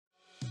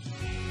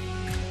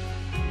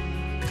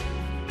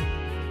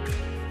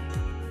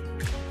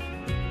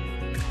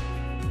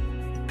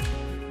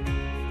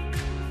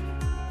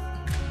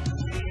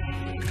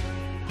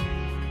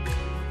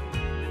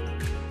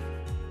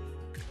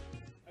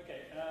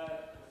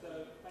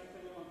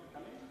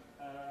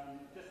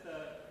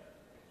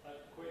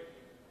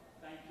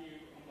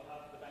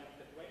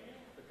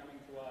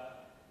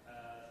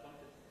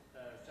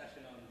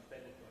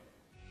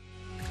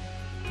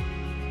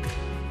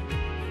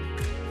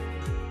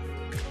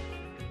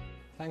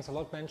Thanks a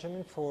lot,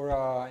 Benjamin,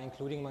 for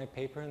including my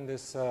paper in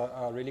this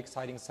really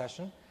exciting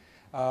session.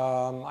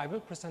 I will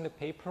present a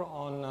paper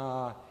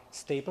on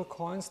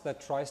stablecoins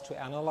that tries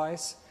to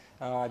analyze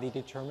the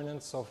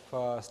determinants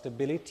of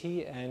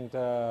stability and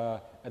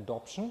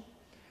adoption.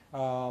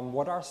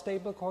 What are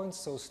stablecoins?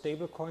 So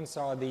stablecoins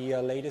are the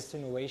latest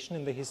innovation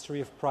in the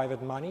history of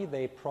private money.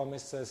 They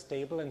promise a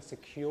stable and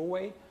secure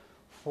way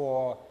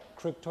for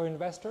crypto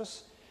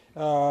investors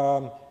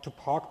to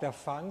park their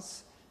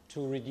funds,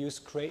 to reduce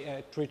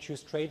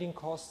trading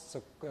costs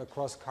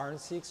across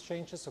currency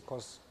exchanges,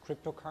 across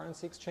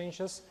cryptocurrency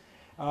exchanges,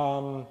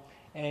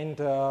 and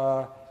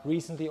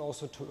recently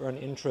also to earn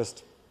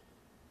interest.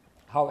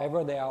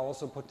 However, there are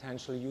also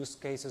potential use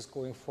cases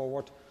going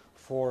forward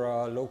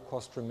for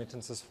low-cost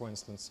remittances, for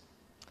instance.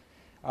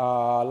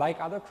 Like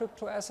other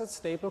crypto assets,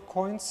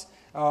 stablecoins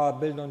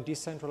build on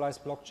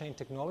decentralized blockchain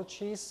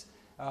technologies,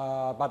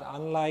 but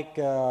unlike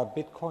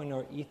Bitcoin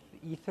or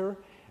Ether,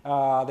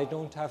 they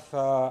don't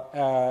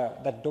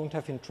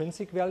have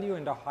intrinsic value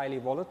and are highly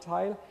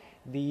volatile.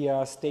 The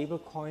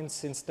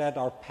stablecoins instead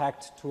are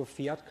pegged to a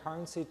fiat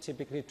currency,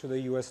 typically to the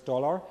US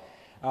dollar,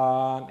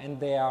 and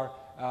they are,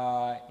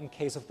 in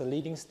case of the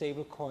leading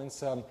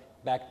stablecoins,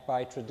 backed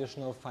by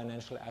traditional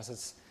financial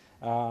assets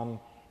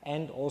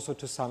and also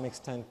to some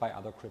extent by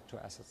other crypto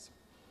assets.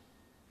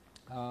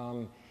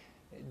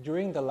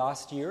 During the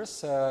last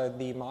years,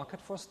 the market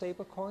for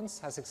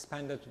stablecoins has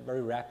expanded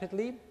very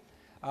rapidly.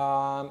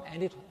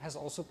 And it has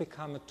also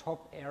become a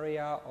top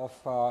area of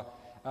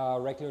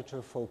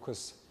regulatory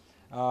focus.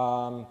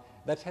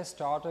 That has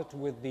started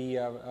with the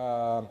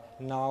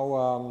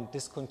now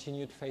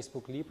discontinued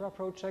Facebook Libra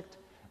project,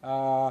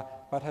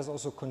 but has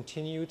also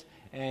continued.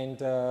 And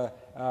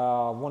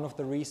one of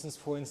the reasons,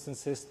 for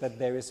instance, is that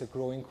there is a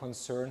growing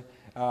concern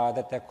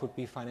that there could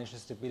be financial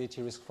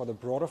stability risk for the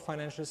broader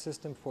financial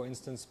system, for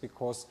instance,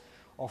 because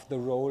of the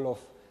role of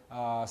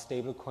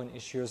stablecoin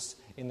issuers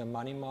in the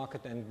money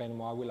market, and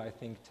Benoit will, I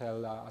think,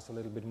 tell us a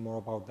little bit more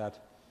about that.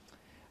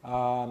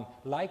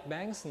 Like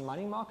banks and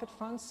money market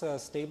funds,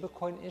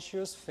 stablecoin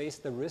issuers face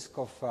the risk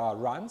of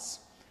runs,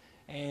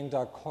 and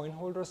coin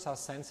holders are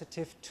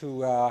sensitive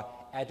to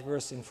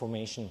adverse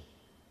information.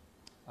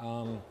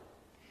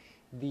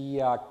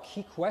 The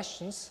key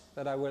questions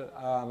that I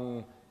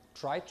will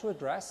try to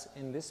address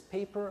in this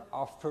paper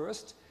are: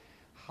 first,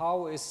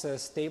 how is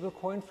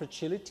stablecoin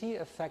fragility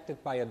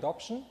affected by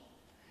adoption?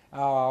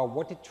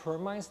 What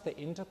determines the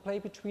interplay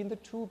between the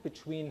two,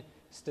 between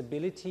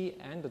stability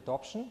and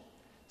adoption?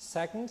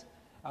 Second,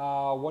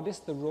 what is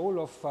the role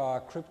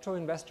of crypto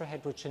investor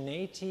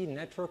heterogeneity,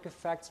 network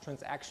effects,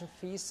 transaction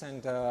fees,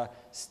 and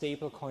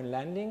stablecoin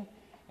lending?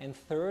 And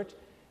third,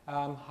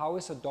 how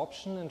is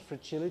adoption and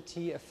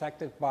fragility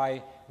affected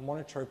by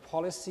monetary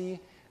policy,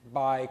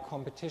 by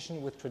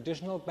competition with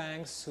traditional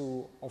banks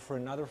who offer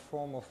another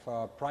form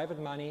of private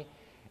money,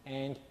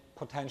 and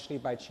potentially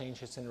by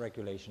changes in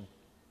regulation?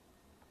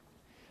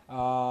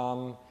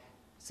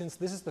 Since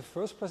this is the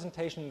first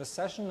presentation in the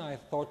session, I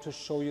thought to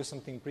show you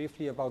something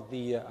briefly about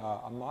the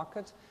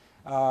market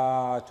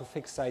to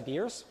fix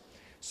ideas.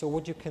 So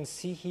what you can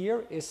see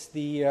here is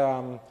the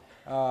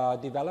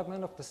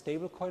development of the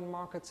stablecoin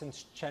market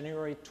since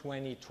January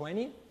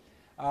 2020.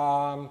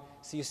 So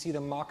you see the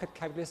market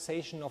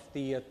capitalization of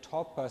the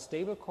top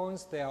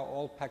stablecoins. They are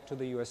all pegged to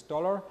the US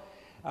dollar.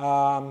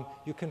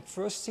 You can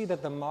first see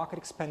that the market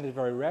expanded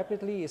very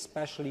rapidly,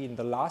 especially in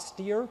the last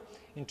year,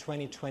 in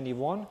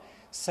 2021.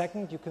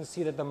 Second, you can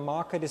see that the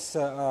market is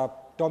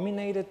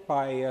dominated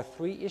by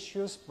three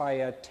issues: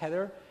 by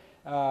Tether,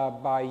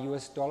 by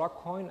US dollar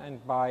coin,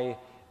 and by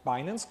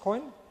Binance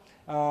coin.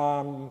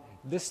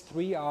 These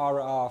three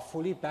are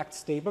fully backed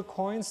stable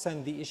coins,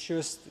 and the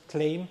issuers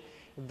claim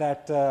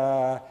that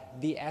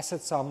the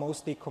assets are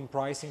mostly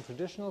comprising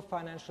traditional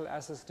financial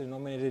assets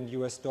denominated in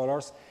US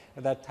dollars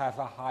that have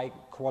a high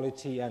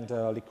quality and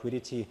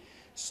liquidity.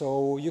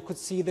 So you could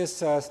see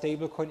this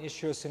stablecoin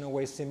issuers in a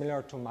way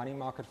similar to money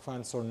market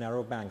funds or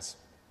narrow banks.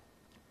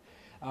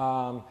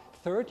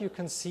 Third, you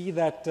can see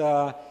that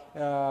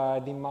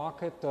the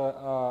market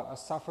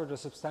suffered a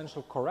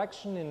substantial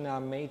correction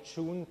in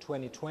May-June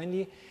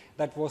 2020.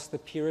 That was the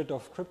period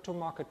of crypto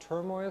market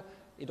turmoil.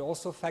 It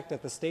also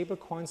affected the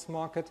stablecoins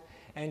market,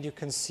 and you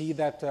can see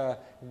that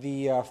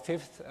the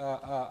fifth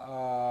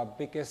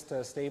biggest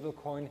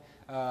stablecoin,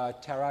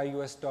 Terra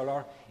US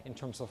dollar, in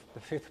terms of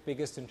the fifth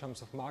biggest in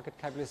terms of market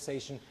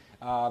capitalization,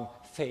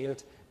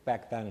 failed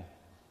back then.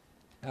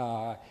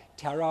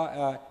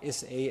 Terra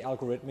is a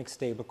algorithmic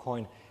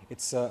stablecoin.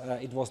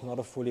 It was not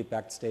a fully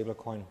backed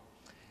stablecoin.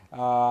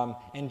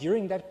 And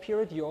during that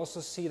period, you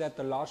also see that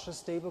the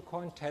largest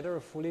stablecoin, Tether,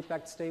 a fully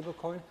backed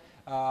stablecoin,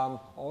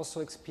 also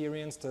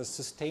experienced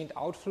sustained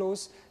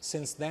outflows.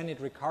 Since then, it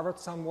recovered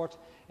somewhat,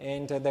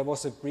 and there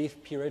was a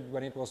brief period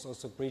when it was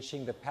also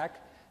breaching the peg,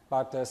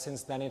 but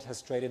since then it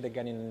has traded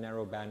again in a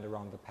narrow band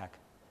around the peg.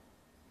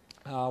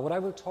 What I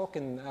will talk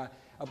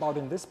about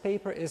in this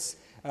paper is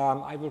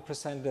I will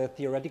present the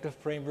theoretical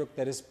framework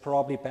that is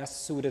probably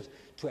best suited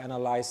to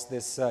analyze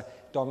this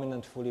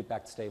dominant fully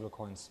backed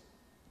stablecoins.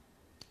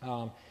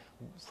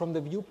 From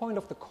the viewpoint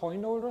of the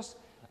coin holders,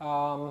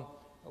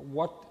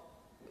 what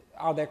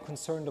are they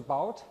concerned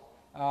about?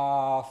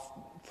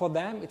 For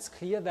them, it's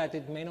clear that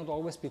it may not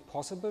always be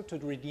possible to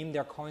redeem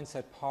their coins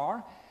at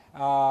par.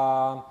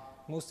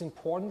 Most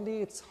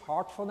importantly, it's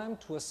hard for them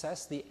to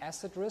assess the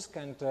asset risk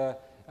and the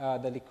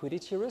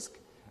liquidity risk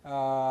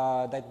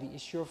that the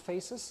issuer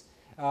faces.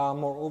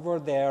 Moreover,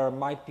 there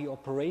might be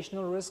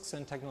operational risks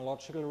and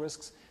technological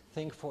risks.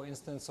 Think, for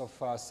instance, of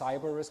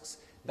cyber risks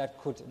that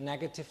could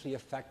negatively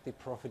affect the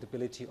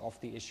profitability of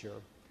the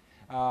issuer.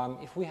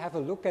 If we have a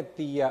look at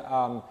the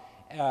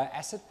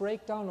asset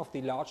breakdown of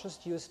the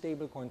largest US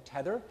stablecoin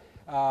Tether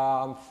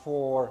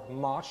for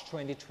March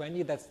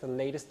 2020, that's the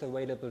latest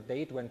available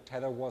date when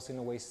Tether was in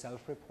a way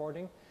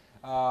self-reporting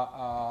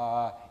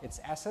its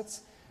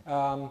assets.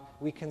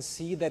 We can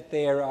see that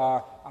there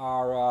are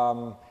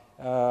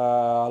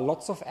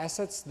lots of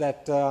assets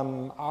that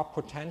are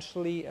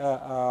potentially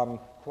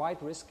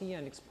quite risky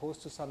and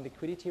exposed to some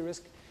liquidity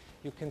risk.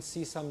 You can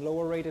see some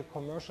lower rated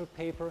commercial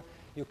paper.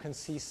 You can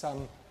see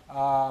some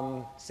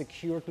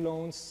secured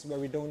loans where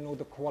we don't know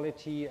the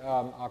quality,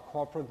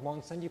 corporate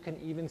bonds, and you can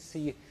even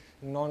see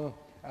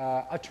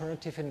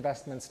non-alternative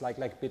investments like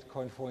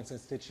Bitcoin, for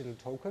instance, digital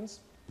tokens.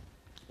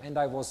 And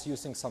I was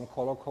using some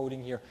color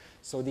coding here.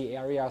 So the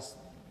areas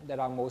that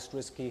are most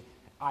risky,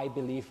 I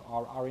believe,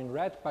 are in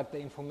red, but the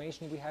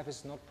information we have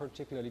is not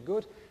particularly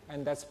good,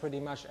 and that's pretty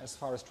much as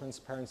far as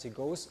transparency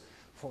goes.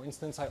 For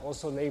instance, I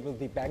also labeled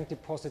the bank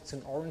deposits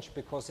in orange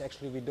because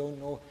actually we don't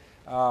know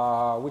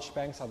which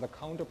banks are the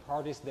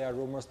counterparties. There are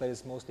rumors that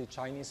it's mostly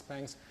Chinese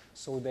banks,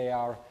 so they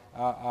are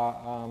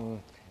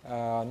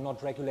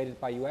not regulated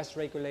by US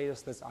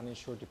regulators. There's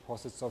uninsured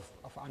deposits of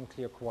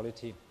unclear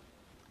quality.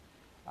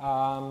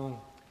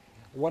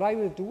 What I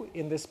will do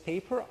in this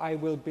paper, I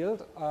will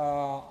build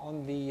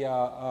on the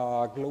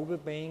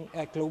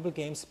global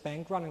games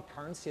bank run and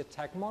currency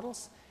attack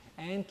models,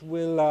 and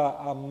will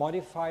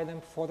modify them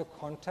for the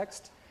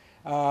context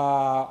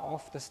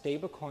of the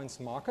stablecoins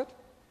market.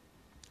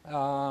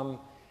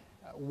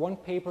 One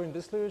paper in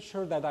this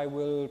literature that I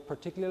will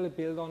particularly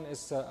build on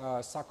is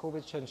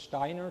Sakovic and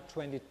Steiner,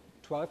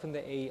 2012 in the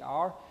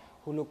AER,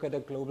 who look at a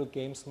global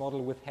games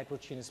model with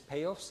heterogeneous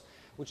payoffs,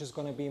 which is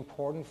going to be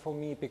important for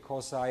me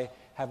because I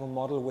have a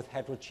model with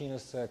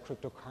heterogeneous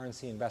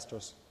cryptocurrency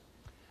investors.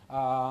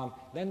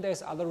 Then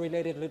there's other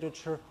related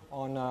literature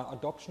on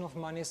adoption of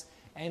monies,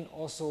 and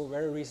also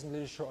very recent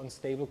literature on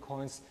stable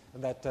coins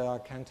that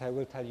Quentin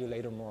will tell you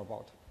later more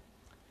about.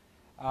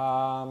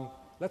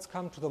 Let's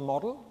come to the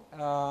model.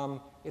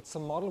 It's a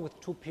model with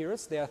two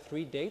periods. There are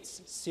 3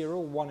 dates,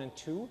 0, 1, and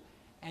 2,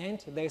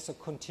 and there's a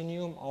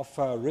continuum of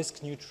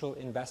risk-neutral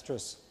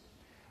investors.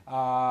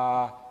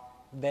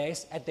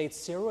 There's at date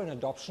 0 an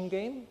adoption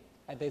game.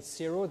 At date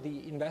 0,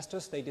 the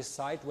investors, they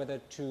decide whether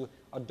to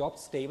adopt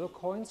stable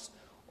coins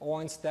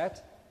or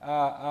instead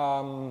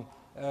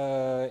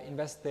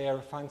invest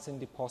their funds in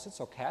deposits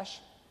or cash.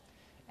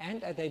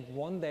 And at date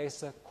 1, there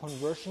is a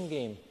conversion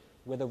game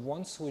where the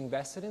ones who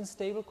invested in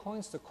stable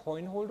coins, the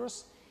coin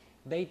holders,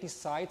 they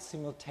decide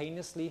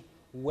simultaneously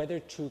whether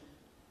to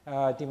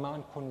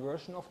demand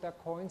conversion of their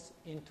coins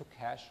into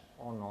cash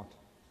or not.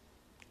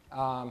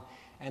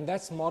 And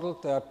that's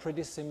modeled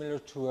pretty similar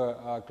to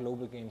a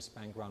global games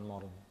bank run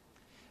model.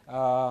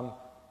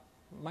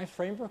 My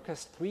framework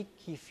has 3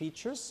 key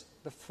features.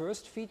 The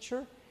first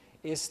feature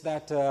is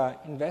that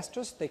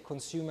investors, they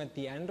consume at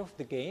the end of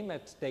the game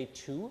at day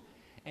 2,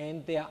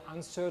 and they are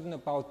uncertain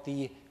about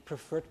the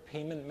preferred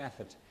payment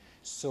method.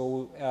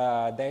 So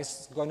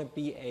there's going to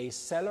be a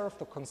seller of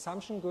the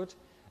consumption good,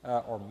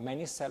 or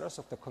many sellers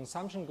of the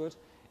consumption good,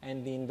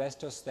 and the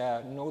investors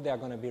know they're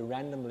going to be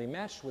randomly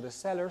matched with the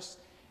sellers,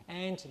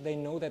 and they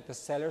know that the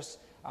sellers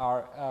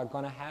are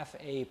going to have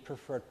a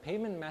preferred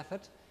payment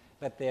method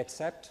that they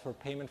accept for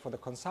payment for the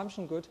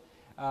consumption good.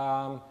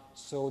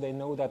 So they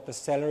know that the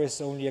seller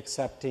is only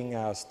accepting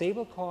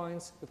stable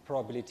coins with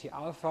probability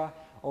alpha,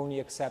 only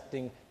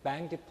accepting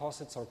bank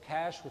deposits or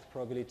cash with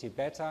probability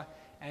beta,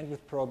 and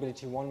with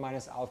probability 1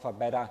 minus alpha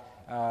beta,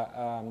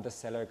 the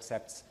seller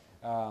accepts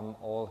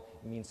all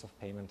means of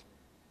payment.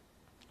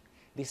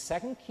 The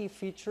second key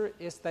feature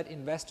is that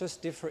investors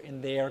differ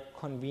in their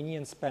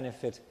convenience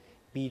benefit,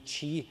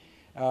 BG,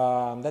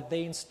 that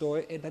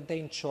they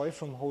enjoy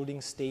from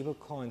holding stable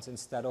coins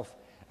instead of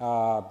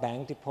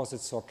bank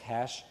deposits or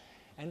cash.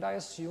 And I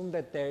assume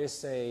that there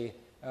is a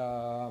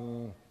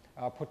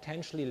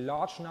potentially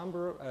large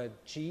number,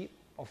 G,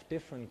 of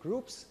different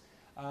groups,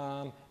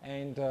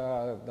 and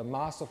the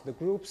mass of the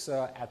groups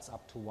adds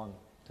up to 1,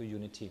 to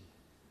unity.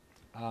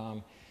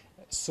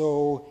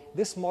 So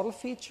this model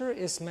feature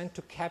is meant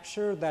to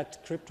capture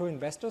that crypto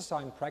investors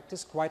are in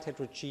practice quite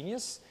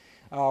heterogeneous.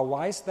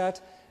 Why is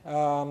that?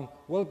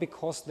 Well,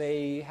 because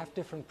they have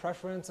different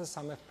preferences.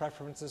 Some have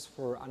preferences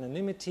for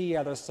anonymity,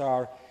 others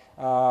are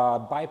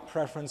by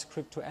preference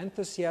crypto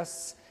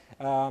enthusiasts,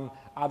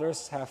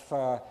 others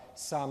have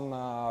some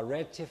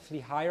relatively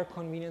higher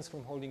convenience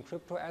from holding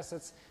crypto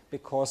assets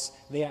because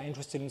they are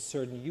interested in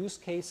certain use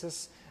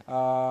cases,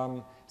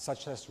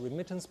 such as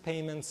remittance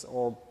payments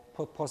or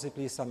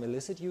possibly some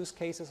illicit use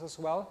cases as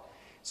well.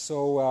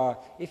 So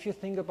if you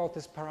think about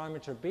this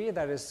parameter B,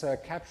 that is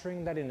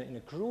capturing that in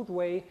a crude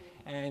way,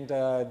 and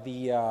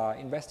the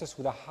investors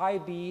with a high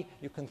B,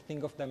 you can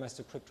think of them as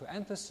the crypto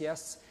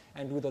enthusiasts,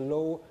 and with a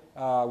low,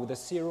 with a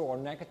 0 or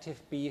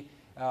negative B,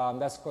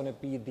 that's going to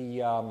be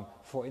the,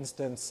 for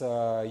instance,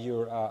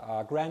 your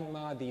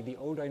grandma, the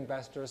older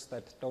investors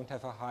that don't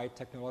have a high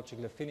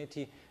technological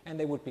affinity, and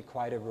they would be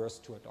quite averse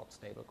to adopt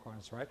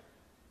stablecoins, right?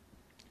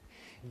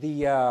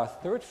 The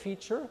third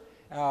feature,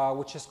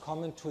 which is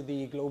common to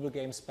the global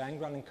games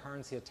bank run and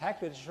currency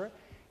attack literature,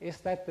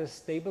 is that the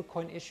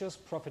stablecoin issuer's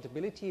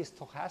profitability is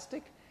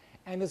stochastic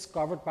and is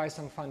covered by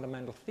some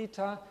fundamental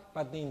theta,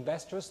 but the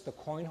investors, the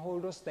coin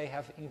holders, they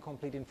have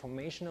incomplete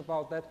information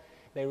about that.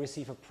 They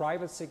receive a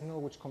private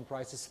signal which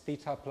comprises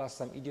theta plus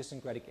some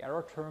idiosyncratic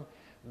error term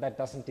that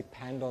doesn't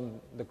depend on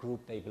the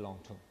group they belong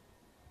to.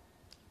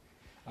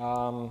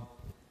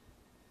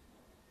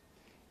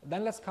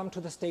 Then let's come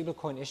to the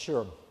stablecoin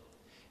issuer.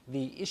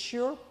 The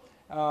issuer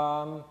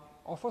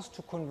offers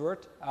to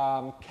convert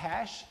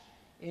cash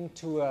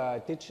into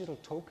a digital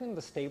token,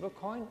 the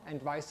stablecoin,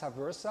 and vice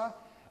versa,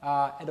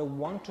 at a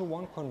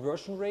 1-to-1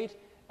 conversion rate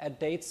at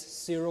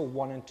dates 0,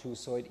 1, and 2.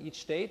 So at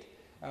each date,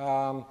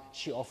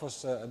 she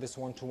offers this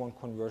 1-to-1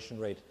 conversion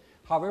rate.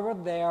 However,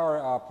 there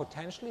are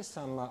potentially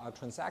some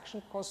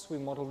transaction costs. We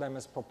model them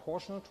as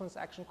proportional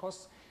transaction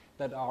costs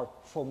that are,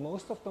 for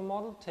most of the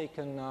model,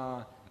 taken,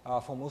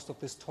 for most of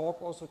this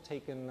talk, also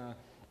taken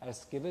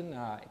as given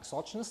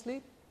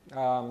exogenously,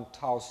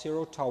 tau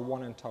 0, tau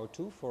 1, and tau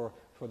 2 for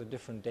the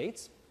different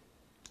dates.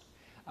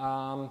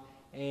 The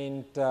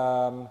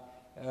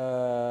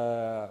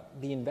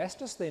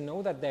investors, they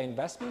know that their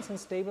investments in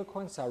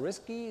stablecoins are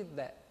risky.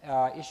 The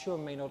issuer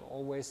may not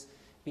always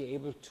be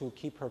able to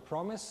keep her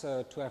promise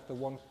to have the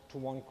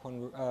 1-to-1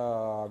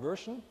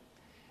 conversion.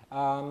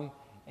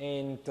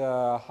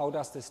 How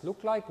does this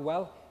look like?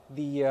 Well,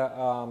 the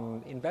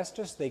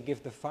investors, they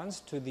give the funds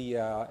to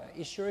the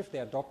issuer if they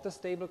adopt the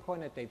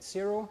stablecoin at date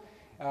 0.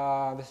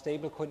 The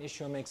stablecoin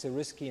issuer makes a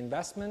risky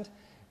investment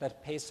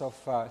that pays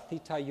off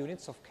theta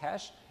units of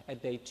cash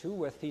at day 2,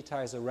 where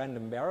theta is a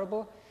random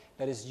variable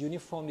that is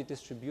uniformly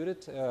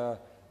distributed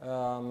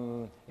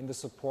in the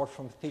support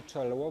from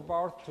theta lower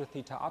bar to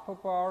theta upper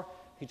bar.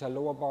 Theta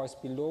lower bar is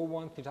below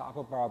 1, theta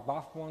upper bar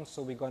above 1,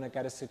 so we're going to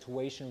get a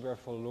situation where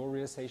for low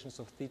realizations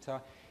of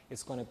theta,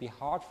 it's going to be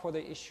hard for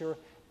the issuer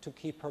to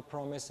keep her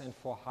promise, and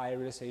for high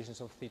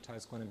realizations of theta,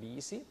 it's going to be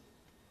easy.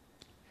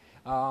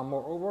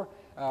 Moreover,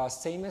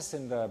 same as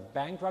in the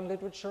bank run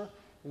literature,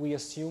 we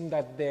assume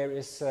that there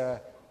is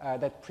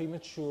that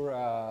premature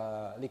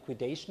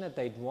liquidation at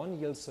date 1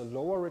 yields a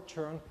lower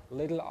return,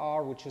 little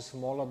r, which is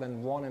smaller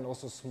than 1 and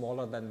also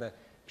smaller than the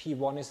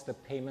P1 is the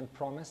payment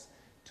promise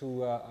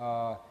to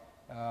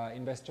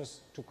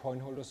investors, to coin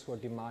holders who are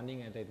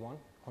demanding a date 1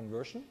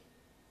 conversion.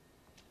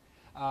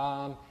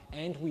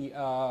 And we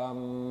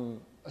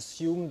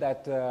assume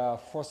that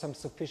for some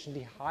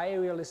sufficiently high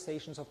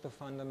realizations of the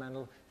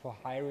fundamental, for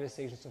high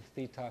realizations of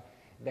theta,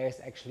 there's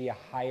actually a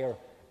higher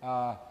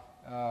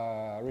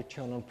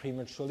return on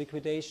premature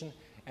liquidation,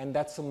 and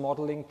that's a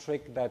modeling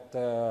trick that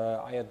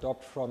I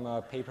adopt from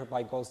a paper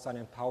by Goldstein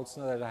and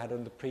Pautzner that I had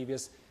on the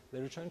previous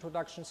literature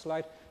introduction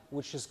slide,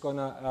 which is going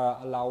to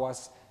allow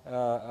us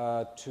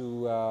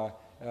to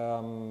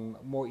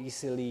more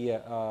easily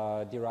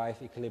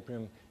derive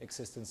equilibrium,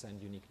 existence,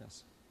 and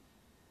uniqueness.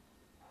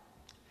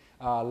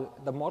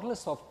 The model is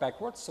solved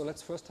backwards, so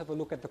let's first have a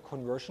look at the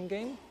conversion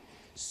game.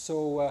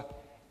 So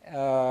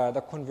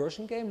the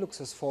conversion game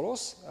looks as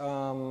follows.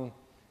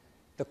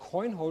 The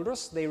coin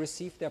holders, they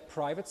receive their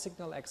private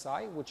signal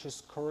xi, which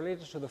is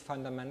correlated to the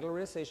fundamental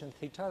realization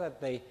theta that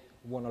they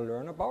want to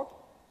learn about.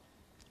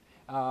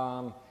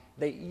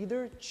 They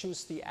either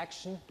choose the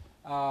action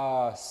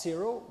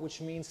 0,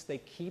 which means they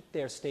keep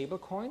their stable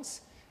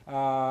coins.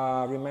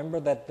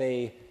 Remember that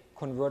they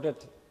converted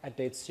at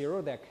date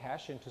 0 their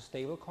cash into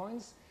stable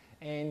coins,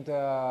 and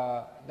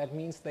that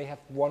means they have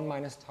 1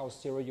 minus tau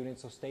 0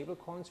 units of stable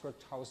coins, where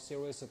tau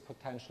 0 is a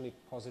potentially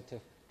positive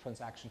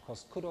transaction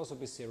cost. Could also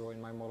be 0 in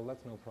my model,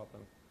 that's no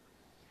problem.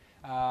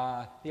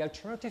 The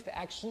alternative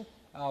action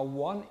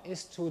 1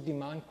 is to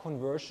demand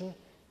conversion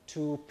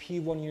to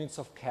P1 units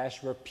of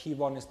cash, where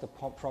P1 is the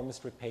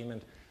promised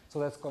repayment. So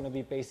that's going to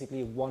be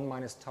basically 1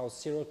 minus tau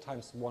 0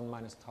 times 1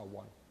 minus tau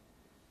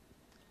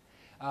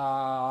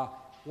 1.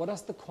 What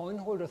does the coin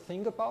holder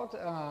think about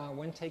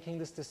when taking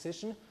this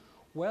decision?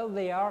 Well,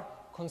 they are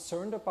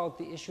concerned about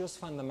the issuer's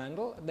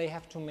fundamental. They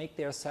have to make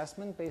their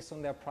assessment based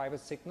on their private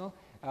signal,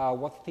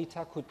 what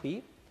theta could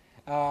be.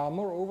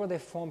 Moreover, they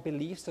form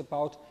beliefs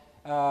about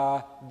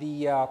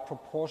the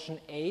proportion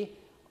A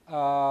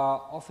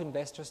of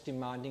investors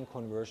demanding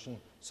conversion.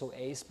 So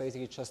A is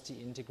basically just the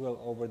integral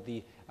over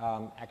the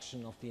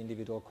action of the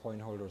individual coin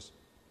holders,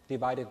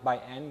 divided by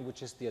N,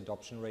 which is the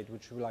adoption rate,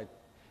 which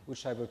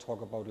I will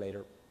talk about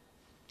later.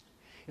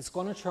 It's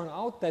going to turn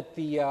out that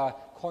the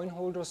coin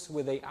holders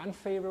with an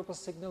unfavorable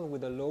signal,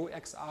 with a low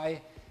xi,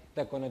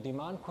 they're going to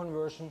demand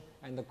conversion,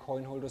 and the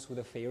coin holders with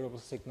a favorable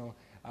signal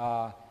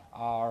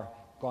are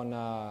going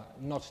to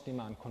not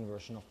demand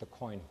conversion of the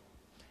coin.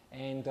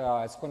 and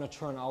it's going to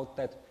turn out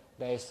that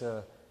there's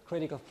a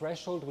critical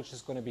threshold which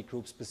is going to be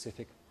group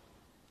specific.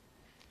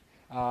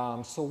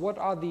 So what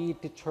are the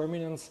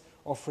determinants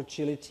of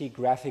fragility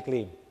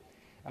graphically?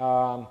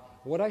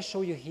 What I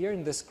show you here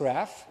in this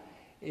graph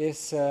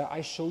is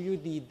I show you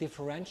the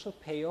differential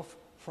payoff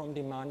from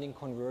demanding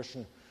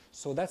conversion.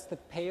 So that's the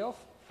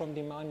payoff from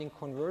demanding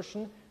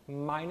conversion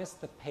minus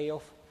the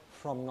payoff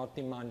from not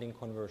demanding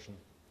conversion.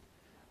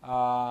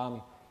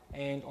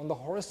 And on the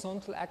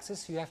horizontal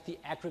axis, you have the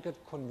aggregate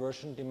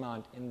conversion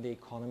demand in the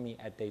economy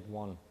at date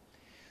 1.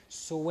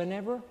 So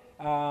whenever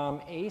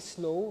A is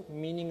low,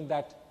 meaning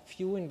that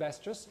few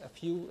investors, a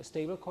few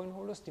stablecoin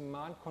holders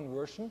demand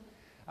conversion,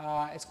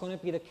 it's going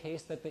to be the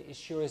case that the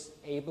issuer is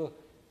able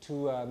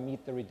to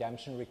meet the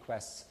redemption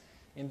requests.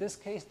 In this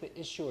case, the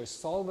issuer is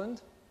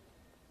solvent,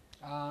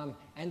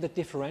 and the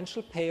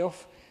differential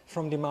payoff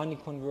from demanding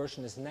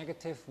conversion is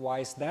negative. Why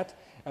is that?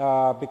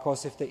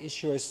 Because if the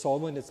issuer is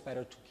solvent, it's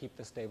better to keep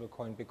the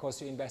stablecoin because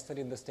you invested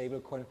in the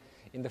stablecoin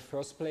in the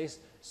first place,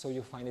 so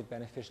you find it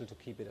beneficial to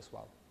keep it as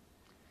well.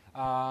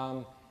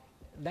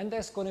 Then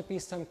there's going to be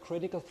some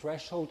critical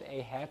threshold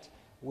ahead,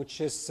 which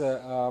is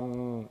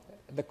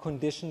the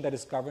condition that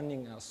is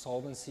governing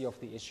solvency of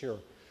the issuer.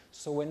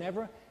 So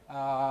whenever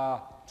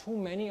too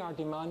many are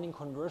demanding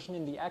conversion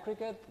in the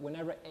aggregate,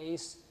 whenever A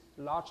is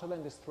larger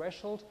than this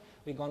threshold,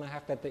 we're going to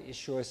have that the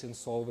issuer is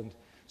insolvent.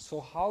 So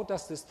how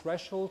does this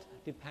threshold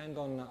depend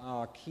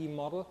on key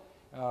model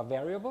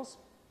variables?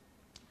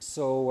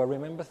 So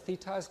remember,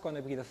 theta is going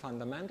to be the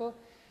fundamental.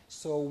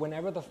 So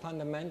whenever the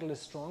fundamental is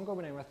stronger,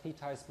 whenever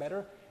theta is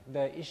better,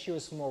 the issuer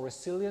is more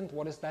resilient.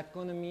 What is that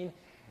going to mean?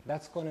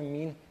 That's going to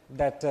mean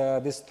that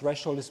this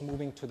threshold is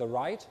moving to the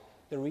right.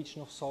 The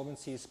region of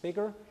solvency is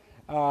bigger.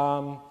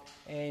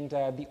 And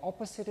the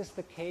opposite is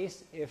the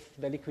case if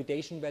the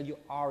liquidation value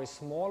R is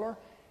smaller,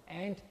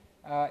 and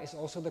is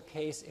also the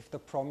case if the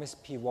promise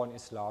P1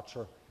 is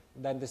larger.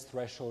 Then this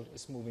threshold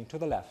is moving to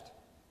the left.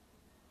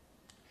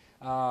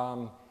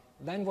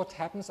 Then what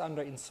happens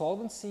under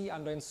insolvency?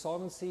 Under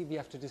insolvency, we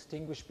have to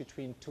distinguish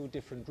between two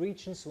different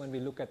regions when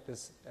we look at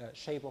this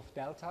shape of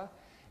delta.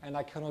 And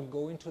I cannot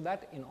go into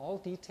that in all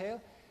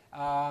detail.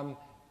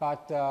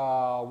 But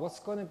what's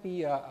going to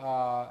be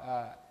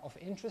of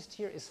interest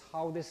here is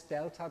how this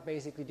delta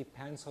basically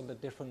depends on the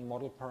different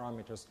model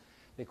parameters,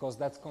 because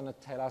that's going to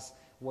tell us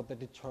what the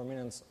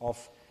determinants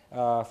of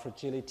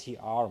fragility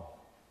are.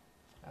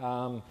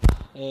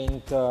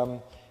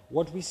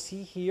 What we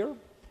see here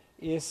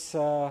is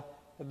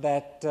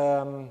that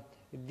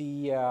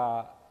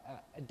the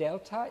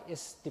delta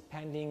is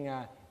depending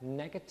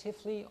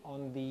negatively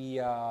on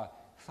the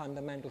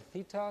fundamental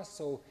theta.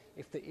 So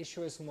if the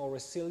issuer is more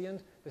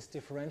resilient, this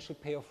differential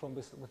payoff from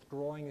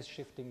withdrawing is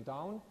shifting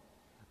down.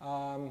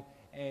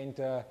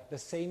 The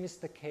same is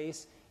the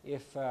case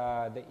if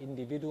the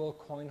individual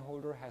coin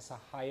holder has a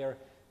higher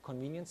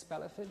convenience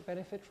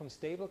benefit from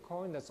stable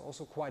coin. That's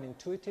also quite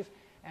intuitive.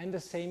 And the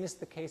same is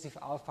the case if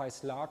alpha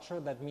is larger.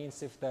 That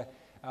means if the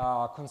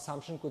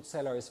consumption goods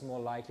seller is more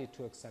likely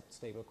to accept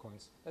stable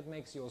coins. That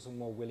makes you also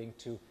more willing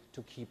to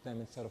keep them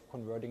instead of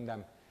converting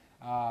them.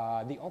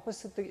 The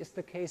opposite is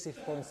the case if,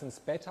 for instance,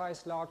 beta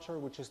is larger,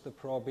 which is the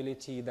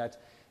probability that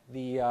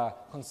the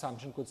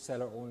consumption goods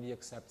seller only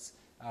accepts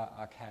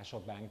cash or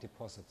bank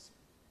deposits.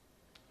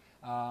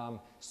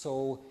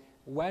 So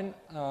when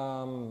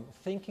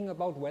thinking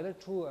about whether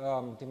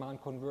to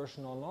demand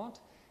conversion or not,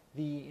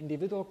 the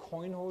individual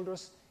coin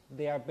holders,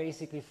 they are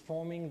basically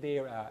forming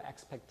their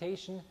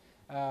expectation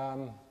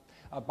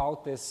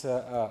about this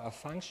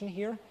function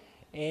here,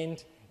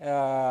 and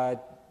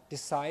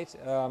decide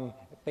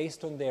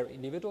based on their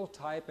individual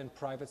type and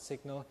private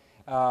signal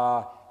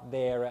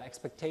their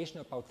expectation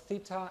about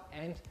theta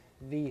and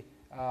the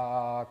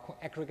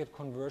aggregate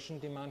conversion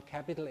demand,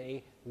 capital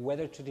A,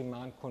 whether to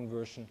demand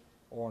conversion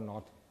or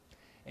not.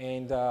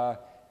 And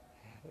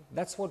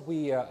that's what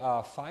we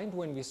find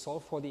when we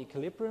solve for the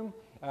equilibrium.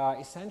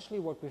 Essentially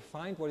what we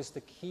find, what is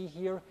the key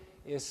here,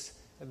 is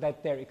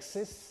that there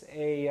exists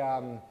a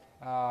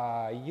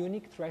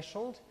unique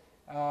threshold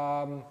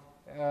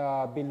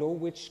below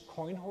which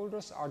coin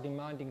holders are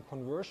demanding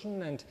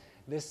conversion, and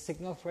this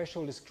signal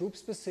threshold is group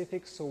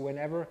specific. So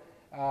whenever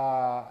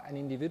an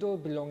individual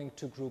belonging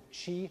to group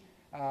G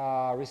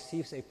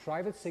receives a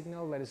private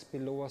signal that is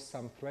below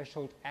some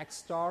threshold X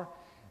star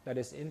that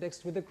is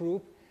indexed with the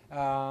group,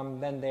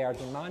 then they are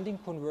demanding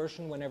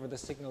conversion. Whenever the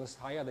signal is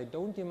higher, they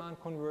don't demand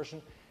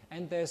conversion.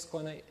 And there's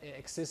going to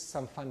exist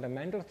some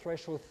fundamental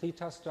threshold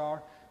theta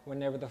star.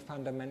 Whenever the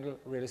fundamental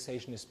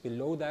realization is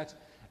below that,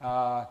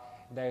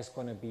 there's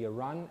going to be a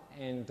run,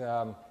 and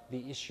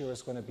the issuer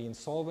is going to be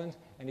insolvent.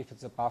 And if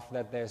it's above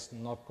that, there's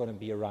not going to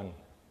be a run.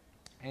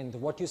 And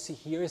what you see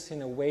here is,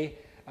 in a way,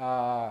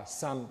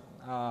 some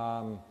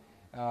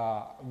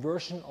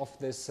version of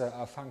this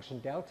function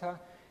delta.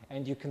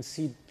 And you can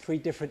see three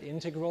different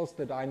integrals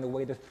that are, in a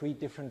way, the three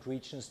different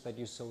regions that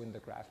you saw in the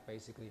graph,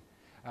 basically,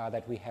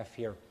 that we have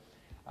here.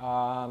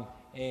 The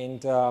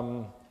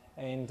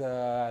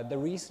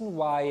reason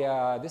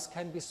why this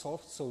can be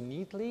solved so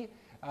neatly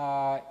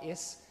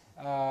is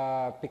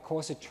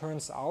because it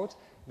turns out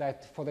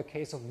that for the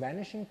case of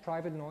vanishing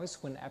private noise,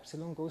 when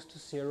epsilon goes to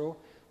 0,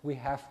 we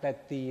have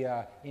that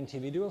the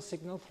individual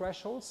signal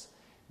thresholds,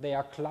 they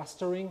are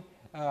clustering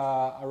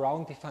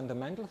around the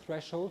fundamental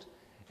threshold,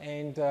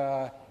 and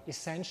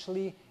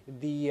essentially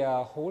the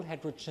whole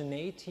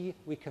heterogeneity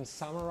we can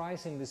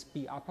summarize in this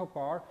B upper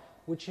bar,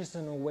 which is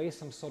in a way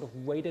some sort of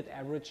weighted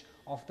average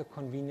of the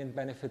convenient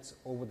benefits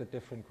over the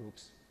different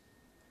groups.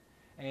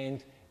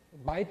 And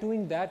by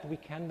doing that, we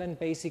can then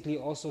basically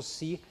also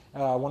see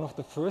one of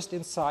the first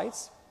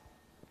insights,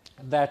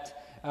 that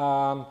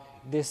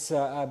this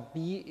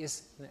B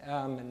is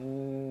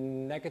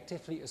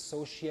negatively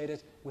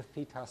associated with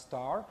theta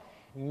star,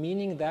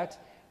 meaning that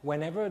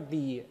whenever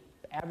the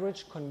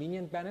average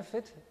convenient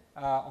benefit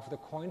of the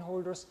coin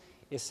holders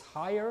is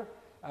higher,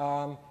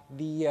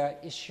 the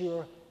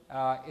issuer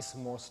is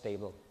more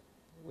stable,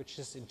 which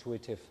is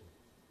intuitive.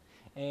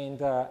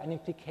 And an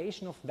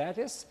implication of that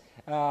is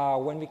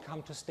when we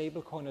come to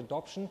stablecoin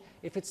adoption,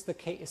 if it's the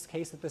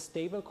case that the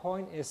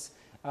stablecoin is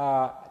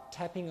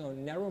tapping a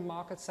narrow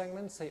market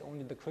segment, say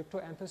only the crypto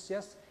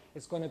enthusiasts,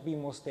 it's going to be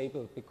more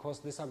stable because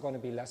these are going to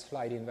be less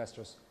flighty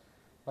investors.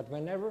 But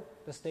whenever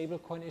the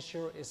stablecoin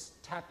issuer is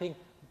tapping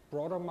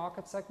broader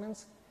market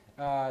segments,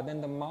 then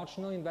the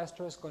marginal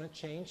investor is going to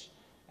change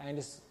and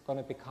is going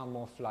to become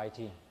more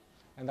flighty.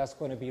 And that's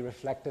going to be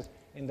reflected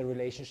in the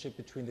relationship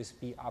between this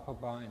B upper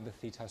bar and the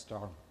theta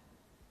star.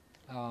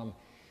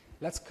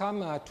 Let's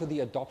come to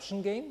the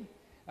adoption game,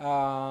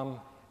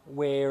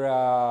 where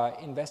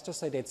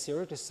investors at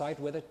 0 decide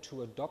whether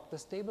to adopt the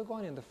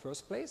stablecoin in the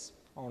first place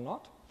or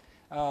not.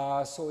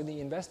 So the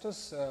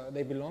investors,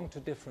 they belong to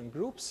different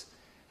groups,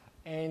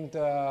 and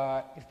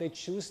if they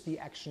choose the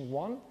action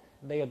 1,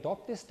 they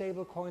adopt this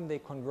stablecoin, they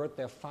convert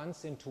their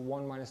funds into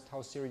 1 minus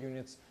tau 0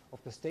 units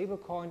of the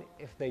stablecoin.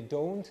 If they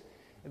don't,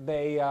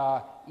 they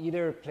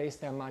either place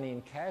their money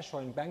in cash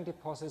or in bank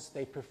deposits.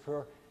 They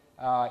prefer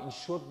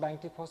insured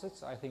bank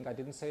deposits. I think I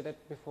didn't say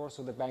that before,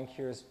 so the bank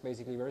here is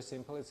basically very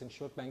simple. It's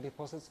insured bank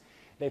deposits.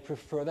 They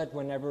prefer that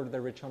whenever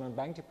the return on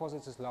bank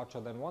deposits is larger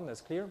than 1,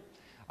 that's clear.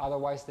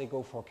 Otherwise, they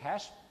go for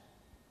cash.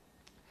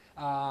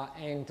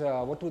 And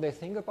what do they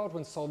think about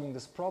when solving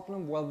this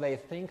problem? Well, they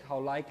think how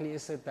likely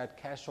is it that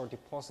cash or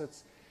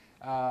deposits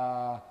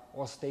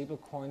or stable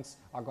coins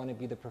are going to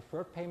be the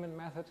preferred payment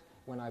method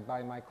when I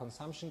buy my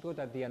consumption good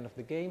at the end of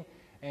the game,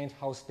 and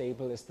how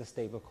stable is the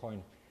stable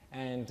coin.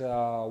 And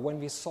when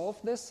we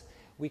solve this,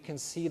 we can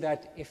see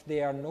that if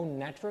there are no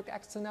network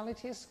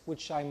externalities,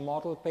 which I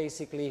model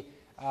basically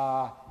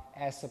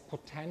as a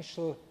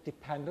potential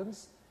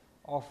dependence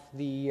of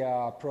the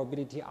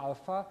probability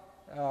alpha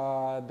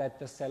that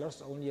the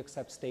sellers only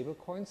accept stable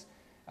coins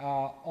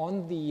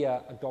on the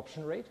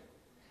adoption rate.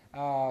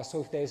 So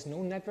if there is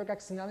no network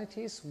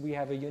externalities, we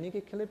have a unique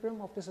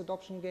equilibrium of this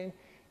adoption game.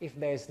 If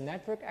there is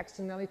network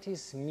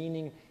externalities,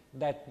 meaning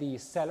that the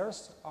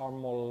sellers are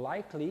more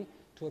likely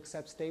to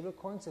accept stable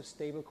coins, if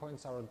stable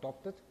coins are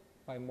adopted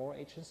by more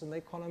agents in the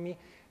economy,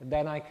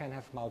 then I can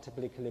have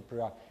multiple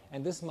equilibria.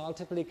 And this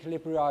multiple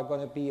equilibria are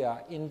going to be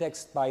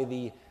indexed by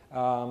the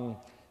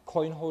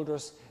coin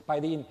holders, by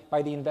the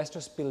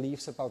investors'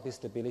 beliefs about the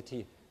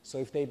stability. So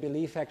if they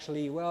believe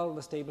actually, well,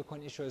 the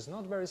stablecoin issuer is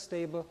not very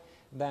stable,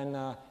 then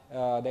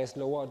there's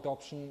lower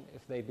adoption.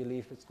 If they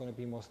believe it's going to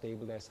be more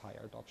stable, there's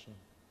higher adoption.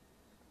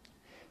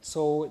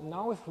 So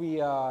now if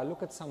we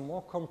look at some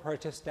more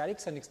comparative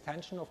statics and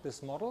extension of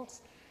these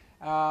models,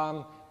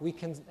 we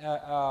can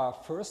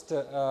first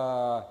look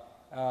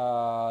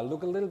a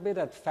little bit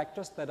at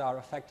factors that are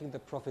affecting the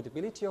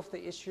profitability of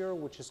the issuer,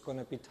 which is going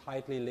to be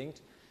tightly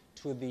linked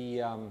to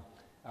the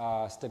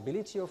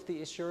stability of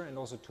the issuer and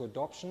also to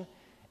adoption,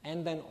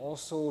 and then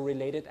also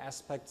related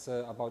aspects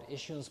about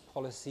issuance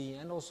policy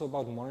and also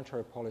about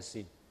monetary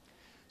policy.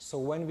 So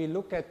when we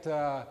look at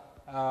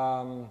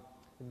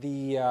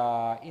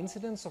the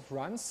incidence of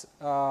runs,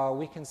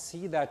 we can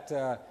see that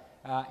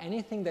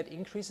anything that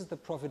increases the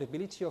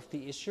profitability of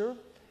the issuer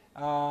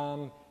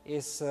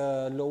is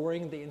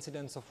lowering the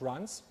incidence of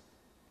runs.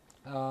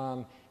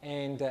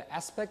 And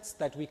aspects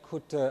that we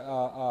could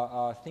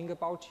think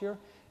about here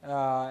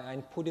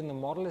and put in the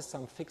model is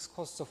some fixed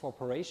costs of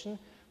operation.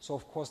 So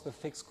of course the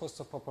fixed costs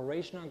of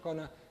operation are going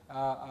to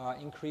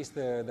increase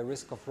the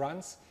risk of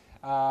runs.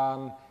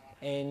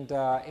 And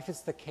if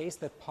it's the case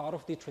that part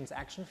of the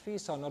transaction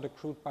fees are not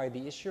accrued by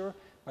the issuer,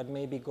 but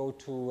maybe go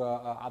to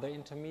other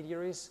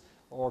intermediaries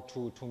or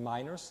to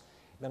miners,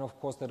 then of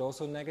course that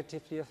also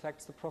negatively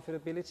affects the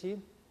profitability.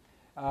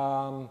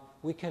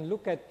 We can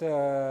look at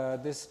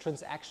this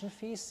transaction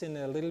fees in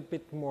a little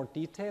bit more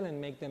detail and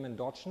make them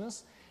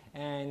endogenous.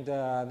 And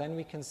then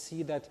we can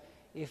see that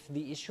if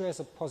the issuer has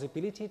a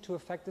possibility to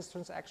affect this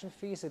transaction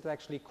fees, it's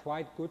actually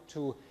quite good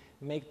to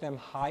make them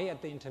high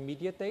at the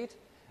intermediate date.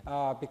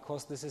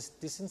 Because this is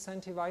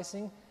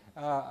disincentivizing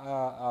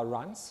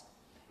runs,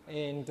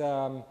 and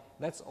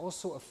that's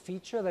also a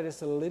feature that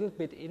is a little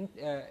bit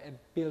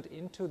built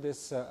into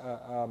this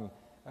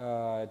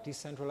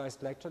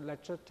decentralized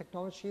ledger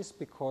technologies,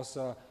 because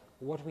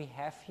what we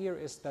have here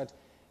is that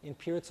in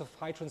periods of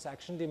high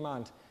transaction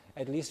demand,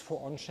 at least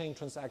for on-chain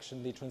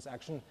transaction, the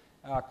transaction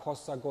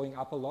costs are going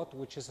up a lot,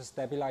 which is a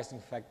stabilizing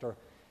factor.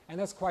 And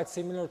that's quite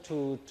similar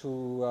to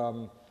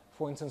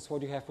for instance,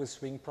 what you have with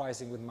swing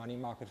pricing with money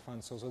market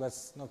funds. So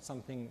that's not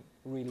something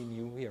really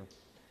new here.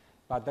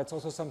 But that's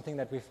also something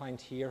that we find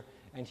here,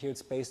 and here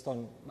it's based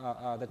on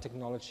the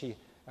technology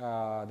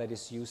that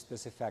is used,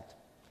 this effect.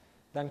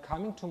 Then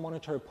coming to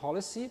monetary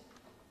policy,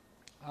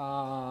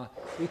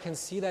 we can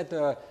see that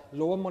the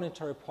lower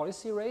monetary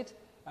policy rate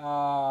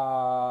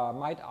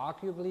might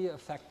arguably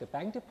affect the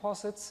bank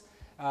deposits.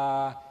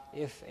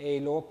 If a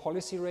lower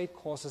policy rate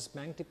causes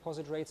bank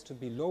deposit rates to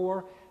be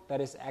lower, that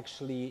is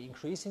actually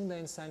increasing the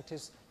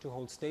incentives to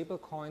hold stable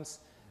coins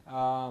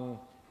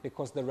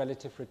because the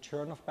relative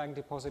return of bank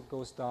deposit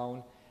goes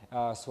down,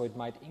 so it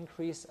might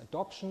increase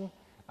adoption,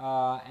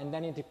 and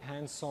then it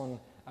depends on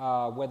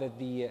whether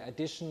the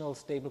additional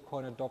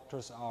stablecoin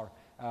adopters are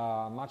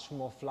much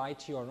more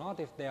flighty or not.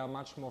 If they are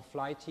much more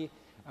flighty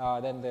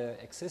than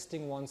the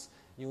existing ones,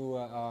 you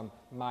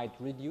might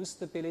reduce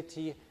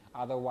stability,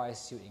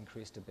 otherwise you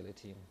increase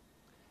stability.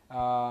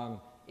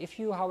 If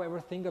you, however,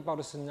 think about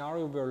a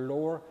scenario where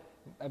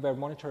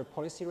monetary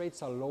policy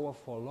rates are lower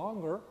for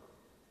longer,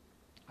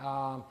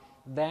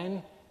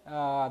 then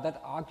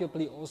that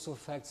arguably also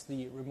affects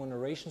the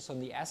remunerations on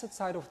the asset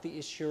side of the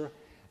issuer,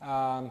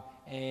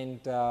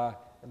 and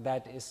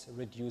that is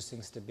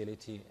reducing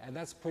stability. And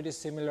that's pretty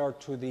similar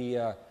to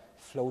the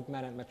float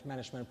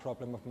management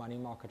problem of money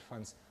market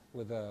funds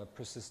with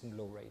persistent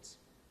low rates.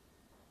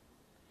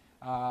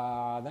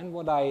 Then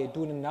what I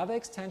do in another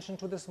extension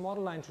to this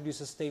model, I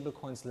introduce a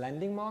stablecoins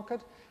lending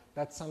market.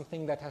 That's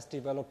something that has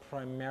developed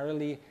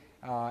primarily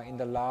in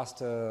the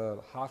last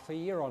half a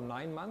year or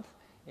 9 months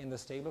in the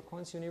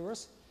stablecoins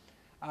universe.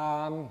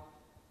 I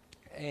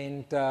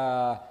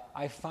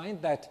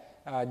find that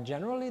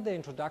generally the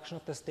introduction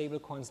of the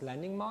stablecoins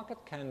lending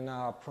market can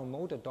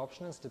promote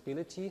adoption and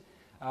stability.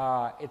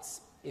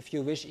 It's, if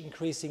you wish,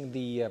 increasing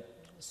the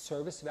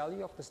service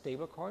value of the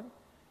stablecoin.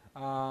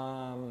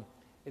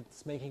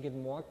 It's making it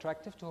more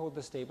attractive to hold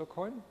the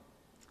stablecoin.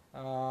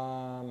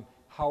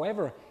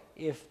 However,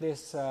 if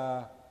this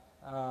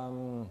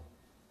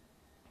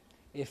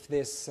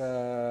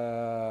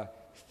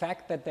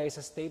fact that there is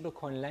a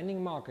stablecoin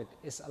lending market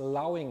is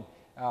allowing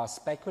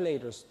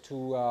speculators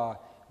to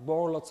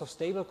borrow lots of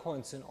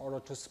stablecoins in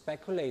order to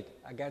speculate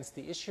against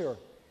the issuer,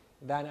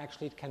 then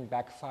actually it can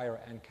backfire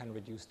and can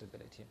reduce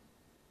stability.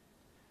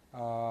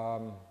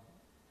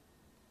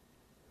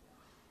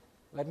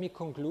 Let me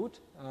conclude.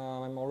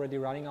 I'm already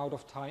running out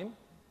of time.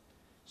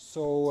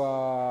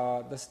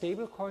 So the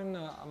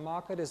stablecoin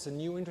market is a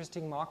new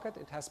interesting market.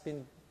 It has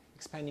been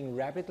expanding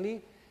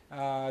rapidly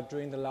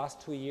during the last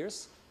 2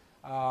 years.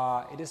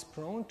 It is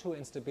prone to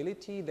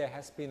instability. There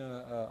has been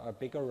a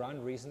bigger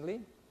run recently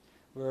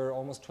where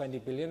almost 20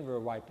 billion were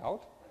wiped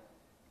out.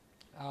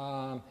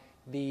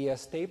 The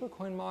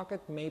stablecoin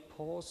market may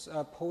pose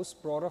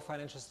broader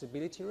financial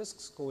stability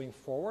risks going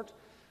forward.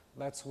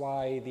 That's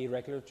why the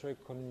regulatory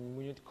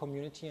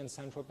community and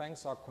central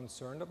banks are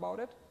concerned about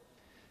it.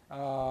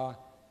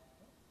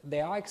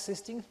 There are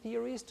existing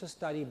theories to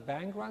study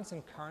bank runs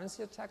and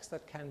currency attacks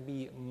that can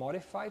be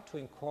modified to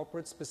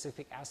incorporate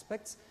specific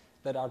aspects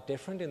that are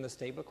different in the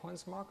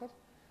stablecoins market,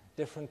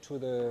 different to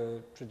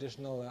the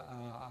traditional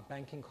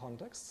banking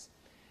contexts.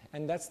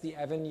 And that's the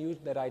avenue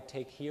that I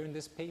take here in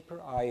this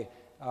paper. I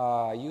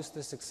use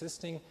this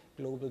existing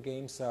global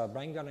games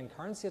bank run and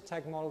currency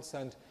attack models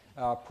and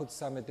put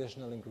some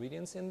additional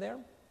ingredients in there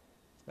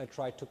that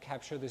try to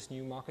capture these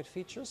new market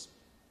features.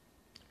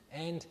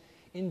 And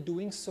in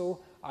doing so,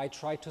 I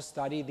try to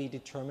study the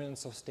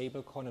determinants of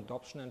stablecoin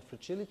adoption and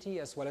fragility,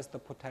 as well as the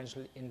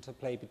potential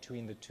interplay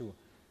between the two.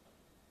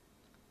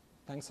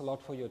 Thanks a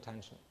lot for your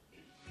attention.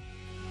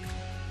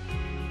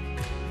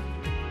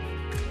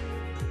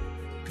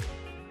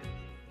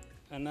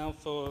 And now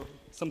for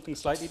something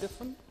slightly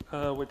different,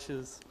 which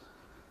is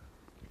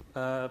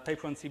a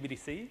paper on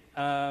CBDC.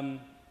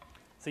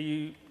 So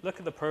you look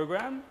at the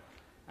program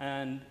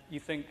and you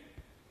think,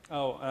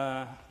 oh,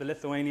 the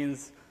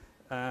Lithuanians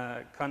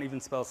can't even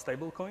spell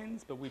stable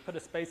coins, but we put a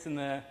space in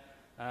there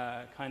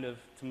kind of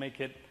to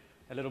make it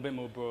a little bit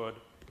more broad,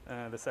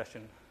 the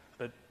session.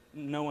 But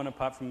no one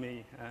apart from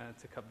me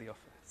took up the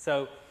offer.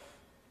 So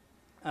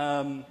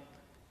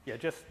yeah,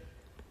 just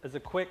as a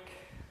quick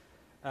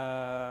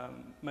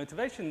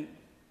motivation,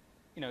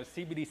 you know,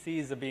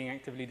 CBDCs are being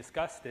actively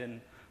discussed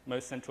in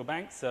most central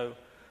banks, so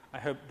I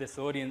hope this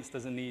audience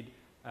doesn't need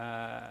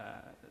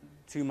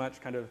too much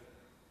kind of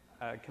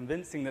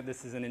convincing that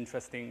this is an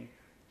interesting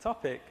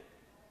topic.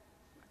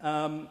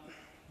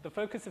 The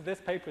focus of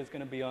this paper is going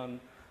to be on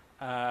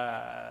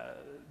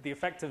the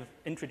effect of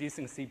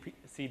introducing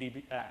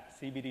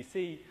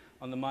CBDC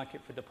on the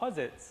market for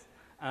deposits,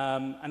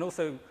 and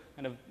also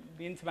kind of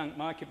the interbank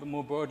market, but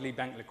more broadly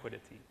bank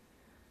liquidity.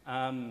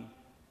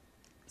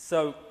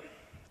 So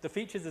the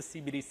features of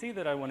CBDC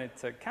that I wanted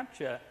to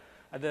capture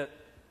are that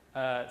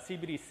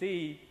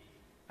CBDC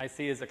I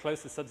see as a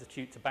closer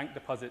substitute to bank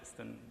deposits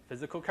than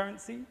physical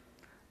currency.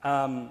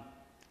 The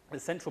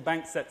central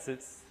bank sets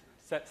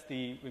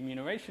the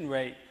remuneration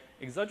rate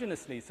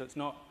exogenously, so it's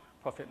not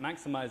profit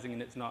maximizing,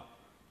 and it's not,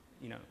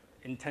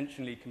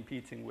 intentionally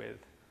competing with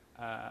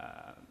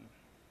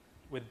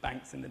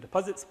banks in the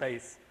deposit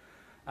space.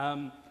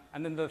 And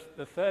then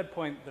the third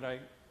point that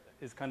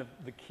is kind of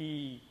the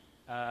key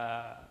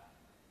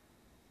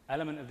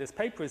element of this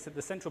paper is that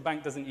the central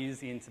bank doesn't use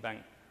the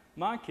interbank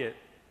market.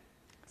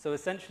 So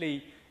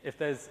essentially, if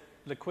there's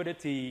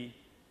liquidity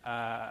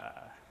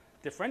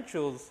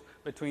differentials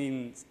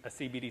between a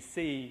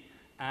CBDC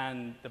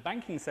and the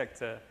banking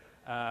sector,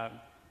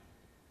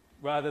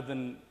 rather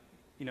than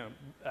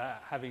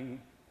having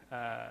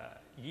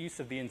use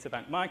of the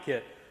interbank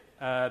market,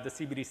 the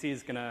CBDC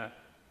is going to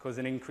cause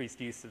an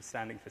increased use of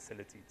standing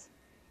facilities.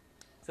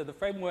 So the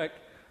framework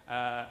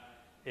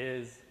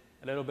is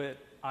a little bit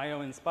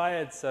IO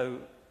inspired. So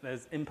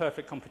there's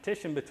imperfect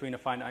competition between a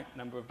finite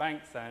number of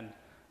banks and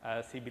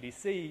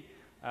CBDC.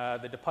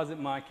 The deposit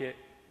market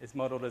is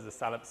modeled as a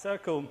Salop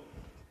circle.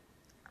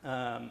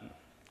 The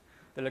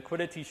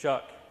liquidity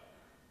shock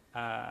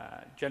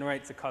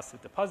generates a cost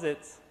of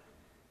deposits,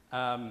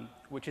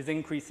 which is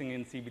increasing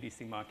in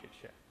CBDC market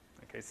share.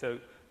 Okay, so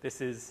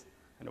this is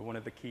one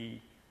of the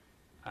key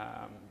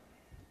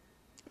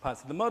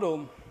parts of the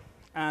model.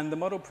 And the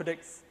model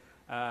predicts,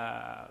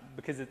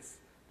 because it's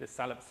this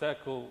Salop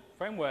circle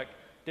framework,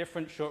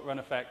 different short-run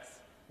effects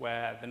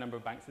where the number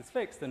of banks is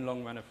fixed and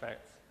long-run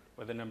effects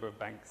where the number of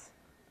banks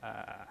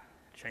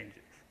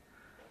changes.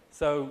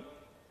 So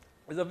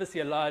there's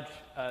obviously a large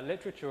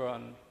literature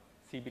on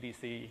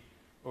CBDC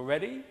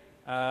already.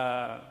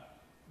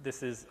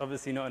 This is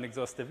obviously not an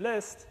exhaustive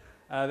list.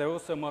 There are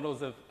also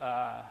models of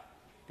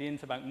the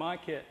interbank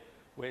market,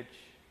 which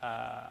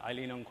I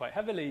lean on quite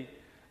heavily.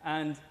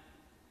 And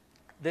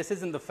this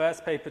isn't the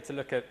first paper to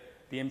look at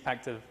the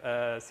impact of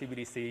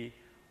CBDC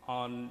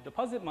on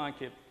deposit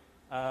market,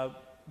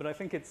 but I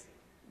think it's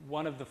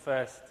one of the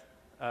first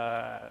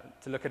to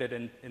look at it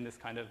in this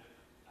kind of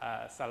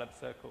Salop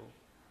circle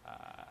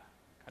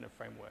kind of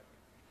framework.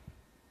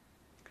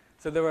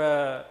 So there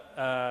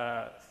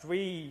are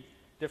three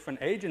different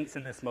agents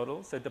in this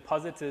model. So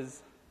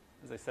depositors,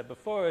 as I said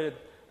before,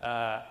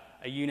 a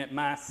unit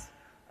mass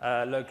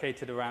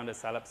located around a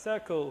Salop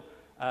circle.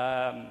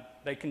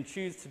 They can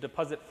choose to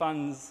deposit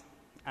funds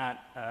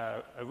at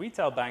a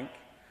retail bank,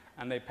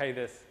 and they pay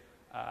this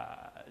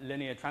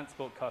linear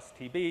transport cost,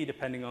 TB,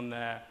 depending on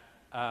their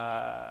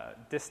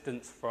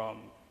distance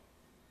from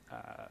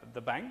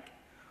the bank.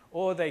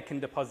 Or they can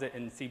deposit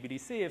in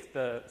CBDC if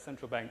the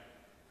central bank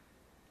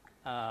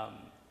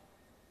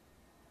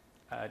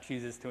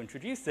chooses to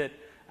introduce it.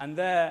 And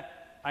there,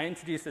 I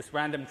introduce this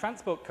random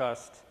transport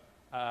cost,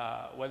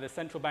 where the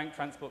central bank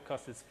transport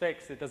cost is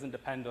fixed. It doesn't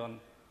depend on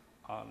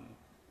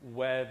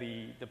where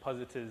the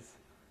depositors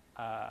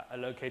are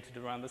located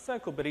around the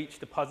circle, but each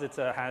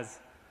depositor has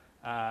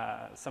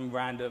some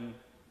random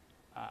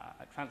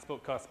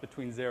transport cost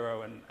between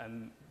 0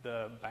 and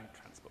the bank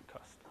transport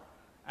cost.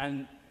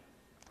 And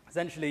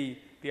essentially,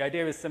 the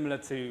idea is similar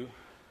to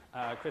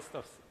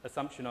Christoph's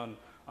assumption on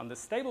the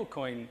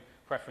stablecoin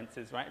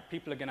preferences, right?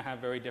 People are going to have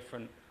very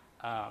different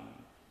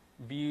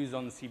views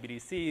on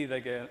CBDC. They're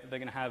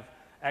going to have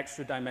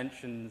extra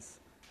dimensions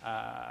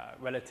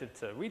relative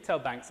to retail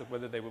banks of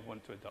whether they would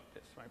want to adopt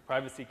this, right?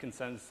 Privacy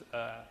concerns,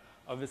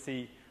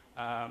 obviously,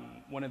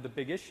 one of the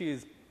big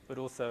issues, but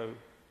also,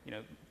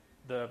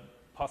 the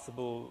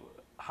possible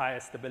higher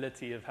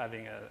stability of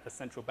having a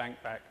central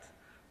bank-backed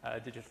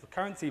digital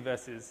currency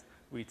versus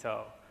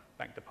retail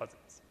bank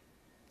deposits.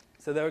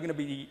 So there are going to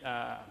be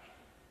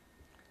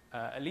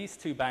at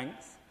least 2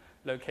 banks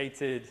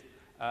located,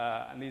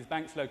 and these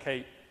banks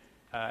locate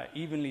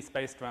evenly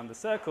spaced around the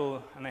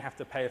circle, and they have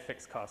to pay a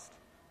fixed cost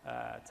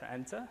to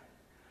enter.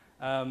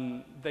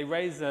 They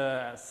raise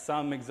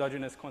some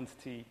exogenous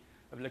quantity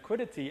of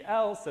liquidity,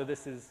 L, so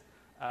this is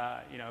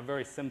a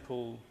very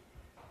simple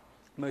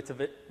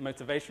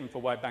motivation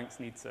for why banks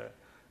need to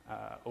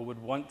or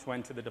would want to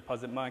enter the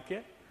deposit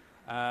market.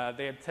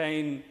 They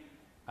obtain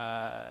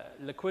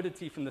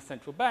liquidity from the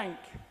central bank,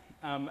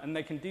 and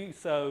they can do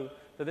so.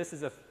 So this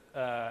is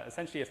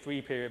essentially a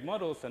 3-period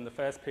model. So in the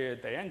first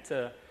period, they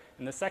enter.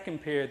 In the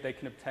second period, they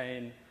can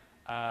obtain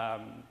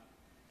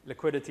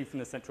liquidity from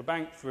the central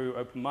bank through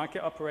open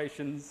market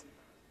operations.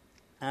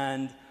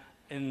 And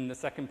in the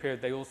second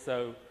period, they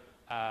also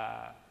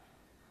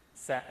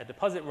set a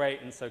deposit rate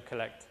and so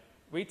collect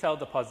retail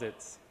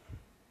deposits.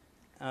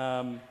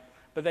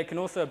 But they can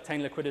also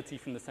obtain liquidity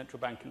from the central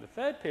bank in the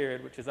third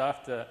period, which is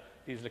after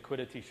these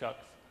liquidity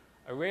shocks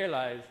are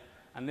realized.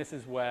 And this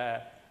is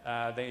where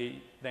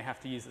they have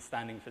to use the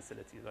standing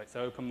facilities. Right?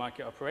 So open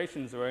market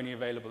operations are only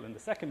available in the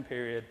second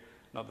period,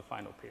 not the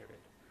final period.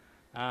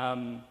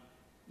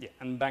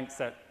 And banks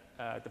set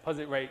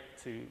deposit rate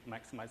to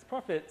maximize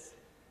profits.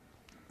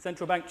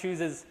 Central bank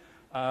chooses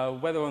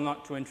whether or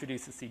not to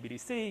introduce a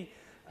CBDC,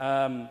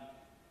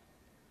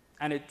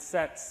 and it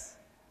sets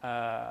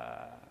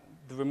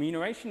the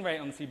remuneration rate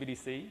on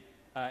CBDC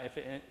if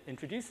it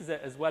introduces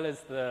it, as well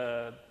as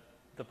the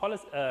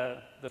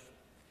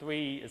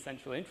 3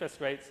 essential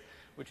interest rates,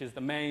 which is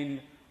the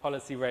main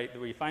policy rate,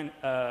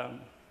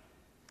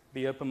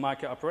 the open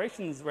market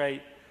operations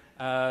rate,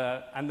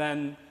 and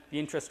then the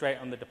interest rate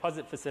on the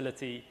deposit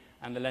facility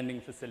and the lending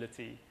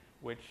facility,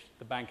 which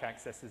the bank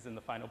accesses in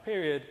the final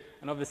period.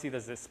 And obviously,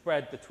 there's this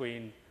spread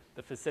between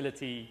the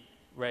facility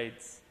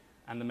rates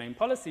and the main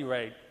policy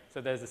rate.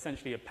 So there's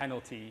essentially a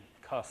penalty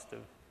cost of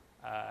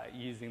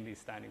using these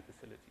standing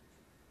facilities.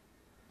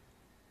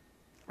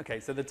 Okay,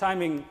 so the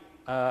timing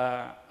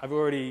I've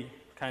already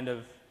kind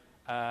of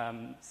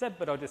said,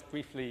 but I'll just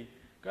briefly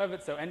go over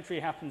it. So entry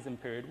happens in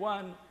period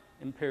 1.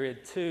 In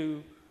period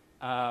 2,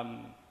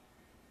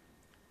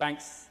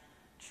 banks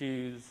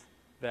choose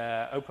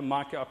their open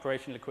market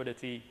operation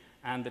liquidity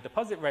and the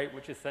deposit rate,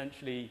 which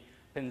essentially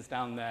pins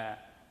down their,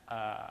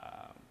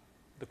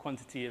 the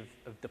quantity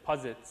of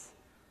deposits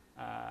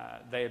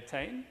they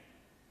obtain.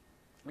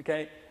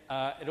 Okay,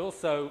 it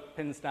also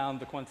pins down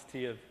the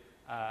quantity of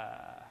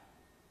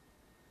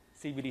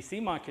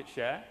CBDC market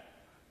share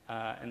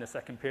in the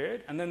second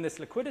period. And then this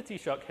liquidity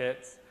shock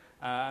hits,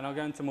 and I'll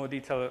go into more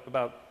detail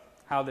about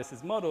how this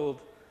is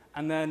modeled.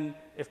 And then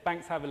if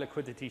banks have a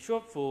liquidity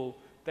shortfall,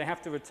 they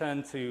have to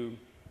return to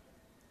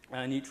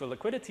a neutral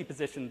liquidity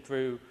position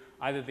through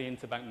either the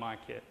interbank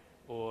market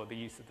or the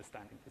use of the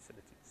standing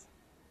facilities.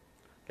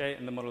 Okay,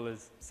 and the model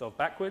is solved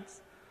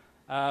backwards.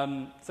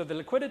 So the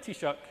liquidity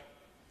shock,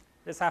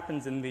 this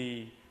happens in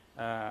the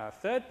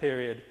third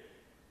period.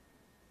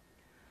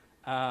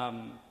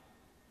 And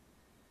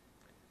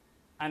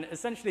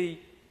essentially,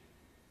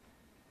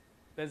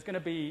 there's going to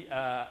be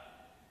a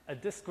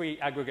discrete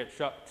aggregate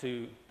shock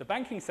to the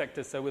banking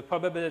sector. So with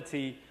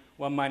probability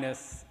 1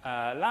 minus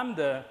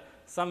lambda,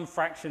 some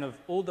fraction of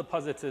all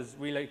depositors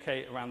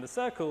relocate around the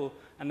circle,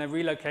 and their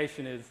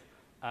relocation is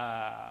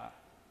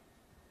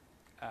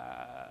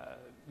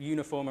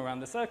uniform around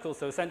the circle.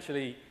 So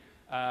essentially,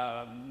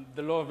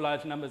 the law of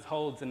large numbers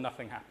holds and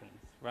nothing happens,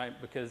 right?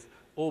 Because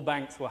all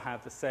banks will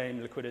have the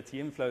same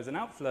liquidity inflows and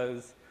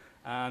outflows,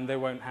 and they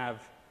won't have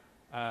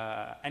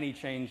any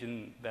change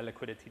in their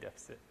liquidity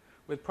deficit.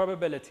 With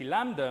probability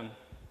lambda,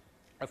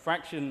 a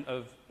fraction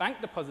of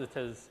bank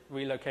depositors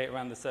relocate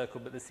around the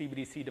circle, but the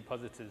CBDC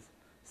depositors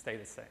stay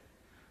the same.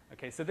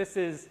 Okay, so this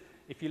is,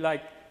 if you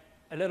like,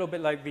 a little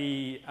bit like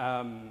the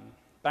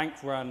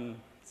bank-run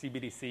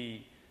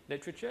CBDC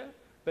literature,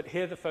 but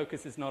here the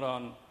focus is not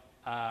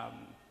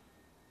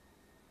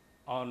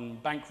on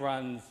bank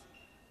runs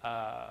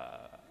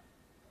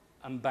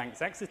and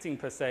banks exiting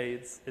per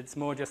se. It's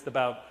more just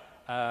about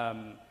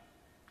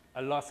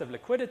a loss of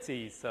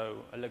liquidity,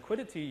 so a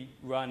liquidity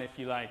run, if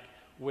you like,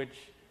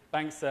 which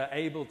banks are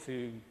able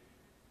to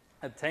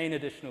obtain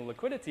additional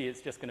liquidity. It's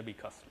just going to be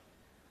costly,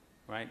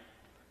 right?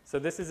 So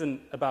this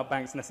isn't about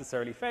banks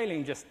necessarily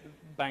failing, just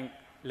bank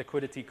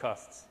liquidity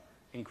costs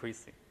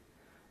increasing.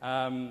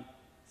 So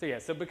yeah,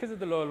 so because of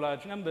the law of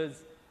large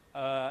numbers,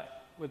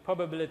 with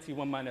probability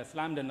 1 minus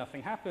lambda,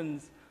 nothing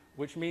happens,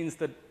 which means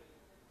that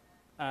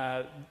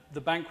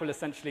the bank will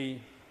essentially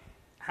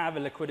have a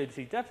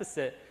liquidity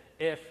deficit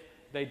if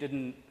they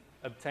didn't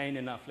obtain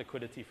enough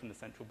liquidity from the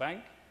central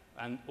bank,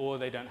 or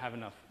they don't have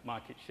enough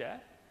market share.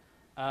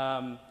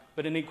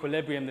 But in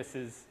equilibrium, this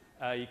is,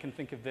 you can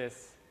think of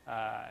this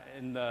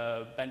in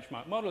the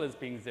benchmark model as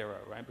being 0,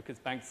 right? Because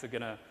banks are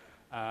going to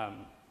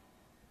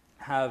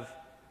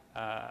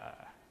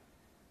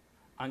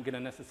aren't going to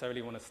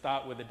necessarily want to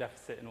start with a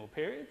deficit in all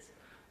periods.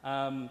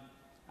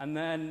 And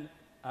then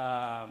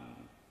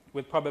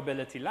with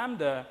probability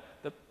lambda,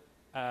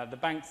 the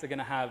banks are going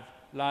to have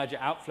larger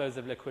outflows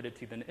of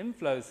liquidity than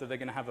inflows, so they're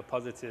going to have a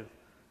positive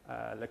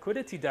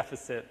liquidity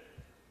deficit.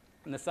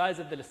 And the size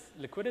of the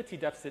liquidity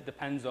deficit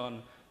depends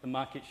on the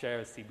market share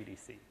of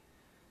CBDC,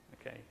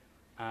 okay,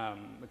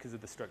 because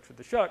of the structure of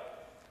the shock.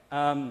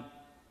 And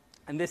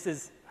this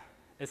is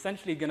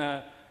essentially going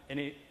to,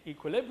 in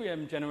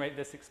equilibrium, generate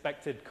this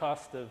expected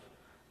cost of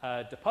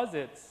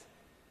deposits,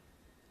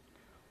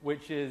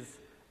 which is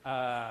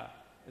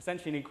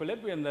essentially in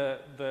equilibrium,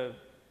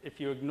 if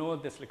you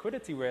ignored this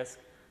liquidity risk,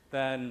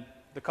 then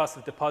the cost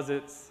of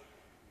deposits,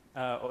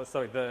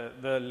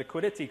 the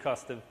liquidity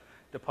cost of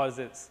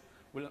deposits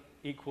will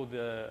equal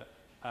the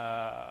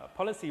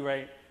policy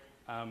rate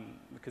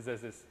because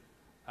there's this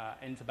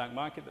interbank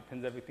market that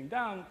pins everything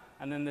down.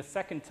 And then the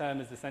second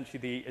term is essentially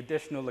the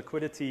additional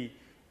liquidity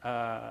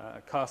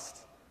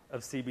cost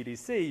of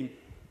CBDC.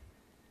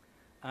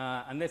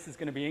 And this is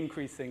going to be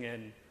increasing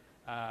in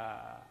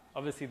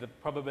obviously the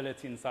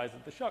probability and size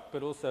of the shock,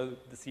 but also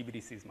the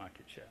CBDC's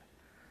market share.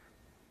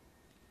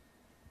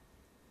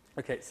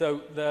 Okay,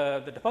 so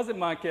the deposit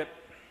market,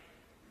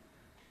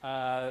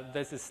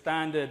 there's a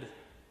standard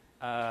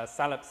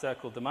Salop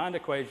circle demand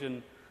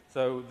equation.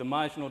 So the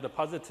marginal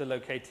depositor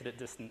located at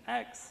distant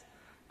x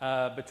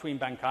between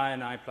bank I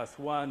and I plus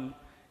 1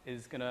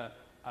 is going to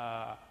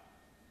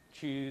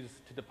choose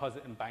to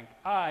deposit in bank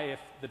I if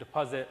the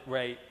deposit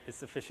rate is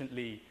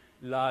sufficiently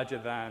larger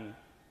than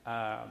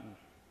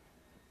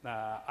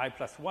I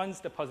plus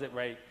 1's deposit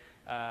rate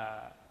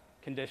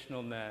conditional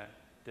on their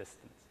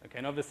distance. Okay,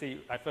 and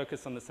obviously I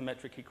focus on the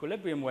symmetric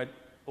equilibrium where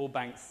all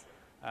banks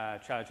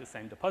charge the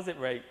same deposit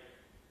rate.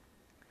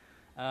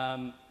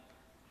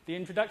 The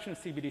introduction of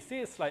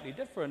CBDC is slightly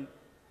different.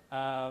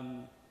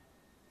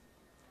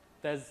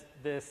 There's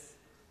this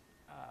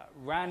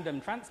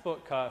random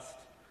transport cost,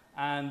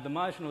 and the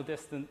marginal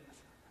distance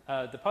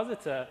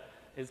depositor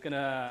is going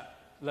to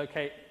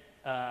locate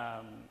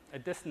a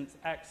distance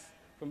x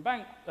from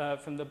bank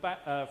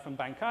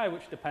I,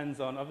 which depends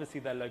on obviously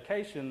their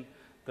location,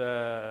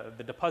 the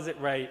deposit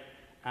rate,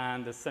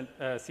 and the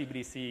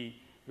CBDC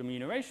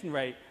remuneration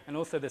rate, and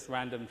also this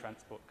random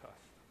transport cost.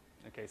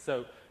 Okay,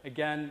 so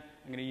again,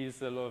 I'm going to use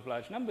the law of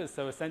large numbers.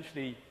 So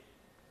essentially,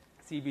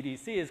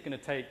 CBDC is going to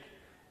take,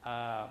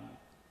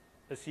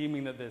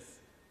 assuming that this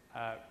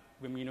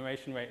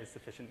remuneration rate is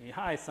sufficiently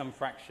high, some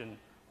fraction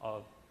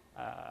of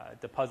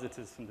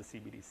depositors from the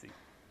CBDC.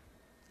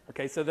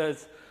 Okay, so there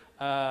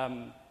are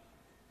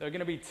going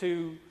to be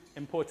two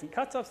important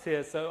cutoffs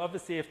here. So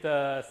obviously, if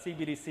the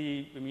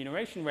CBDC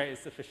remuneration rate is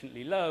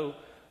sufficiently low,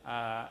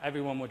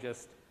 everyone will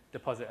just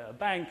deposit at a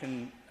bank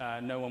and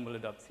no one will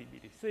adopt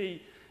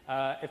CBDC.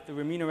 If the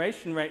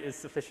remuneration rate is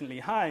sufficiently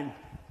high,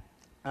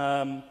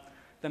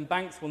 then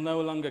banks will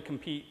no longer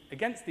compete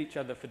against each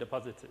other for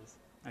depositors.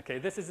 Okay,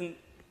 this isn't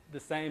the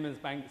same as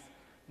banks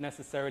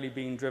necessarily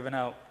being driven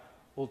out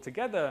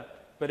altogether,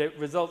 but it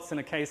results in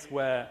a case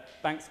where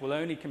banks will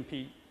only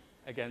compete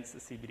against the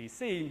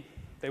CBDC.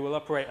 They will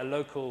operate a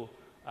local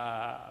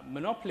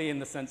monopoly in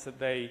the sense that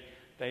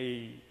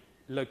they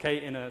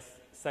locate in a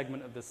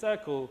segment of the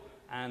circle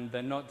and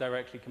they're not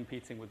directly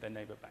competing with their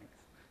neighbor banks.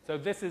 So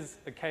this is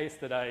a case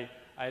that I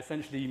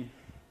essentially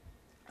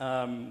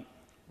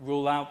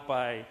rule out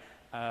by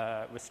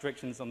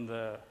restrictions on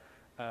the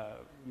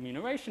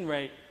remuneration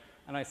rate,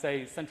 and I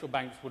say central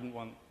banks wouldn't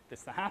want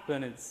this to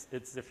happen. It's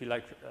if you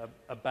like,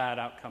 a bad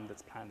outcome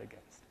that's planned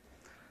against.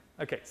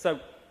 Okay, so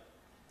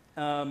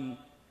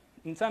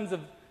in terms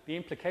of the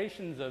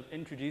implications of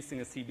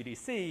introducing a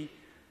CBDC,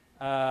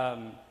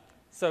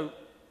 so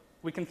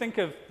we can think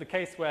of the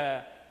case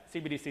where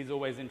CBDC is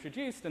always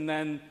introduced, and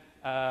then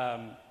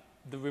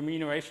the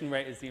remuneration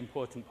rate is the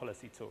important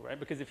policy tool, right?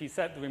 Because if you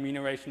set the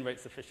remuneration rate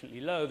sufficiently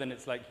low, then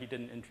it's like you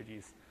didn't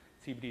introduce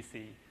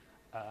CBDC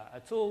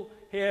at all.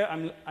 Here,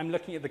 I'm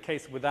looking at the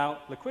case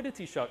without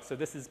liquidity shock, so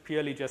this is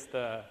purely just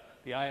the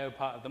IO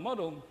part of the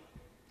model.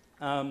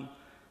 And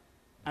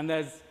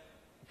there's,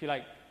 if you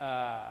like,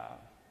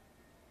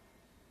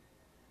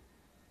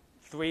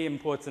 three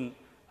important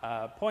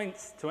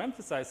points to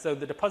emphasize. So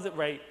the deposit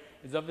rate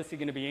is obviously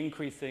going to be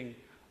increasing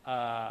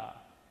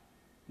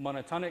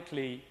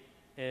monotonically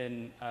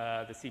in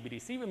the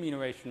CBDC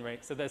remuneration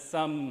rate. So there's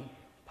some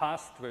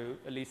pass-through,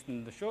 at least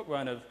in the short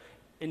run, of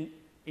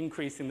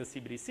increasing the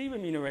CBDC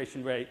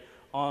remuneration rate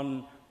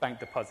on bank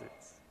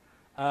deposits.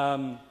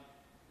 But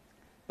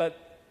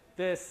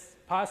this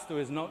pass-through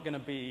is not going to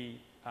be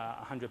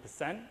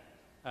 100%,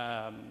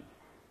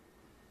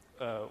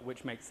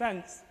 which makes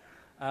sense.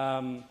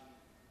 And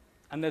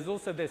there's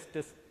also this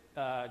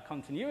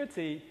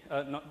continuity,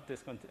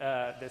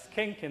 this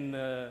kink in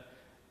the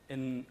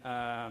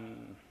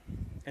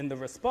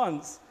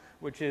response,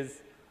 which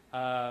is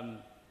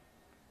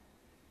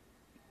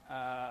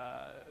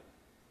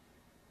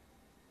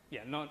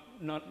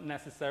not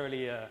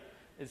necessarily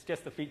it's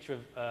just a feature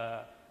of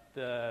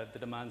the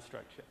demand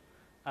structure.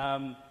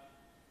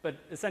 But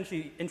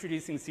essentially,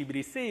 introducing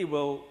CBDC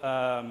will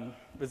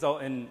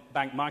result in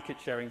bank market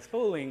sharings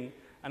falling,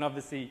 and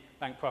obviously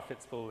bank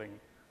profits falling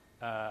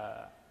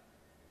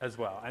as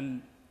well.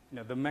 And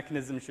the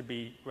mechanism should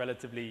be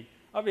relatively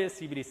obvious.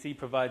 CBDC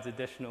provides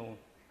additional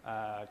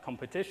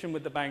competition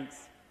with the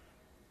banks,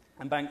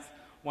 and banks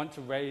want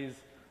to raise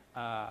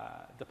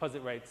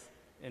deposit rates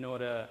in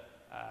order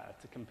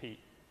to compete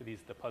with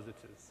these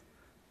depositors.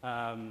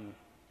 And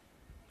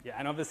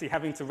obviously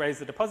having to raise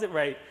the deposit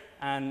rate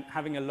and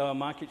having a lower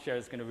market share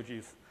is going to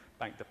reduce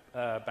bank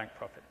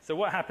profit. So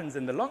what happens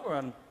in the long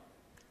run?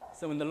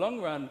 So in the long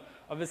run,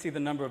 obviously the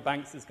number of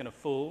banks is going to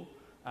fall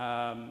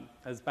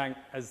as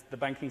the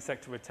banking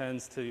sector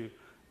returns to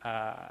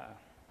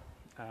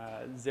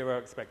zero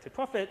expected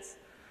profits.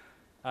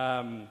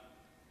 And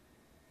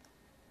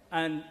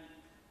an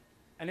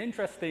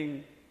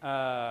interesting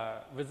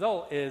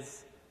result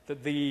is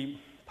that the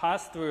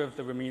pass-through of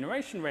the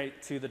remuneration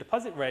rate to the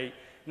deposit rate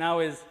now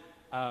is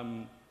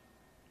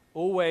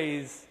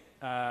always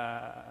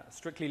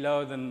strictly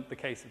lower than the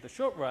case of the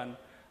short run.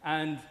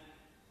 And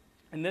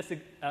in this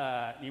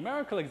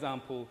numerical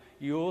example,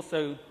 you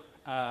also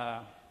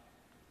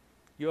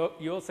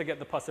get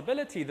the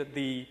possibility that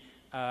the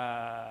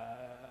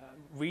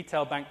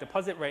retail bank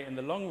deposit rate in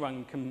the long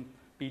run can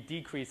be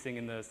decreasing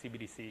in the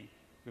CBDC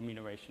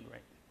remuneration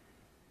rate.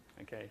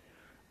 Okay,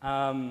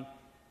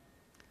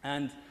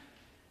 and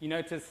you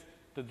notice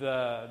that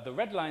the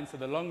red line, so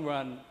the long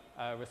run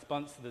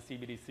response to the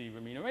CBDC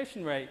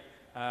remuneration rate,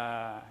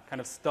 kind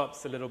of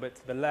stops a little bit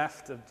to the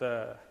left of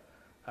the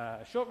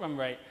short run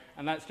rate,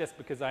 and that's just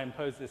because I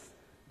impose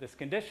this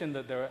condition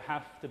that there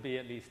have to be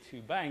at least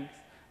two banks,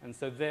 and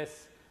so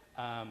this,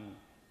 to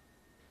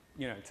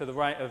the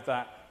right of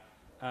that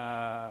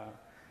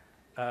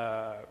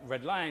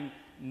red line,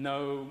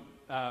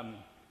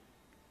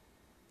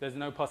 there's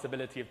no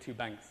possibility of two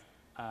banks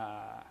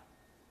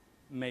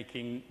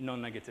making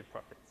non-negative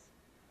profits.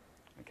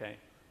 Okay,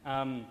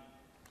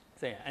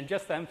 So yeah, and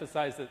just to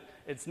emphasize that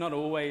it's not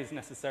always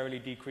necessarily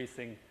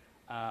decreasing,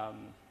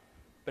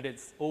 but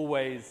it's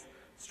always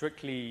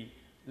strictly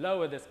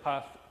lower this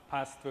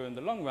pass-through in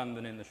the long run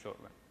than in the short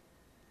run.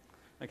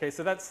 Okay,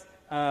 so that's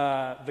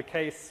the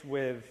case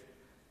with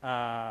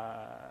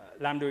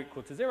lambda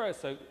equal to 0,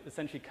 so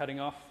essentially cutting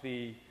off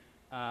the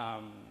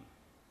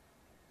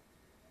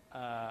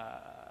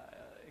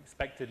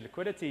expected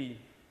liquidity,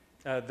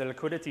 the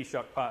liquidity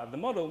shock part of the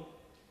model.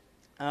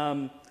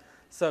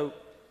 So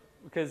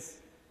because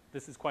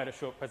this is quite a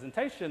short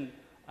presentation,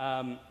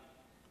 and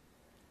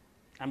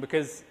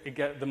because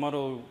the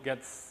model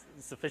gets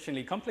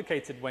sufficiently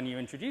complicated when you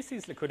introduce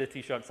these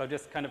liquidity shocks, I'll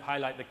just kind of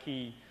highlight the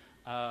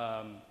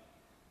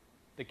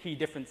key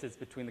differences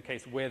between the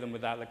case with and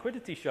without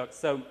liquidity shocks.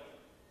 So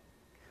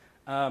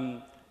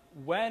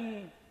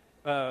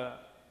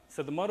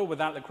so the model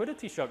without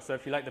liquidity shocks, so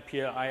if you like the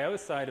pure IO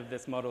side of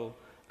this model,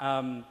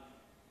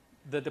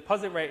 the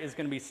deposit rate is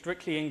going to be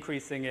strictly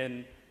increasing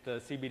in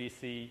the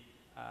CBDC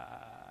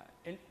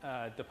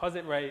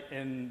deposit rate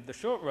in the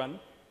short run.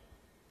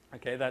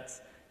 Okay,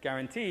 that's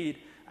guaranteed.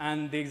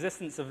 And the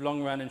existence of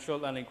long run and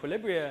short run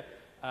equilibria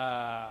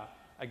are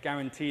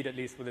guaranteed, at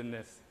least within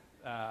this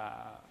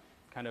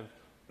kind of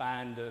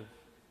band of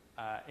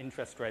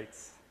interest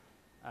rates,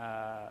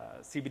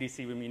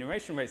 CBDC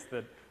remuneration rates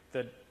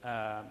that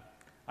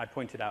I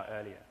pointed out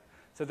earlier.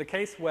 So the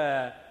case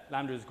where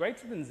lambda is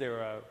greater than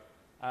 0,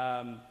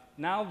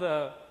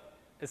 now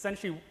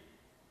essentially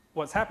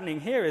what's happening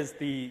here is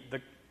the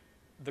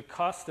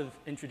cost of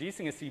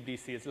introducing a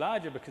CBDC is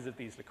larger because of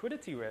these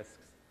liquidity risks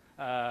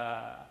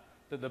that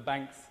the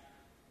banks,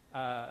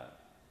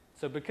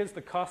 so because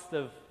the cost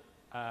of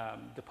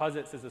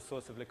deposits as a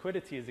source of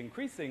liquidity is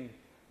increasing,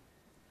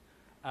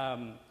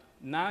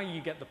 now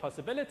you get the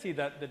possibility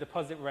that the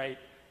deposit rate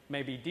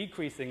may be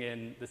decreasing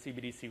in the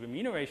CBDC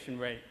remuneration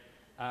rate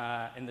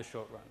in the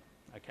short run.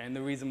 Okay, and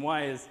the reason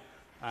why is,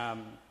 as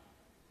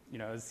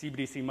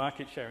CBDC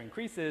market share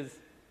increases,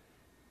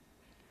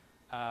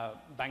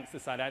 banks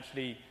decide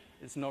actually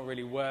it's not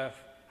really worth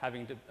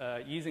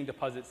using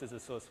deposits as a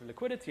source of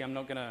liquidity. I'm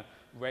not going to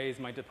raise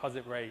my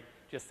deposit rate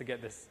just to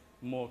get this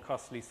more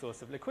costly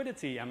source of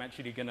liquidity. I'm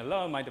actually going to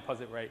lower my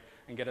deposit rate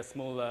and get a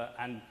smaller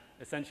and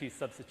essentially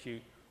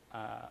substitute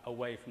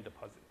away from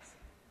deposits.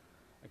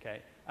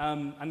 Okay,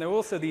 and there are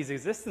also these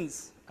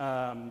existence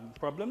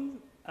problems.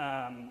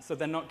 So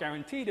they're not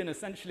guaranteed, and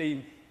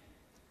essentially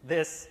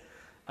this,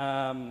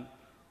 the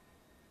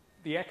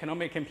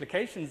economic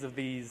implications of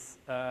these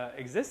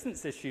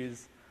existence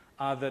issues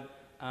are that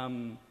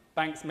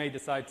banks may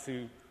decide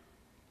to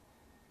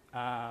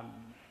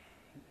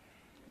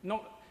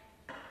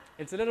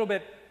it's a little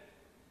bit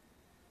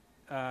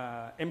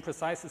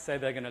imprecise to say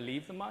they're going to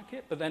leave the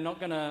market, but they're not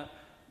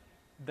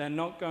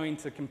going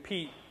to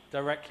compete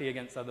directly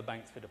against other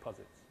banks for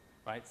deposits,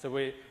 right? So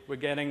we're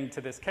getting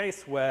to this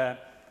case where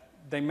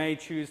they may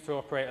choose to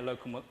operate a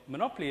local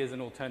monopoly as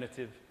an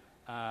alternative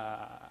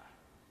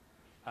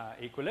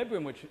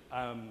equilibrium, which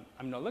I'm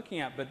not looking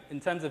at, but in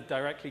terms of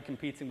directly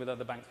competing with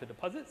other banks for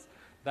deposits,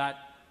 that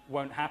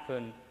won't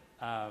happen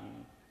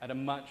at a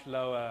much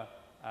lower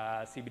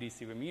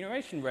CBDC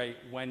remuneration rate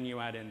when you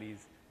add in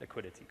these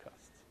liquidity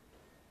costs.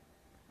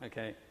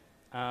 Okay,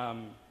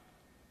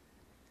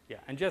 yeah,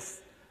 and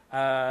just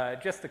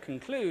to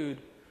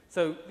conclude,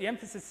 so the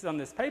emphasis on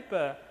this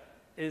paper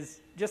is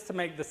just to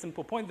make the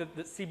simple point that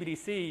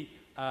CBDC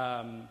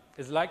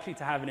is likely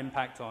to have an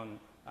impact on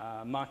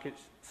market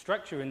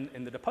structure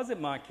in the deposit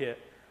market.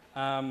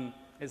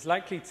 It's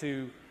likely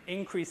to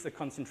increase the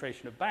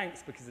concentration of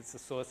banks because it's a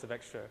source of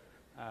extra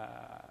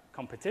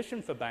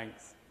competition for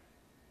banks.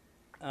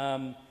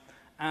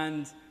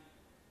 And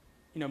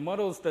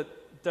models that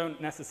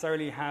don't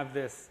necessarily have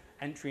this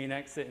entry and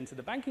exit into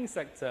the banking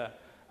sector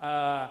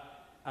are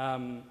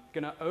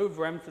going to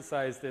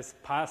overemphasize this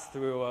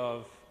pass-through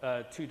of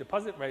two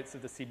deposit rates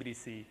of the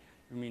CBDC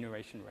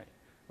remuneration rate,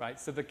 right?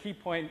 So the key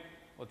point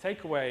or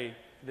takeaway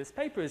for this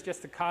paper is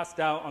just to cast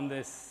doubt on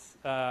this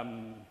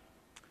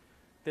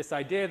this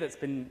idea that's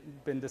been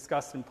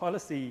discussed in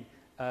policy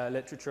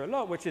literature a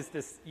lot, which is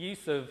this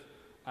use of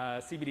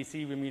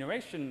CBDC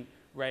remuneration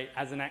rate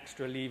as an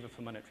extra lever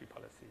for monetary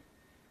policy,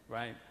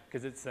 right?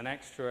 Because it's an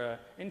extra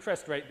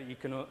interest rate that you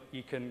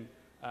can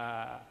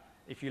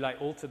if you like,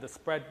 alter the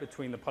spread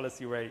between the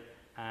policy rate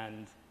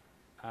and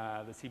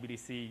the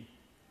CBDC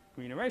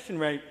remuneration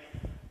rate.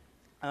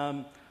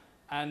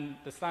 And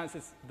the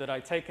stance that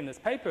I take in this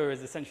paper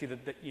is essentially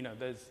that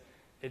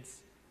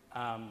it's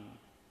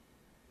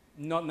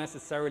not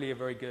necessarily a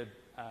very good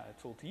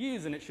tool to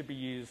use, and it should be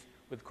used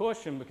with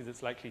caution because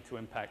it's likely to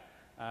impact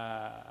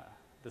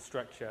the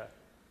structure,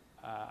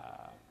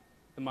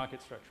 the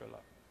market structure a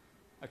lot.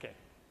 Okay.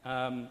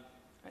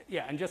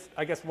 Yeah, and just,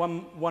 I guess,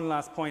 one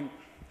last point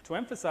to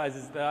emphasize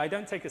is that I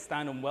don't take a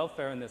stand on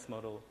welfare in this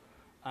model.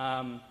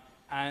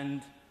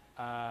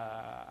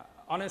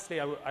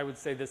 Honestly, I would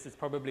say this is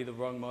probably the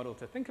wrong model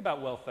to think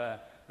about welfare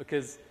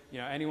because,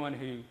 anyone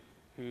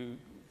who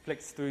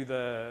flicks through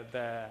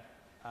their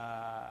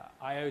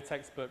IO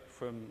textbook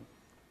from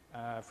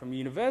from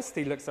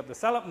university looks up the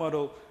Salop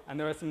model, and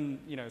there are some,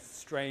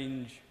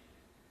 strange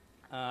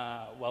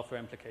welfare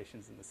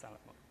implications in the Salop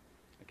model.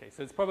 Okay,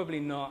 so it's probably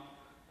not,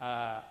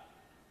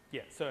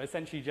 so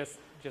essentially just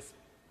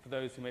for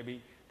those who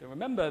maybe don't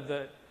remember,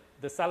 that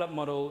the Salop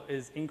model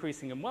is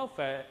increasing in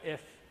welfare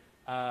if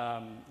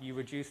you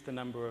reduce the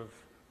number of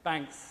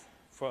banks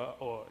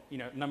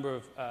number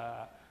of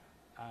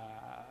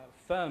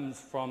firms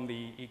from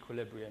the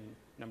equilibrium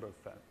number of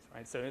firms,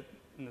 right? So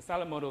in the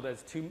Salop model,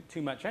 there's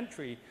too much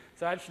entry.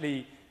 So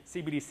actually,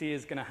 CBDC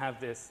is going to have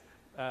this,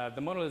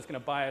 the model is going to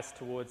bias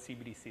towards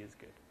CBDC as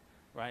good,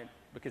 right?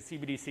 Because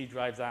CBDC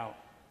drives out,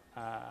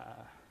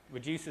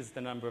 reduces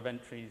the number of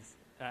entrants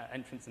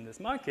in this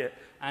market,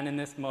 and in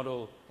this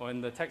model, or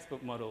in the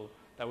textbook model,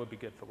 that would be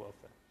good for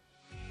welfare.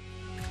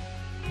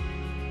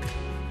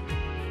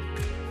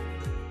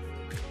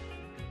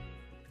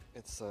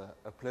 It's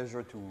a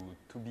pleasure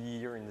to be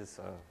here in this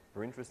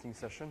very interesting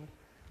session.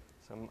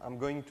 So I'm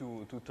going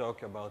to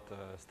talk about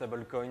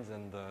stable coins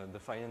and the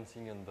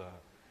financing and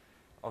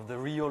of the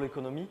real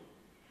economy.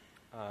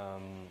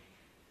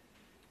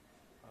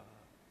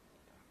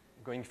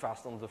 Going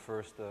fast on the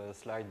first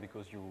slide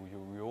because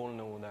you all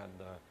know that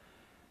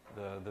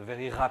the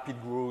very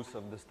rapid growth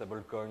of the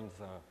stable coins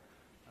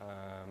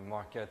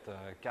market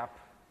cap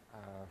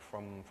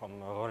from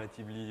a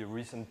relatively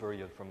recent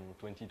period, from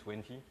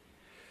 2020.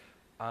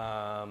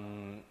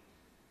 I'm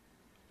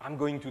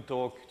going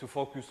to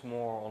focus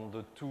more on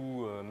the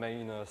two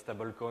main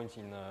stable coins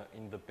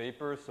in the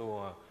paper.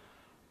 So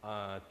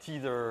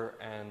Tether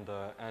and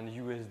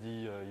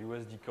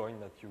USD coin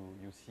that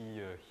you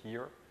see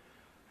here.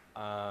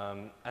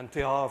 And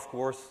Terra, of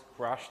course,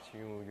 crashed.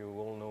 You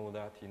all know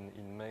that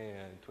in May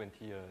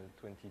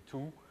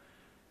 2022.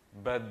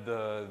 But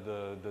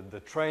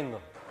the trend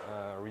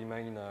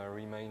remain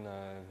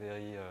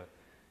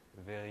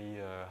very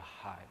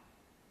high.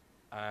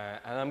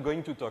 And I'm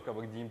going to talk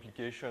about the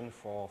implication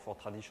for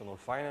traditional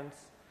finance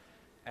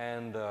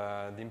and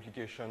the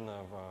implication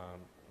of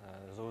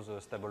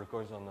those stable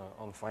coins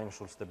on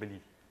financial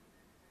stability.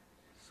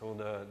 So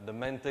the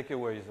main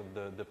takeaways of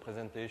the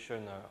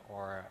presentation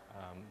are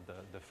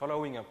the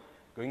following. I'm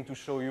going to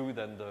show you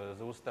that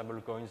those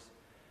stable coins,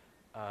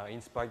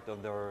 in spite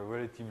of their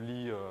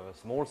relatively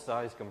small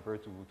size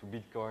compared to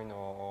Bitcoin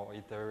or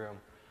Ethereum,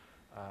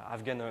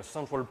 have gained a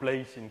central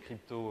place in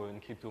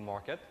crypto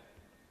market.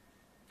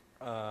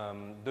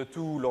 The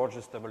two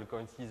largest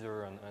stablecoins,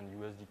 Tether and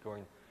USD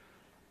coin,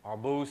 are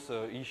both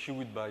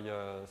issued by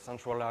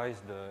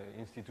centralized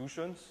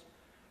institutions,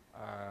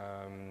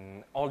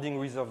 holding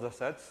reserve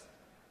assets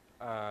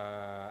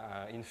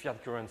in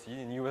fiat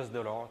currency, in US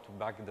dollar, to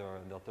back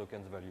their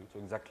tokens value. So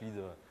exactly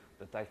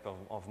the type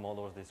of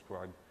models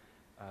described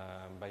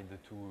by the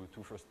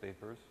two first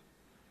papers.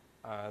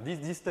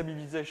 This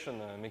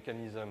stabilization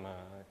mechanism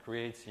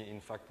creates,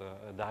 in fact,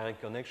 a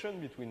direct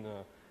connection between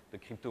the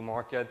crypto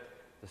market,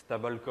 the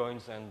stable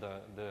coins, and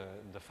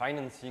the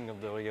financing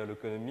of the real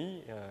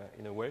economy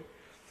in a way,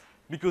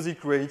 because it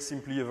creates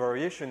simply a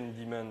variation in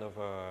demand of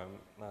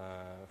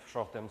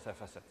short-term safe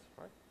assets,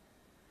 right?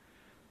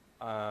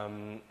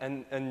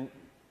 And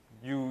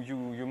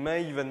you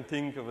may even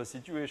think of a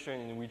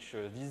situation in which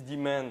this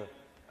demand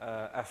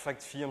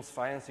affects firms'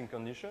 financing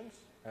conditions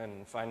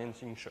and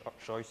financing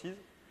choices,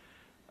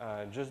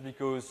 just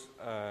because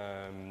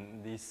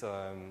this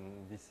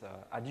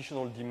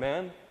additional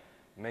demand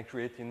may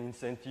create an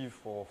incentive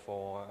for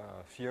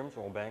firms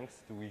or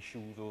banks to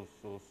issue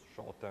those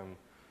short-term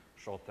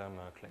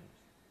claims.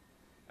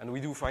 And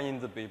we do find in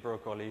the paper a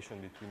correlation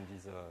between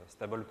these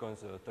stablecoins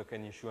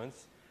token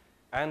issuance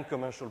and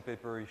commercial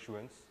paper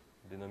issuance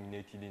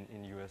denominated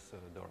in US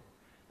dollar.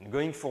 And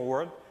going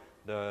forward,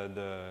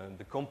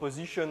 the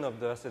composition of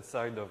the asset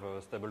side of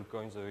a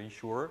stablecoins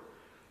issuer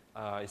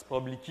is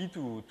probably key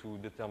to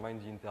determine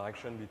the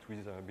interaction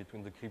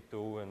between the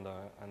crypto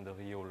and the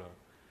real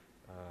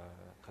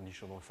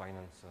traditional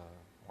finance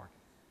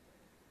market.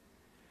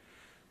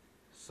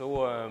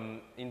 So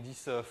in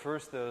this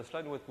first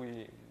slide, what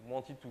we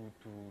wanted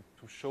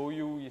to show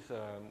you is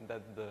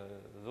that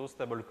those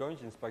stable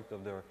coins, in spite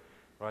of their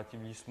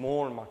relatively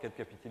small market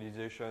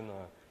capitalization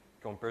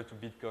compared to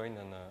Bitcoin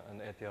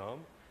and Ethereum,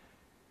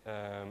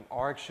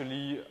 are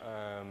actually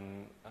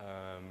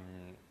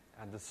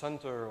at the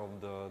center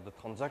of the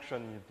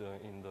transaction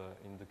in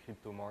the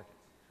crypto market.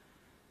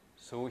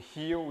 So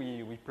here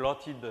we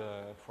plotted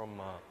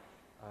from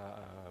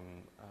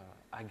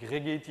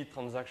aggregated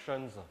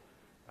transactions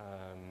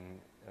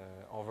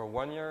over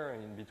 1 year,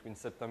 in between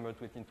September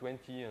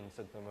 2020 and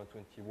September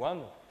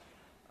 21,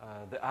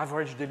 the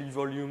average daily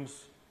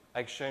volumes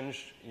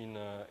exchanged in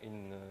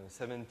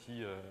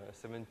 70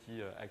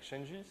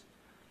 exchanges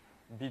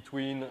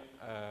between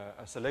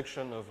a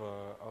selection of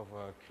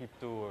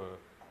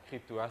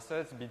crypto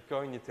assets,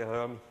 Bitcoin,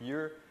 Ethereum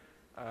here.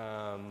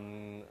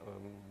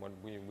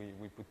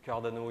 We put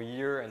Gardin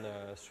here, and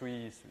the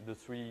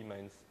three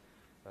main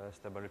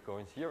stable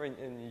coins here,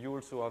 and you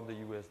also have the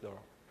US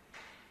dollar.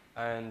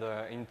 And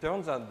it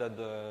turns out that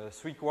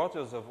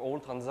 3/4 of all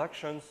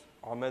transactions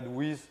are made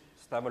with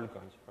stable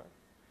coins, right?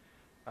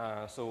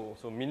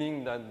 So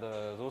meaning that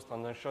those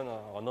transactions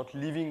are not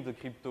leaving the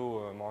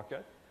crypto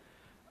market,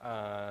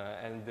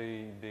 and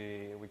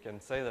we can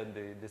say that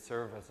they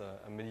serve as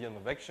a medium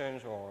of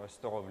exchange or a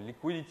store of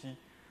liquidity.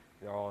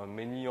 There are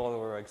many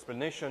other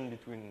explanations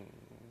between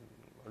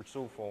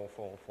also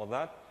for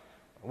that.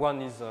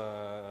 One is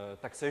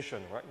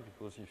taxation, right?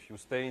 Because if you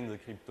stay in the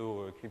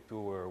crypto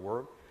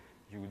world,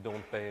 you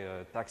don't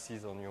pay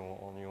taxes on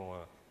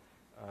your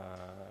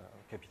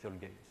capital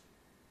gains.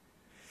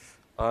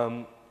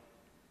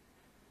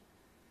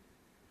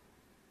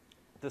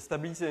 The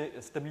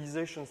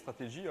stabilization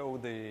strategy, how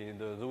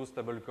those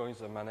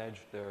stablecoins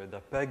manage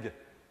the peg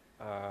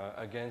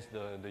against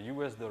the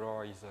US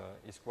dollar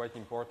is quite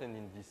important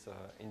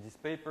in this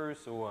paper.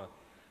 So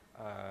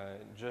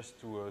just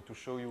to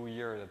show you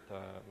here that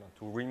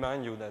to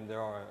remind you that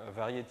there are a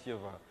variety of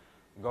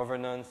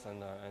governance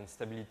and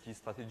stability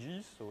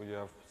strategies. So you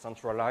have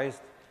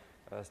centralized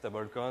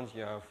stablecoins,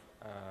 you have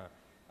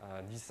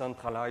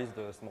decentralized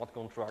smart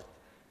contract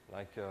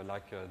like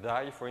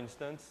DAI, for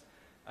instance.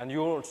 And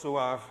you also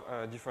have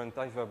different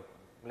types of,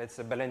 let's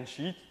say, balance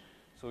sheet.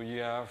 So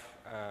you have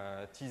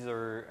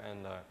Tether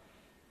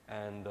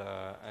and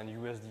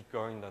USD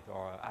coin that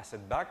are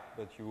asset-backed,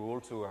 but you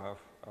also have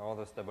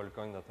other stable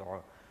coins that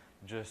are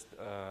just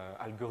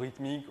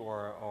algorithmic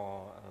or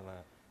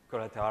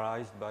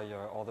collateralized by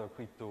other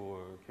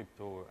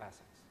crypto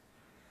assets.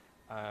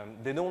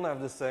 They don't have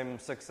the same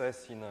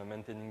success in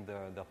maintaining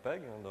their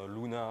peg, and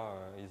Luna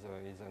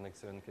is an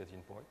excellent case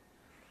in point.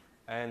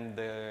 And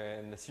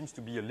there seems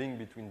to be a link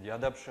between the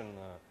adoption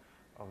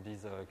of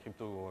these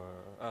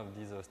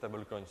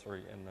stable coins,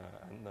 and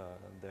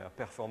their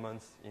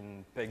performance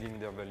in pegging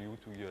their value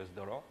to US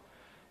dollar.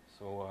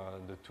 So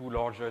the two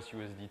largest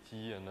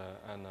USDT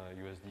and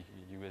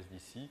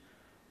USDC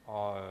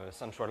are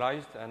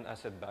centralized and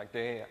asset-backed.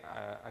 They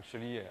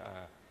actually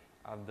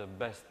have the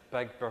best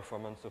peg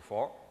performance so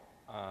far,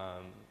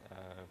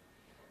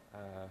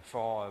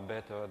 far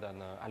better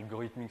than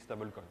algorithmic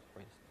stablecoins, for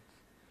instance.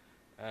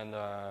 And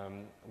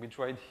we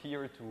tried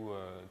here to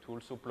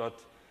also plot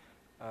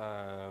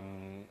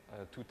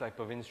two types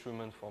of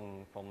instruments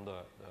from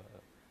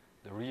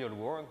the real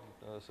world,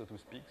 so to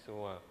speak.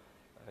 So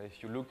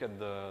if you look at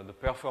the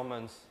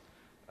performance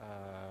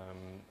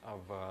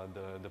of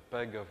the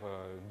peg of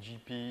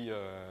GP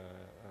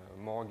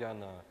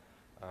Morgan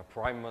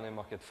prime money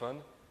market fund,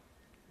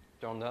 it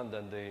turned out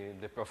that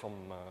they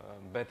perform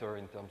better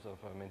in terms of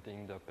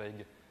maintaining the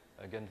peg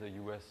against the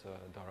US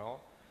dollar.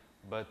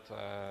 But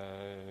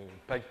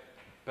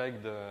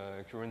pegged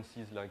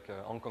currencies like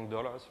Hong Kong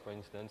dollars, for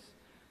instance,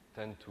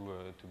 tend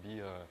to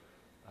be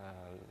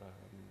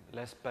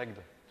less pegged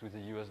to the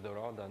US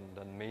dollar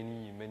than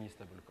many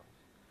stable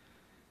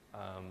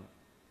coins.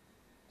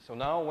 So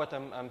now what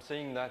I'm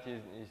saying that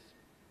is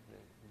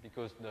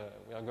because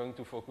we are going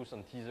to focus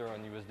on Tether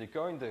and USD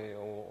coin. They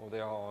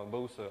are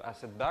both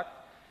asset-backed,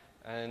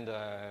 and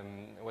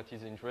what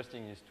is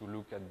interesting is to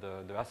look at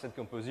the asset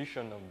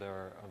composition of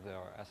their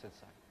asset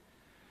side.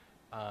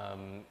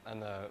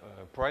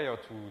 Prior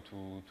to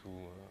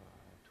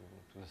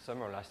the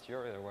summer last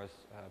year, there was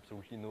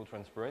absolutely no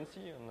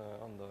transparency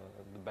on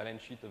the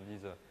balance sheet of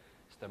these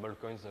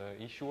stablecoins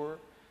issuer.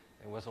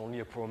 It was only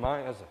a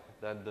promise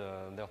that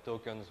their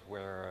tokens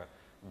were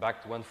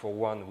backed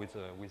 1-for-1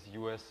 with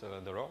US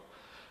dollar.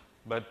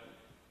 But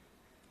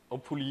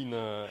hopefully in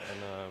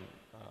a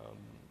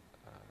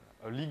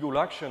legal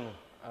action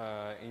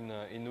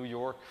in New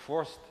York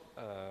forced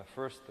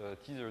first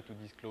Tether to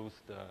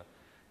disclose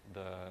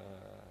the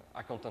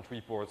accountant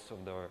reports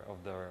of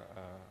their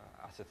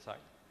asset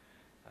side,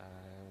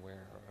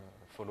 were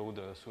followed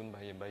soon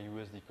by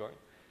USD coin.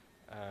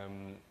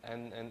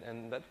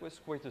 And that was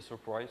quite a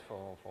surprise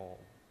for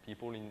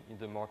people in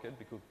the market,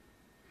 because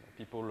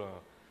people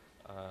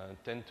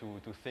tend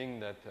to think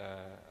that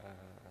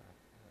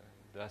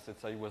the asset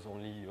side was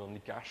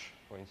only cash,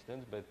 for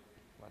instance. But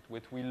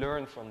what we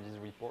learned from these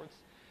reports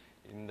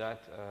in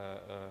that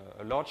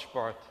a large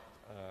part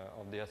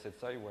of the asset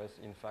side was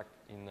in fact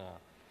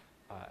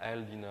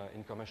held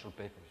in commercial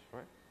papers,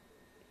 right?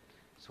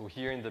 So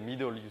here in the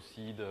middle you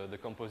see the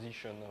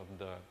composition of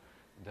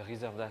the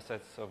reserved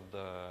assets of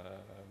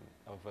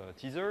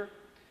Tether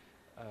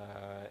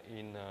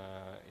in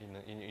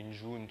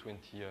June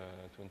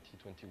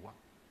 2021.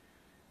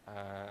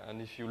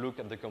 And if you look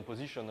at the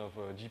composition of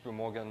JP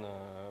Morgan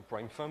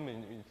Prime Fund,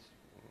 it's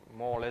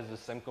more or less the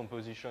same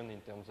composition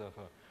in terms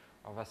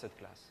of asset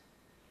class.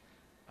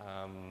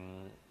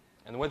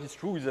 And what is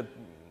true is that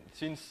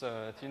since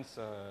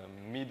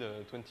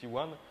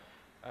mid-21,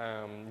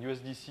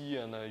 USDC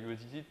and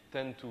USDT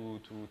tend to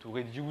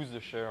reduce the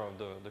share of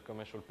the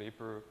commercial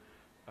paper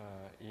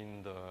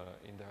in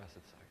their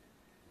asset side.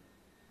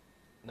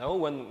 Now,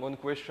 one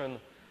question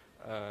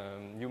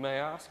you may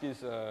ask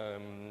is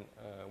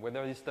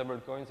whether these stable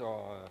coins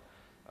are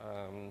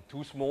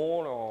too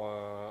small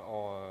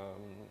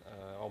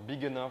or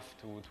big enough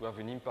to have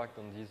an impact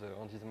on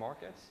these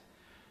markets.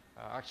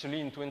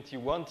 Actually, in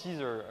 21,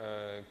 Tether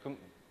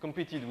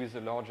competed with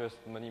the largest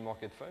money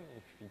market fund.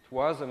 If it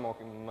was a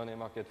money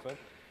market fund,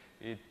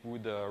 it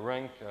would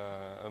rank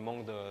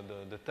among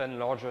the 10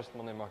 largest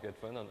money market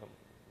funds, and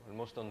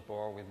almost on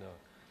par with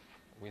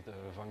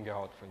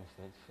Vanguard, for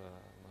instance,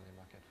 money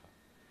market fund.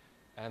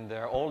 And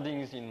their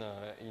holdings in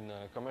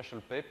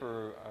commercial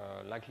paper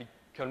likely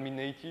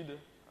culminated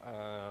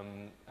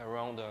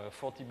around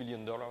 $40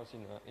 billion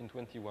in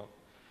 21,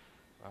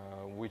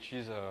 which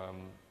is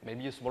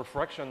maybe a small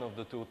fraction of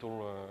the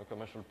total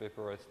commercial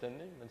paper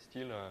outstanding, but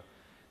still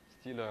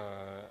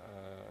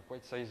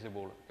quite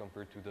sizable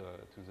compared to the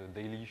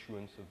daily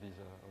issuance of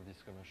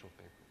this commercial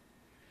paper.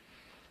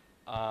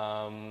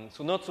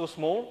 So not so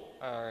small.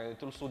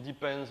 It also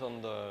depends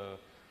on the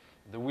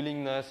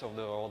willingness of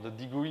or the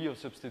degree of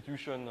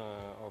substitution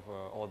of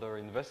other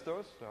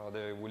investors. Are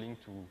they willing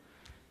to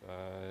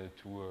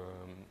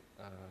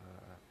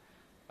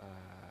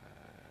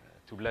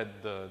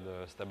let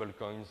the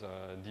stablecoins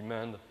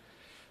demand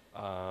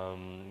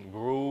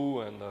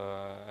grow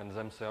and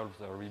themselves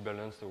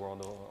rebalance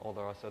toward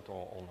other assets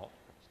or not.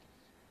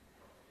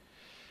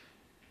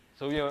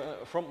 So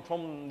yeah,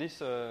 from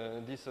this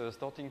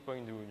starting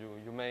point,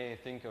 you may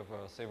think of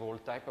several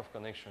types of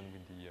connection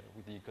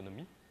with the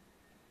economy.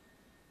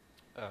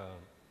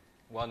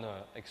 One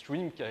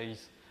extreme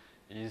case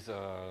is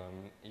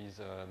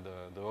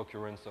the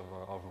occurrence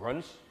of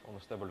runs on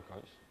the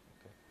stablecoins.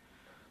 Okay.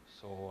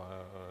 So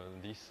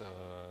this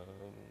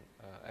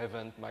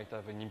event might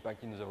have an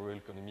impact in the real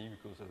economy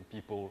because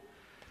people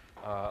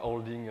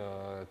holding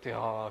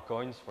Terra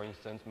coins, for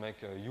instance,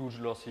 make huge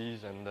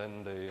losses, and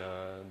then they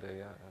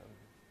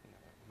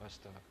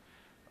must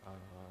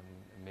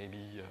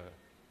maybe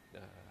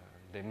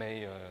they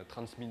may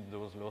transmit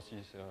those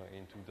losses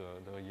into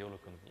the real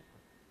economy.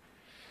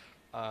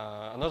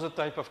 Another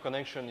type of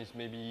connection is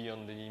maybe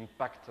on the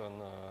impact on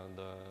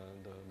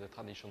the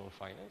traditional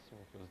finance,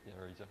 because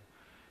there is a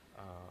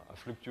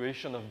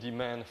fluctuation of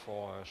demand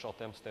for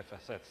short-term safe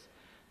assets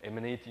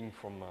emanating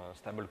from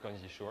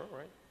stablecoins issuer,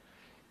 right?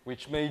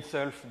 Which may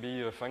itself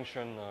be a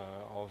function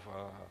of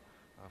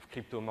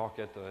crypto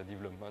market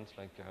developments,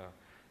 like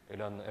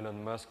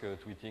Elon Musk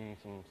tweeting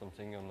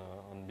something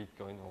on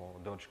Bitcoin or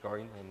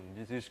Dogecoin, and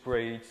this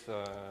creates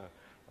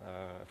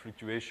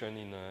fluctuation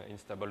in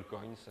stable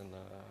coins and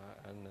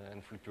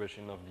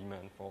fluctuation of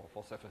demand for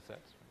safe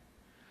assets.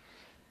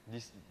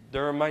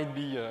 There might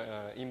be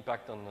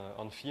impact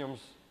on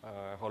firms,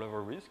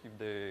 however risk, if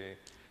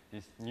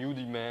this new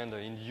demand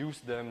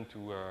induce them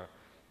to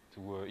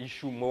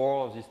issue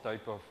more of this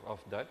type of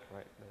debt,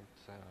 right?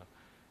 That's a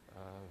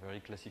very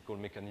classical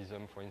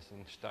mechanism, for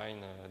instance,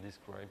 Stein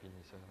described in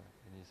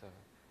his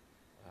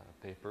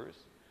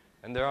papers.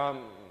 And there are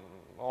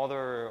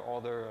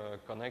other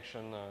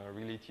connection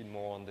related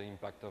more on the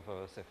impact of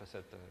safe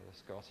asset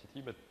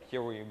scarcity, but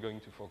here we are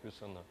going to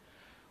focus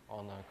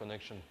on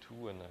connection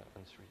 2 and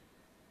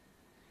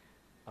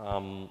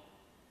 3.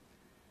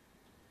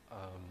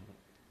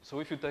 So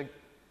if you take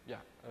a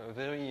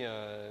very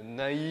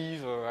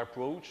naive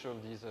approach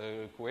of this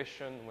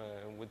question,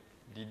 what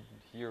did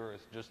here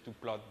is just to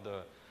plot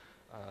the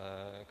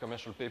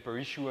commercial paper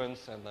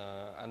issuance and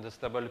the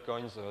stable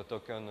coins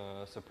token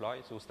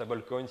supply. So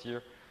stable coins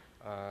here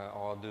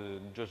are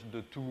just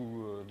the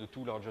two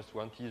largest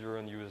ones, Tether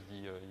and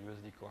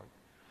USD coin.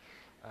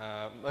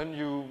 And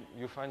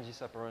you find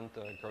this apparent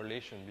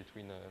correlation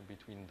between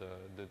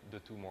the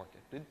two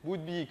markets. It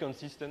would be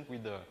consistent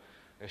with a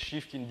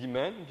shift in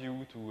demand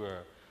due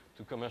to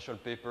commercial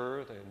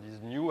paper, these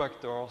new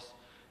actors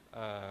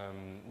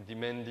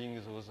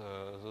demanding those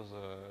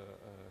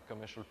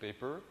commercial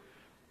paper.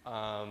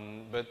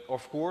 But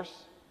of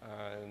course,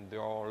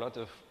 there are a lot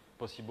of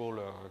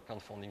possible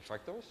confounding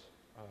factors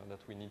that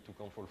we need to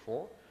control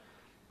for.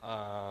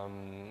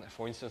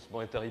 For instance,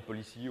 monetary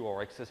policy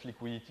or excess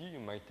liquidity. You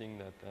might think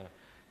that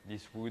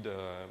this would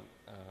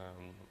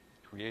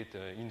create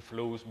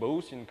inflows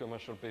both in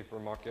commercial paper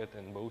market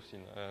and both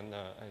in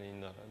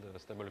the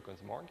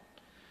stablecoins market.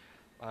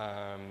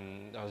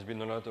 There has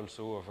been a lot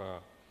also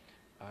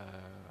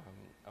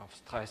of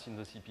stress in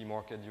the CP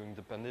market during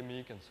the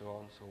pandemic and so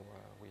on. So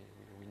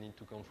we need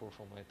to control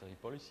for monetary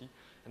policy.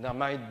 And there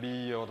might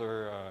be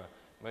other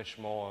much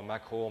more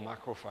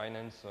macro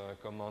finance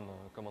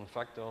common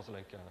factors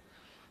like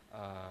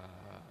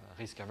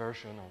risk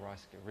aversion or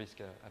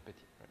risk appetite.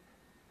 Right?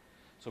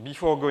 So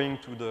before going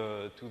to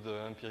the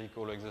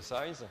empirical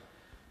exercise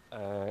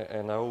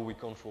and how we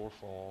control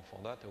for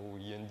that, how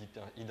we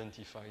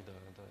identify the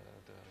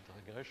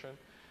regression,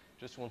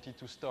 just wanted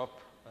to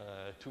stop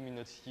 2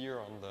 minutes here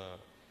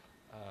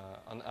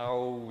on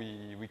how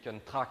we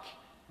can track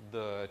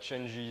the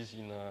changes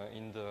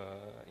in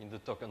the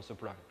token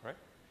supply, right?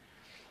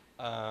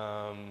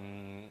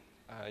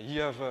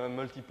 You have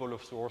multiple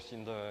of sources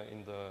in the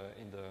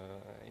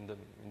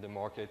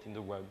market, in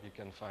the web. You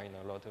can find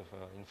a lot of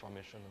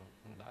information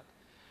on that.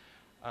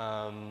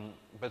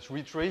 But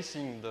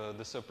retracing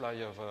the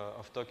supply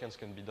of tokens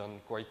can be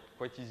done quite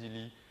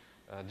easily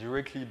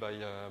directly by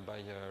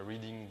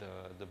reading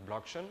the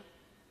blockchain.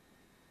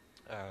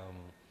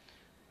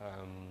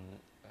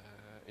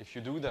 If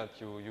you do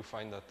that, you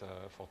find that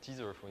for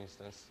Tether, for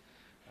instance,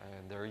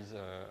 there is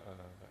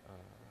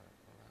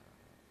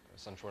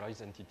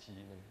centralized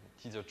entity,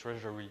 Tether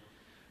treasury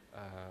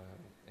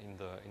in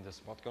the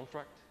smart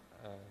contract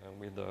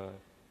with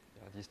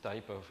this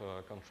type of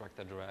contract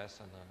address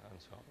and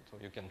so on. So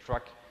you can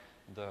track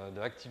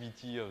the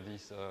activity of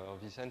this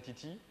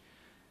entity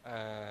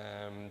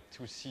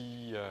to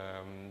see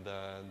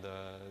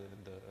the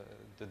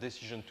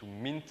decision to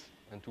mint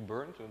and to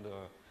burn, so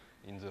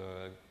in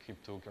the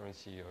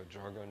cryptocurrency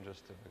jargon,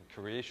 just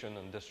creation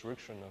and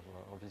destruction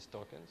of these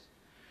tokens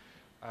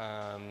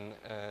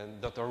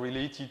that are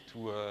related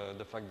to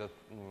the fact that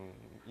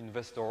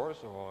investors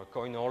or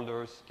coin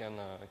holders can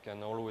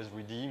always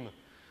redeem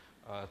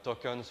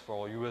tokens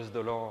for US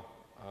dollar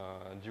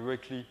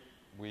directly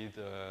with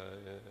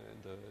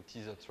the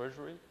Tether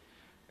treasury.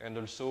 And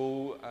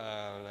also,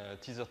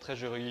 Tether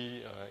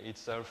treasury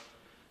itself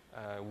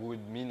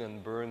would mint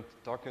and burn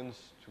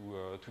tokens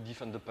to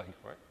defend the peg,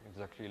 right?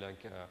 Exactly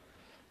like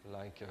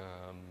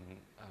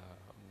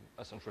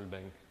a central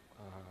bank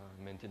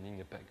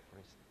maintaining a peg, for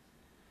instance.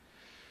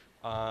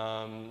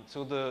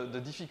 So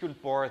the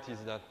difficult part is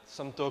that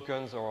some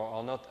tokens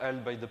are not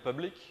held by the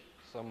public.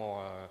 Some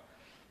are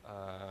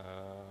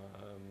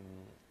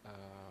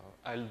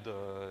held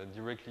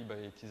directly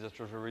by Tether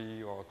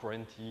treasury or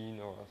quarantine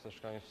or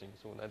such kind of thing.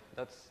 So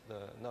that's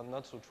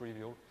not so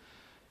trivial.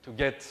 To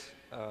get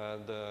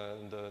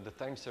the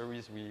time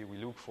series we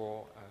look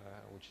for,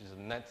 which is a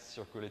net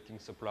circulating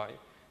supply,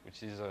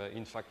 which is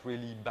in fact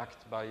really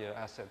backed by an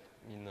asset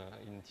in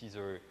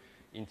Tether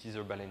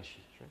balance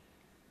sheet. Right?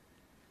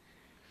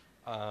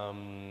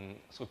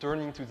 So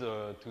turning to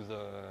the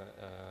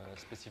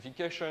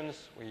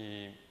specifications,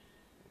 we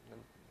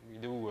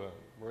do a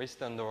very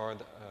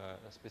standard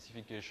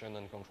specification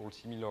and control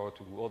similar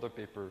to other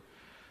paper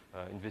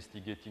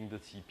investigating the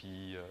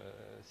CP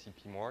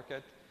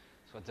market.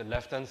 So at the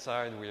left-hand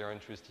side, we are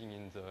interested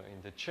in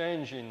the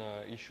change in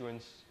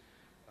issuance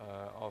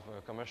of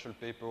commercial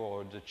paper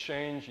or the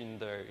change in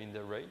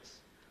the rates.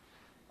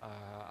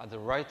 At the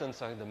right-hand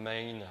side, the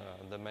main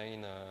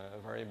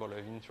variable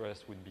of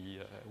interest would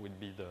be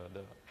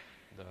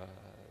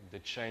the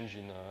change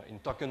in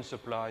token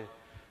supply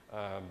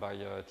by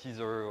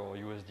Tether or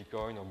USD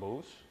coin or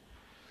both.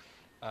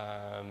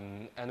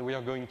 And we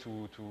are going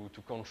to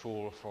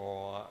control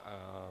for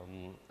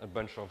a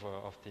bunch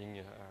of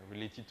things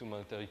related to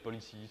monetary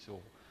policy,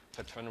 so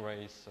Fed fund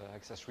rates,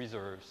 excess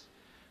reserves,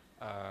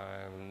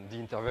 the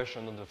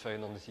intervention of the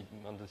Fed on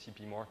the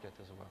CP market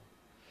as well.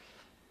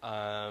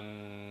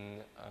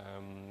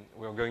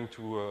 We are going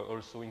to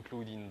also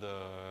include in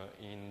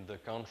the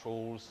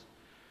controls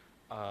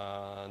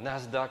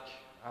NASDAQ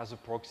as a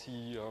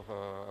proxy of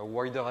a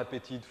wider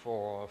appetite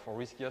for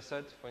risky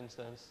assets, for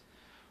instance,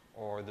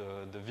 or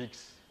the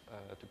VIX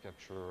to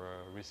capture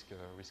risk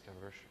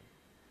aversion.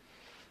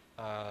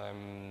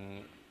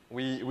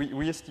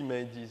 We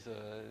estimate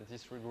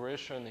this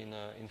regression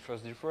in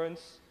first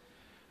difference.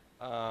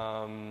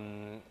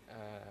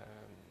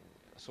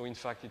 So in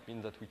fact, it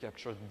means that we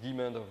capture the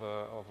demand of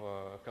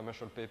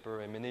commercial paper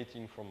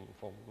emanating from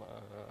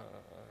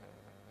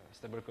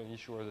stablecoin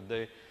issuer the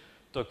day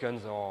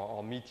tokens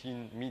are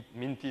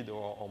minted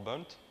or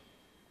burnt.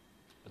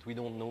 But we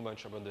don't know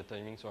much about the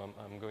timing, so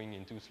I'm going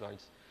in 2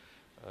 slides.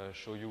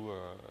 Show you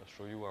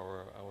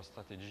our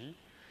strategy,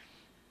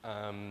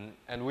 and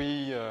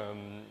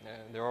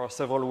there are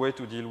several ways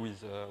to deal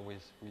with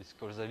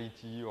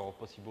causality or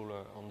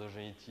possible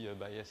endogeneity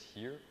bias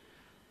here.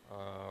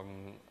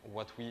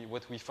 What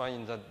we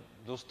find is that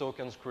those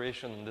tokens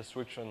creation and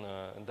destruction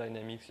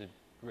dynamics is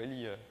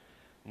really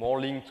more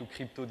linked to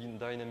crypto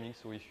dynamics.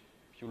 So if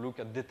you look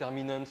at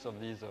determinants of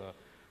these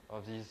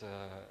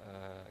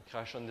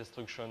crash and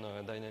destruction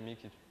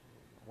dynamics, it's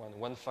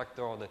one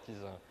factor that is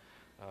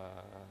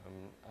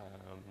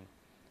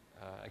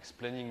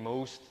explaining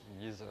most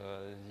these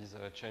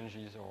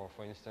changes, or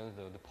for instance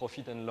the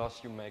profit and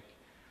loss you make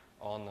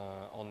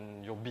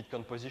on your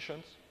Bitcoin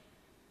positions.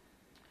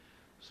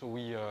 So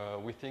we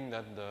think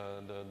that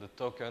the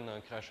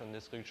token crash and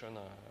destruction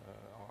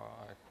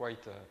are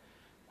quite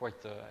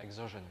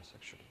exogenous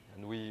actually,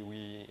 and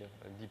we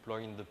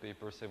deploy in the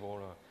paper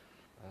several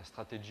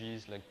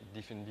strategies like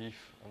diff and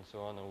diff and so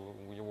on.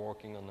 We are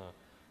working on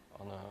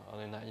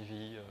an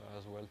IV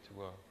as well to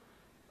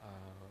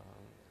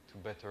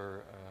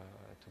better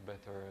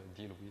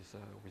deal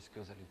with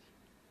causality.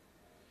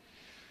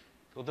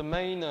 So the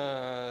main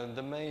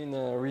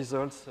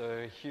results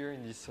here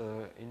in this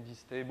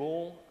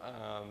table.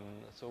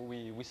 So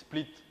we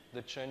split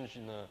the change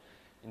in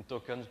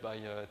tokens by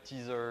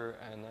Tether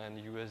and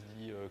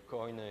USD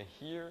coin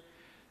here.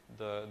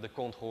 The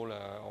control,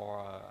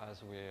 or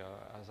as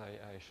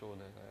I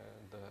showed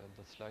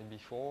the slide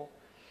before.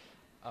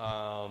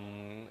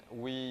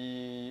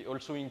 We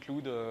also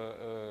include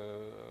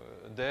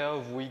a day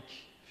of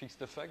week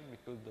fixed effect,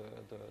 because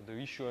the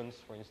issuance,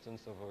 for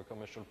instance, of a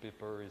commercial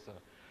paper is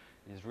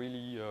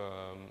really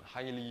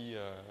highly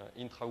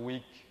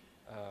intra-week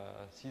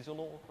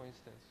seasonal, for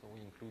instance. So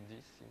we include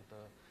this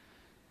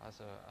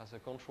as a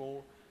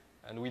control.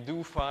 And we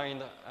do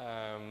find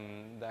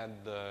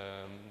that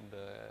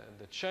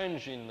the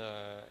change in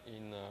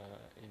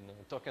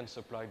token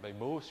supply by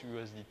both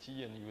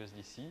USDT and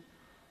USDC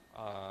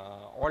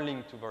are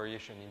linked to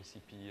variation in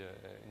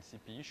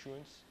CP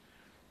issuance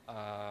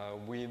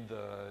with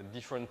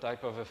different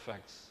type of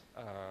effects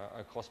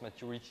across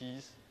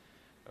maturities,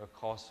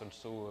 across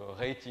also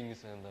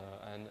ratings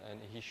and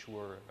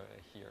issuer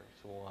here.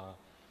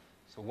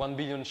 So 1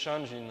 billion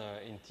change in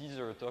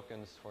teaser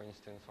tokens, for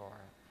instance,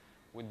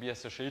 would be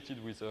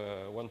associated with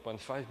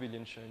 1.5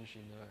 billion change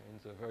in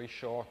the very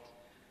short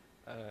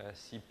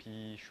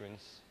CP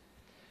issuance,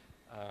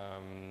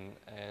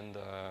 and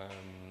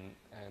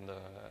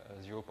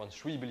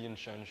 0.3 billion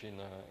change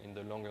in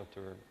the longer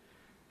term,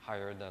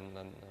 higher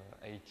than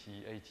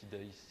 80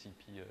 days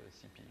CP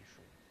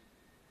issuance.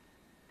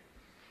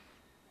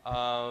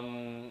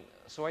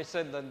 So I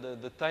said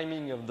that the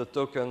timing of the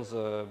tokens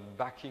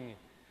backing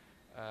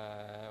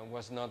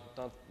was not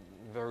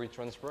very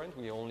transparent.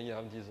 We only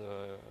have this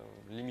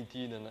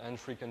limited and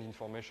infrequent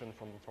information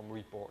from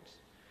reports.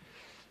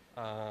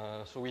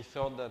 So we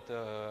thought that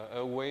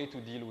a way to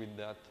deal with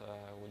that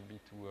would be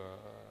to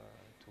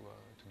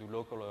do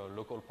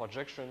local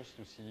projections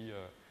to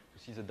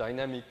see the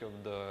dynamic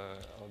of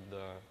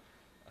the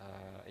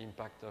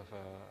impact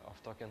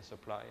of token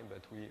supply.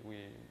 But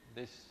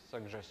this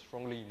suggests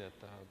strongly that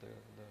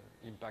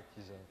the impact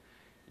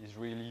is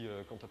really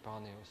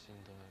contemporaneous in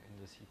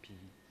the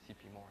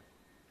CP market.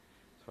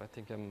 So I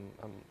think I'm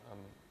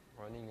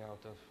running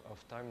out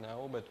of time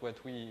now. But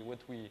what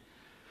we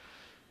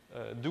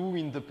do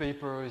in the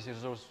paper is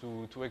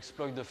also to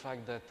exploit the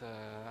fact that,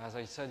 as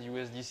I said,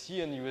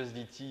 USDC and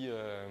USDT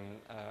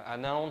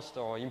announced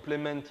or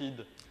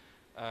implemented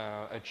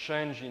a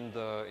change in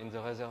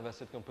the reserve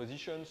asset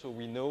composition. So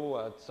we know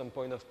at some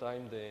point of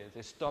time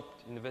they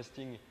stopped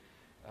investing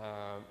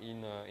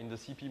in the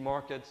CP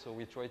market. So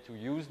we try to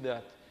use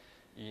that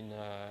in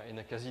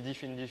a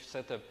quasi-definitive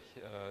setup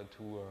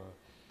to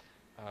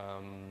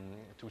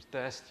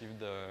test if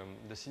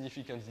the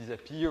significance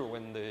disappear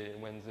when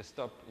they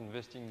stop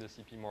investing in the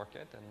CP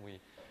market, and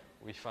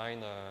we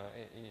find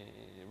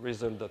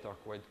results that are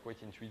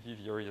quite intuitive.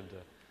 Here,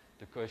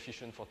 the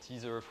coefficient for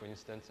teaser, for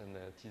instance, and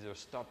the teaser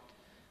stopped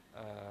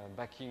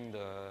backing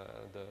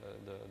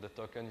the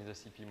token in the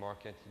CP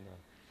market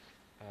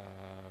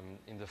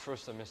in the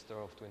first semester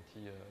of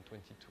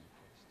 2022.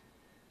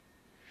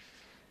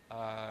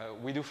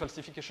 We do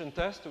falsification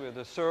tests with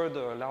the third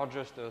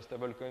largest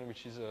stablecoin,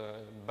 which is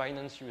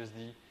Binance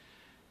USD.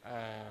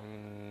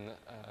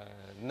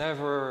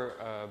 Never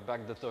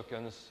back the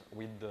tokens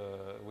with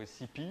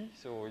CP,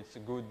 so it's a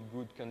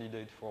good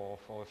candidate for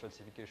a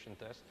falsification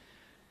test.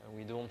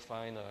 We don't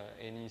find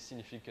any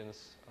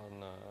significance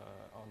on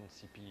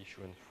CP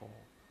issuance for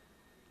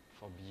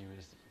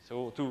BUSD.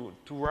 So to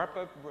wrap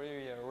up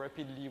very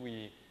rapidly,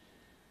 we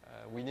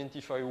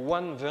identify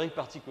one very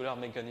particular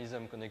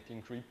mechanism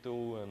connecting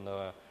crypto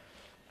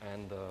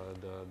and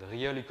the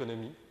real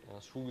economy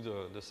through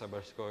the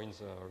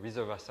stablecoins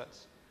reserve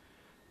assets.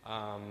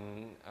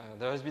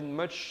 There has been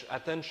much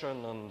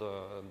attention on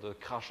the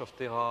crash of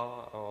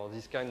Terra or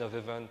this kind of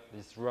event,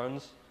 these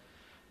runs,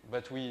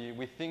 but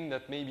we think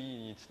that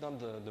maybe it's not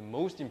the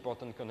most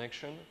important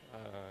connection,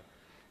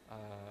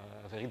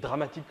 a very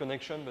dramatic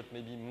connection, but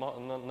maybe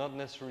not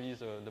necessarily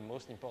the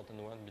most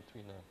important one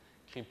between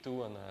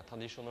crypto and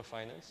traditional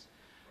finance,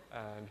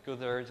 because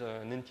there is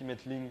an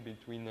intimate link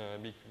between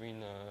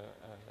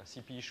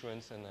CP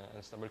issuance and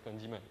stablecoin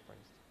demand, for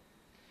instance.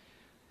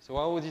 So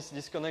how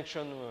this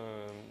connection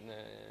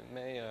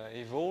may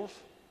evolve?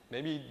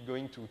 Maybe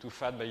going to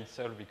fat by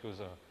itself,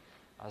 because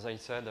as I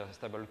said,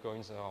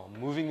 stablecoins are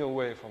moving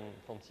away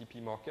from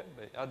CP market,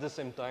 but at the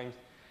same time,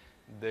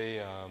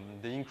 they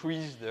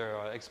increase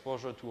their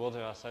exposure to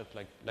other assets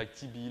like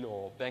T-bill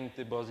or bank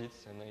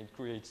deposits, and it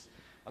creates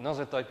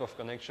another type of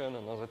connection,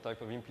 another type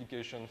of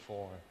implication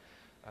for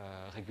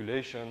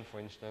regulation, for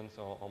instance,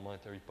 or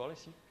monetary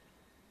policy.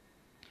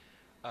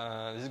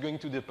 This is going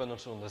to depend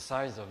also on the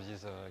size of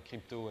these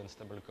crypto and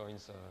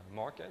stablecoins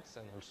markets,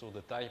 and also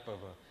the type of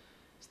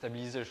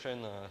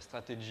stabilization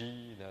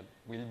strategy that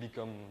will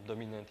become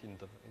dominant in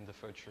the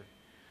future.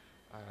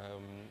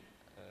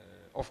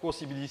 Of course,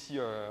 CBDC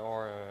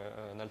are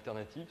an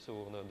alternative,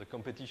 so the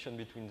competition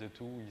between the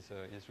two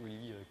is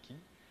really key.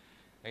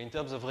 In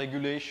terms of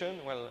regulation,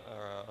 well,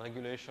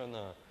 regulation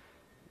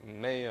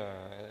may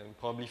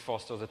probably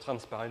foster the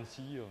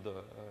transparency of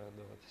the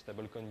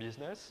stablecoin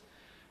business.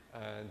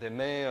 They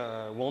may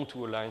want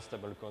to align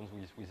stablecoins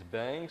with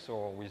banks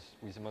or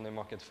with money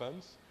market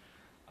funds,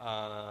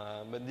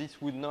 but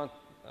this would not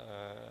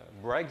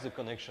break the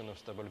connection of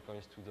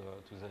stablecoins to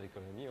the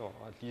economy, or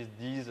at least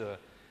this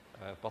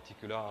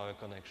particular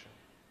connection.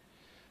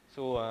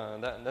 So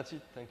that's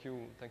it. Thank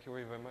you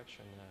very much,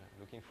 and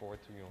looking forward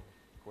to your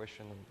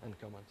questions and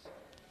comments.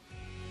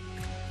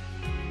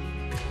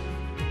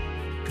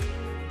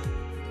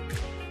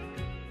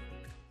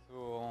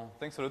 So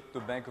thanks a lot to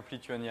the Bank of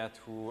Lithuania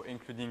for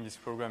including this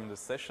program in the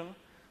session.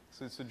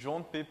 So it's a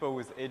joint paper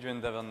with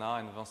Adrien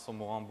and Vincent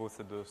Maurin, both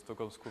at the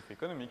Stockholm School of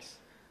Economics.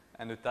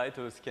 And the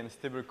title is Can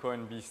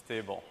Stablecoin Be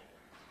Stable?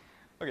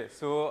 Okay,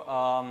 so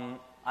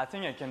I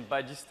think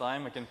by this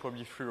time, I can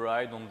probably free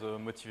ride on the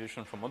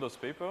motivation from others'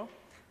 paper.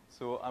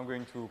 So I'm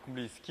going to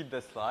completely skip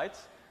that slide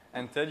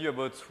and tell you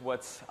about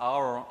what's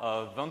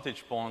our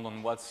vantage point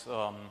on what's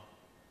a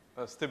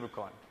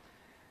stablecoin.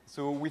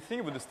 So we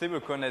think about the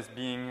stablecoin as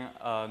being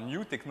a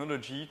new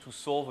technology to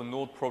solve an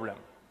old problem.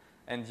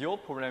 And the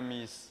old problem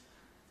is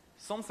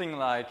something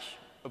like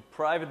a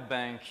private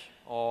bank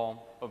or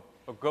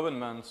a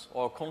government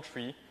or a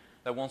country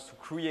that wants to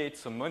create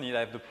some money, that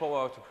have the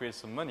power to create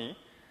some money,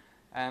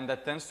 and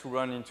that tends to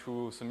run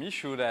into some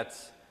issue that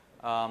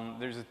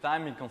there's a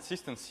time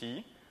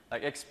inconsistency,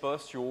 like ex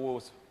post, you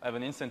always have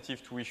an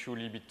incentive to issue a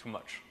little bit too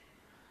much.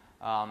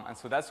 And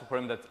so that's a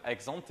problem that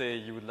ex ante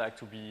you would like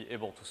to be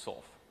able to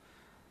solve.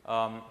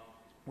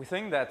 We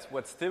think that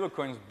what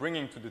stablecoins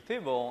bringing to the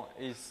table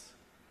is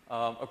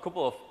a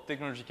couple of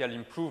technological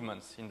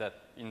improvements in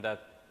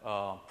that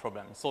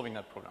problem, in solving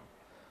that problem.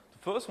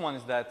 The first one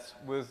is that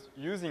with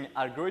using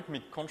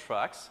algorithmic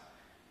contracts,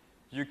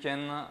 you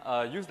can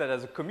use that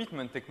as a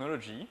commitment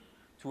technology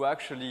to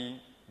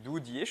actually do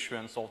the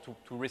issuance or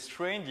to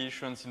restrain the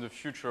issuance in the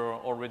future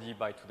already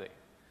by today.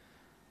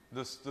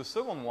 The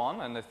second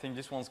one, and I think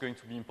this one's going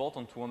to be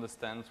important to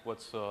understand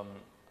what's a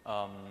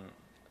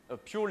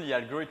purely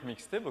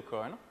algorithmic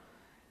stablecoin,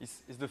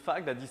 is the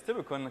fact that this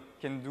stablecoin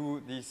can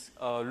do this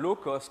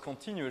low-cost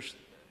continuous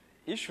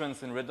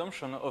issuance and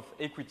redemption of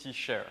equity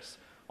shares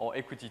or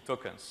equity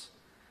tokens.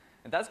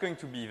 And that's going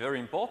to be very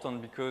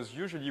important because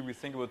usually we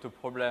think about the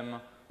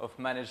problem of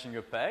managing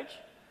a peg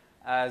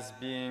as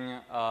being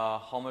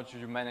how do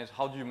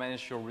you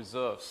manage your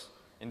reserves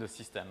in the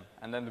system?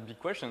 And then the big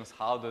question is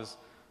how does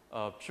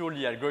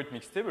purely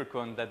algorithmic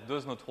stablecoin that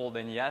does not hold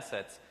any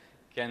assets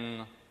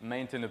can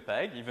maintain a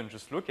peg, even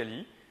just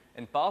locally?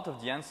 And part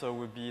of the answer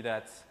would be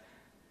that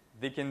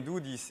they can do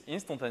this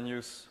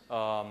instantaneous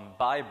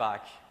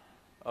buyback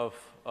of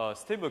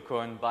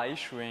stablecoin by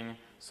issuing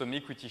some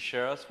equity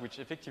shares, which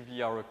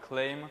effectively are a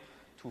claim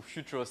to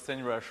future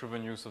seniorage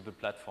revenues of the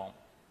platform.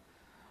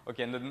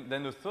 Okay, and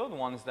then the third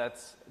one is that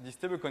this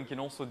stablecoin can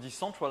also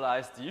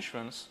decentralize the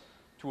issuance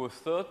to a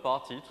third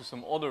party, to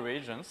some other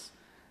agents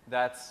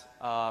that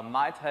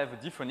might have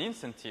different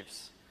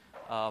incentives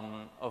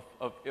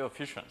of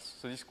issuance.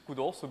 So this could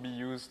also be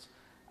used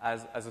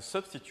as a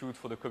substitute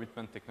for the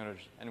commitment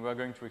technology. And we're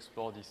going to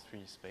explore these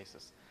three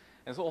spaces.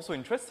 And so also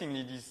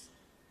interestingly,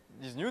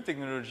 this new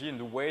technology and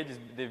the way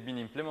they've been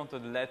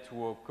implemented led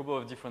to a couple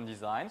of different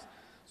designs.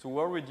 So we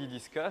already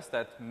discussed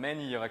that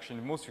many are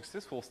actually the most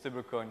successful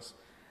stablecoins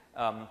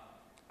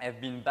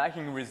have been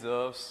backing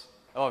reserves,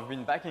 or have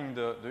been backing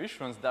the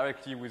issuance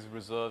directly with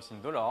reserves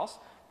in dollars,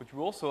 but we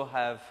also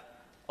have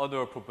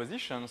other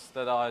propositions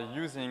that are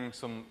using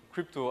some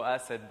crypto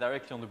asset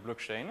directly on the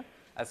blockchain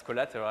as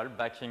collateral,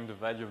 backing the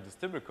value of the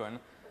stablecoin.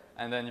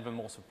 And then even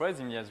more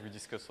surprisingly, as we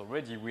discussed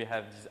already, we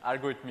have these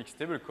algorithmic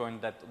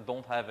stablecoins that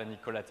don't have any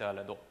collateral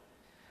at all.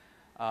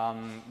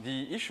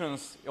 The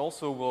issuance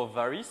also will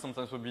vary.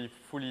 Sometimes will be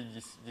fully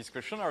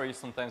discretionary,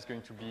 sometimes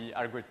going to be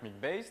algorithmic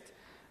based.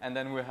 And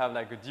then we have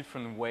like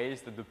different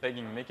ways that the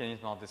pegging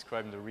mechanisms are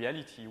described in the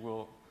reality.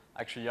 We'll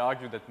actually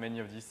argue that many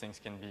of these things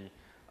can be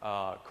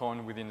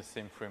coined within the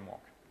same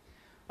framework.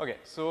 Okay,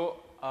 so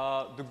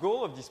the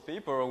goal of this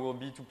paper will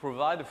be to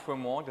provide a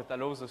framework that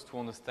allows us to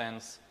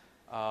understand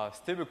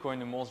stablecoin in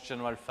the most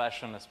general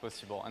fashion as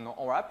possible. And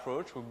our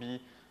approach will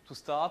be to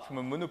start from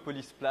a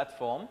monopolist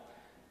platform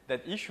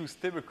that issues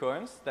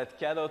stablecoins that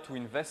cater to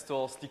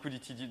investors'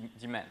 liquidity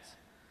demand.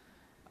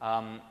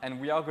 And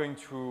we are going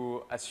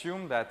to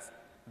assume that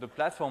the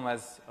platform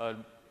has a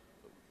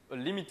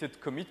limited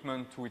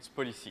commitment to its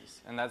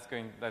policies, and that's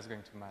going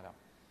to matter.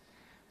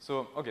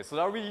 So, okay, so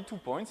there are really 2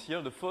 points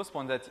here. The first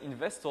one that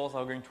investors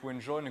are going to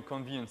enjoy a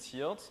convenience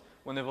yield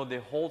whenever they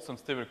hold some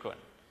stablecoin.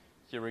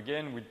 Here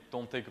again, we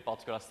don't take a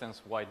particular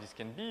stance why this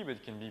can be, but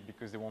it can be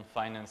because they want to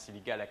finance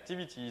illegal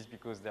activities,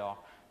 because they are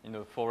in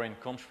a foreign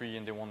country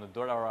and they want to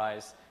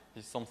dollarize,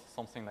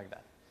 something like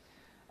that.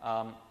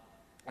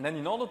 And then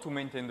in order to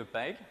maintain the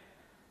peg,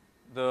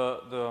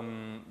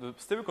 the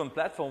stablecoin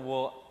platform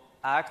will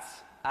act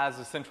as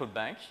a central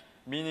bank,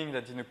 meaning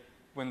that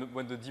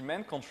when the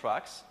demand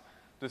contracts,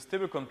 the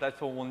stablecoin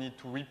platform will need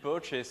to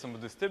repurchase some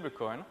of the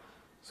stablecoin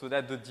so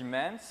that the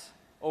demand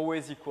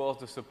always equals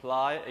the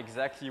supply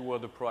exactly where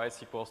the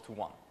price equals to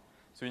 1.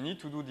 So you need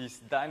to do this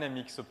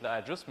dynamic supply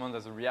adjustment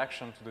as a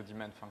reaction to the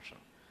demand function.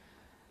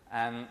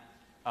 And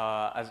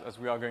as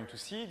we are going to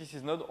see, this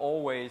is not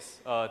always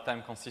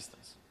time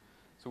consistent.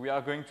 So we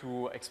are going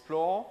to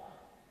explore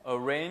a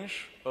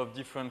range of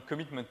different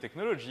commitment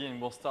technology, and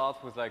we'll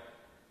start with like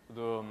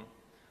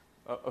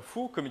a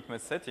full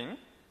commitment setting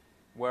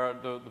where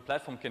the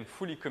platform can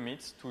fully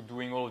commit to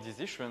doing all of these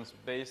issuance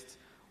based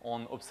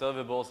on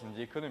observables in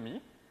the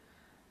economy.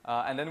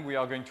 And then we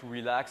are going to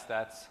relax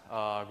that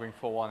going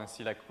forward and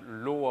see like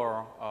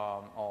lower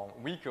or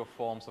weaker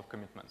forms of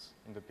commitments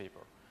in the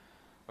paper.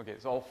 Okay,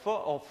 so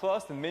our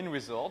first and main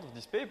result of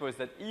this paper is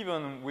that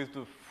even with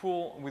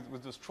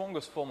the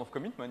strongest form of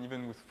commitment,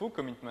 even with full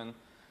commitment,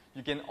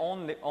 you can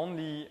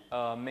only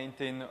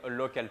maintain a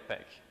local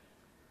peg.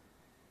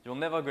 You're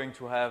never going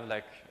to have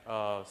like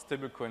a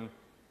stablecoin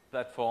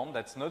platform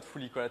that's not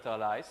fully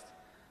collateralized,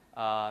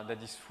 that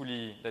is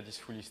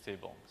fully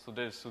stable. So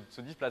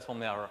these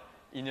platforms are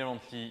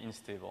inherently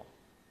unstable.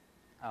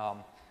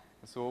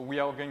 So we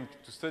are going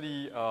to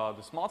study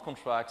the smart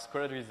contracts,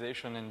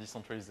 collateralization, and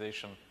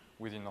decentralization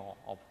within our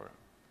program.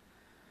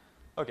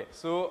 Okay,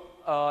 so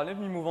let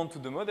me move on to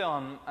the model,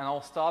 and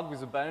I'll start with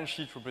the balance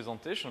sheet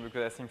representation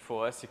because I think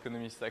for us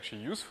economists it's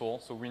actually useful.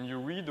 So when you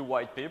read the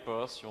white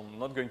papers, you're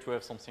not going to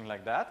have something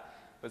like that,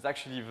 but it's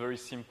actually a very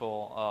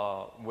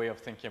simple way of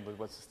thinking about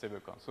what's a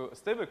stablecoin. So a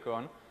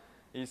stablecoin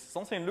is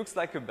something that looks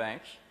like a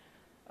bank.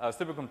 A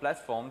stablecoin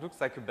platform looks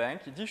like a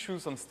bank. It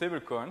issues some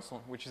stablecoins,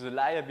 which is a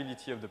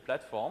liability of the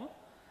platform,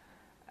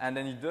 and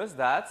then it does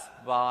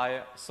that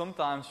by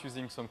sometimes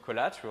using some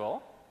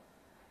collateral,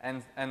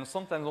 and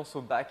sometimes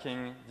also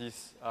backing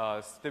this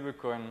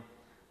stablecoin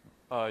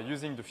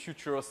using the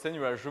future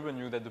annual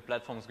revenue that the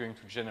platform is going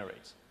to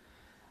generate.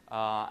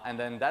 And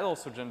then that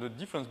also, the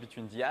difference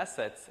between the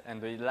assets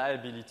and the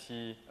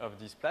liability of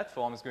this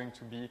platform is going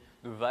to be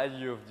the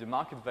value of the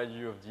market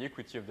value of the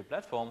equity of the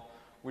platform,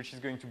 which is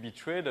going to be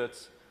traded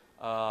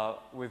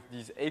with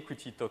these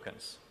equity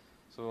tokens.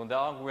 So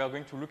there we are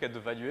going to look at the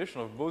valuation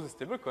of both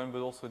the stablecoin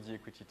but also the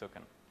equity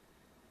token.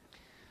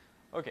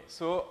 Okay,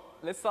 so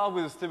let's start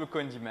with the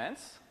stablecoin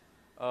demands.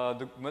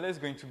 The model is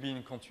going to be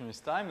in continuous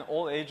time.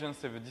 All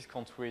agents have a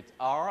discount rate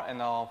R and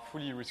are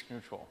fully risk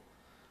neutral.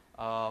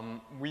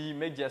 We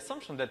make the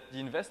assumption that the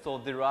investor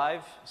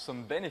derive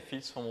some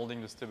benefits from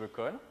holding the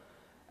stablecoin,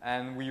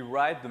 and we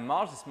write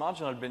this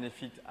marginal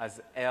benefit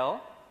as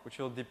L, which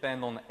will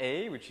depend on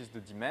A, which is the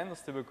demand of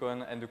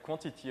stablecoin, and the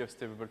quantity of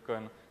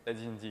stablecoin that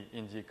is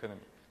in the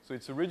economy. So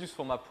it's a reduced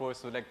form approach.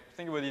 So like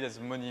think about it as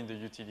money in the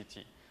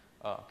utility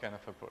kind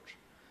of approach.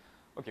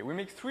 Okay, we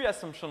make three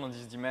assumptions on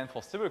this demand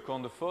for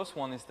stablecoin. The first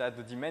one is that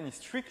the demand is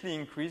strictly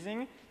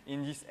increasing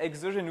in this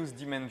exogenous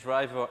demand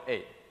driver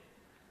A.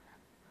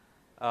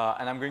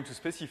 And I'm going to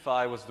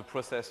specify what's the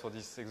process for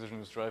this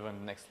exogenous driver in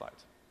the next slide.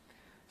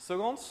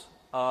 Second,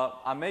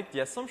 I make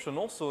the assumption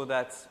also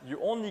that you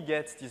only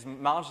get these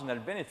marginal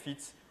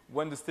benefits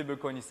when the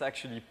stablecoin is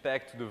actually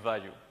pegged to the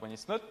value. When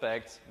it's not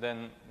pegged,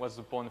 then what's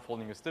the point of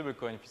holding a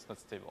stablecoin if it's not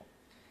stable?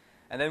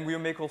 And then we'll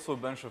make also a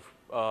bunch of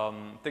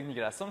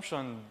technical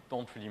assumptions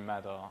don't really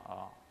matter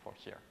for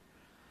here.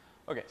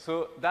 Okay,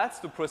 so that's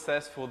the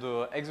process for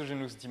the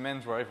exogenous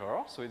demand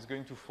driver. So it's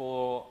going to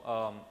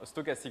follow a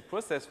stochastic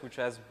process which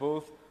has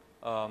both,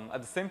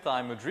 at the same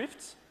time, a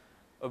drift,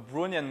 a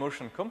Brownian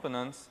motion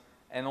component,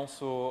 and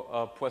also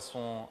a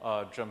Poisson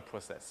jump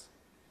process.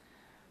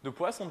 The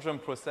Poisson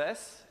jump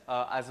process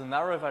has an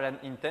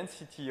R-equivalent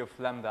intensity of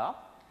lambda,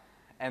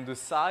 and the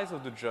size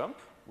of the jump,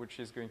 which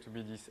is going to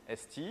be this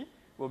ST,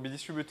 will be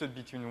distributed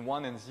between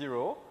 1 and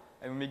 0,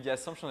 and we make the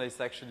assumption that it's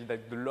actually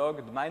that the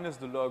log, minus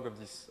the log of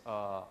this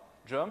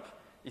jump,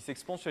 is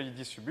exponentially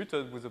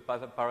distributed with the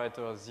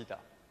parameter zeta.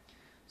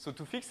 So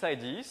to fix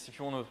IDs, if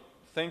you want to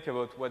think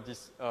about what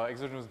this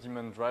exogenous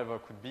demand driver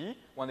could be,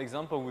 one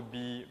example would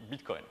be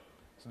Bitcoin,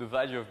 so the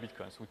value of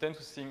Bitcoin. So we tend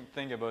to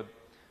think about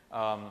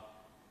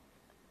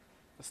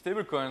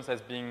stablecoins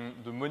as being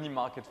the money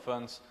market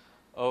funds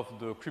of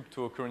the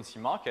cryptocurrency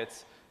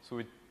markets. So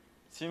it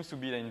seems to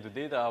be that in the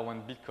data,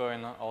 when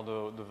Bitcoin or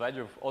the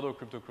value of other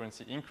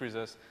cryptocurrency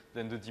increases,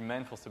 then the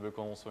demand for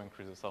stablecoin also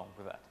increases along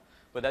with that.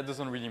 But that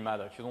doesn't really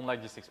matter. If you don't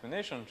like this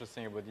explanation, just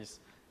think about this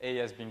A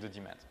as being the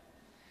demand.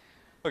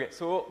 Okay,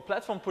 so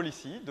platform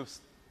policy.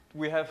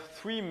 We have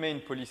three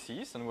main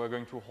policies, and we're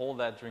going to hold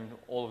that during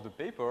all of the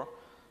paper.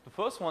 The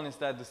first one is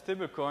that the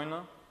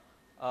stablecoin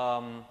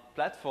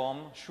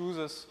platform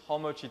chooses how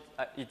much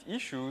it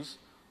issues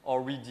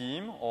or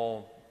redeem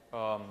or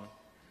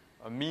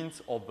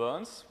mint or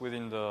burns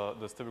within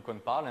the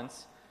stablecoin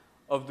parlance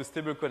of the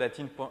stablecoin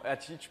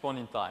at each point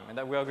in time, and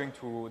that we are going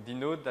to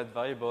denote that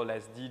variable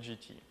as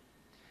DGT.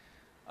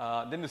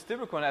 Then the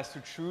stablecoin has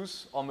to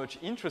choose how much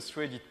interest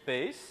rate it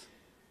pays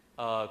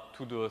to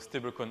the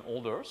stablecoin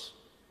holders.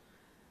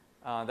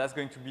 That's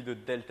going to be the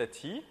delta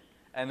T.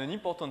 And an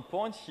important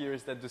point here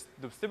is that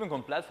the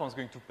stablecoin platform is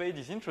going to pay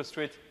this interest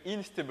rate in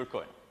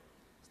stablecoin.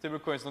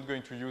 Stablecoin is not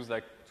going to use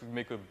like to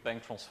make a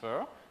bank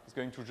transfer. It's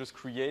going to just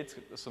create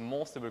some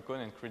more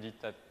stablecoin and credit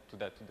that to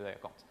that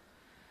account.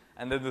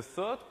 And then the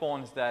third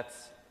point is that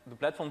the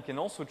platform can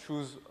also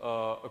choose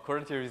a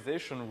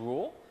collateralization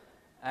rule.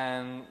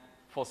 And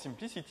for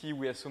simplicity,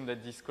 we assume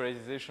that this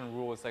collateralization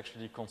rule is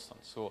actually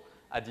constant. So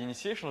at the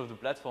initiation of the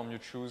platform, you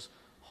choose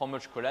how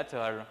much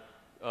collateral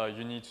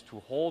you need to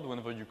hold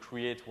whenever you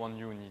create one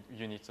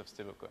unit of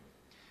stablecoin.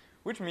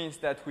 Which means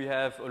that we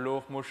have a law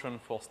of motion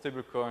for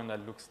stablecoin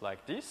that looks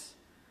like this.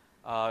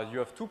 You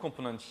have two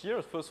components here.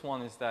 The first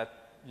one is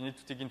that you need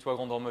to take into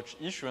account how much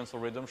issuance or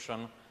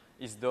redemption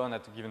is done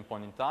at a given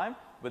point in time.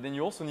 But then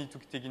you also need to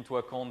take into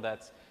account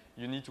that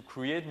you need to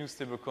create new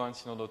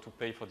stablecoins in order to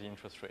pay for the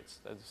interest rates.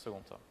 That's the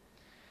second term.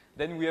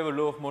 Then we have a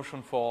law of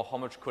motion for how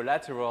much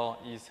collateral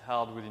is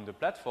held within the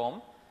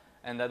platform.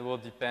 and that will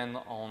depend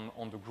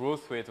on the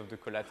growth rate of the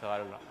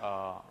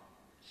collateral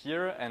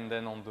here, and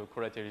then on the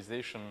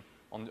collateralization,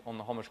 on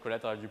how much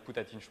collateral you put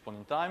at each point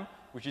in time,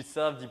 which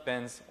itself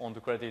depends on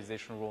the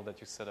collateralization rule that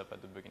you set up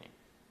at the beginning.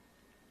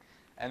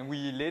 And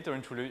we later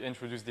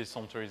introduce this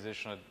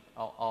centralization.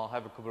 I'll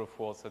have a couple of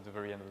words at the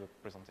very end of the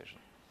presentation.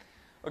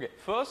 Okay,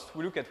 first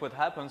we look at what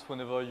happens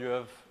whenever you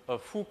have a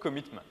full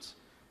commitment,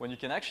 when you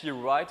can actually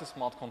write a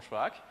smart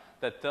contract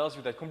that tells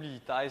you, that completely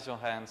ties your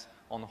hands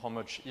on how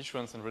much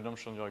issuance and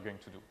redemption you are going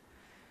to do.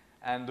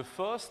 And the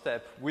first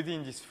step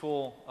within this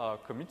full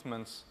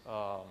commitments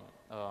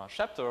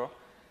chapter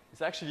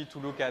is actually to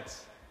look at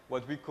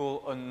what we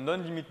call an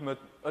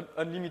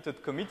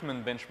unlimited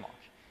commitment benchmark.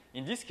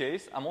 In this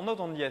case, I'm not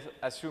only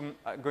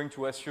going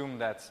to assume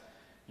that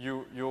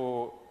you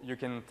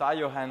can tie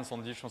your hands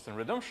on the issuance and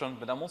redemption,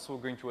 but I'm also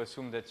going to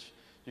assume that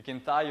you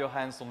can tie your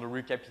hands on the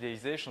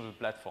recapitalization of the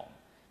platform,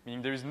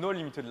 meaning there is no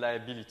limited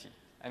liability,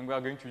 and we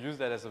are going to use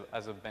that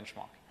as a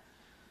benchmark.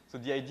 So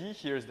the idea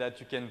here is that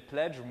you can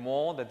pledge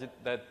more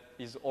that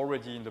is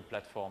already in the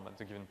platform at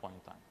a given point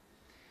in time.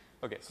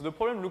 Okay, so the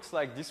problem looks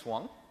like this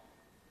one.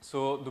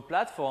 So the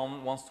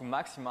platform wants to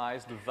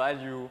maximize the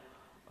value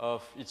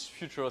of its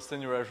future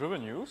seigniorage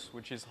revenues,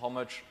 which is how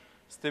much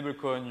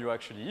stablecoin you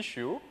actually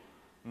issue,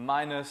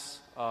 minus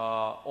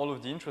all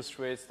of the interest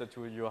rates that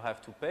you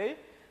have to pay,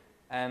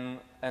 and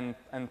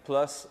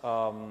plus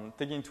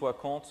taking into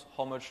account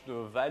how much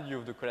the value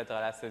of the collateral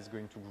asset is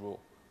going to grow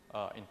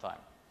in time.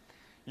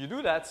 You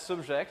do that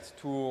subject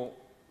to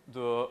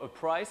a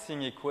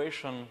pricing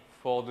equation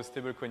for the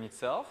stablecoin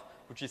itself,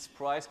 which is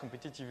priced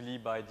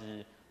competitively by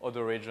the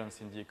other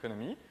agents in the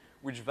economy,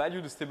 which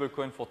value the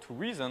stablecoin for two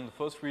reasons. The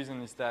first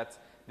reason is that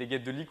they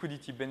get the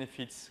liquidity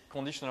benefits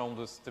conditional on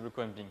the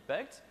stablecoin being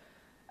pegged.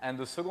 And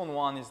the second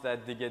one is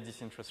that they get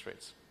these interest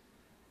rates.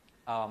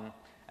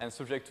 And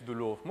subject to the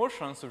law of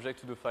motion, subject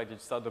to the fact that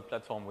you start the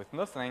platform with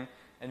nothing,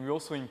 and we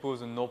also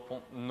impose a no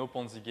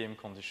Ponzi game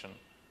condition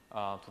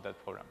to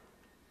that problem.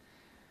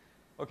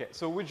 Okay,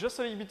 so with just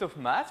a little bit of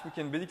math, we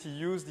can basically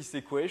use this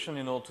equation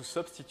in order to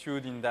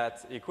substitute in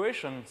that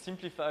equation,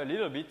 simplify a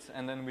little bit,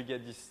 and then we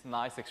get this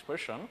nice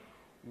expression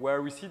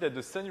where we see that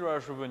the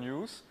seigniorage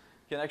revenues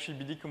can actually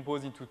be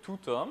decomposed into two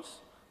terms.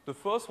 The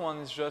first one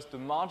is just the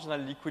marginal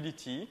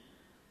liquidity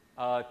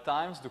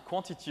times the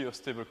quantity of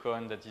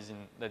stablecoin that is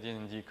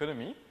in the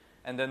economy.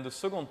 And then the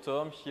second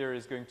term here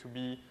is going to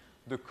be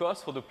the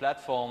cost for the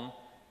platform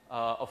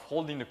of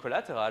holding the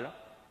collateral,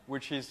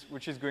 which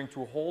is going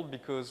to hold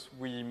because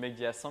we make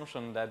the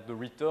assumption that the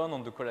return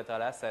on the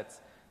collateral assets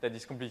that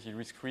is completely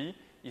risk-free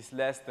is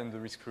less than the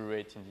risk-free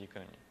rate in the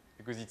economy,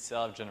 because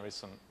itself generates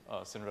some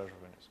seigniorage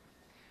revenues.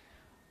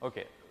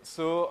 Okay,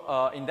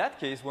 so in that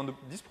case,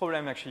 this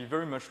problem actually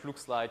very much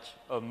looks like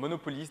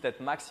monopolies that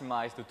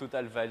maximize the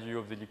total value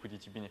of the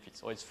liquidity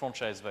benefits, or its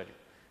franchise value.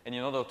 And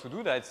in order to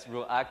do that, it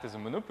will act as a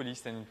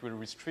monopolist, and it will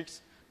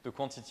restrict the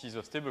quantities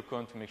of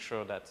stablecoin to make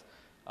sure that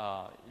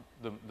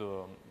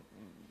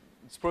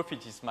its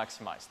profit is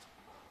maximized.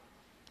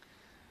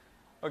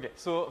 Okay,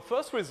 so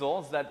first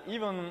result is that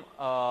even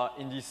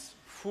in this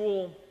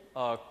full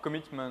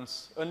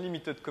commitments,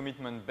 unlimited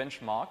commitment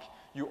benchmark,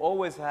 you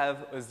always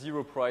have a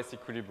zero price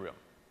equilibrium.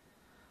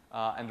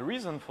 And the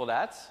reason for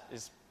that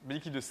is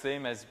basically the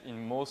same as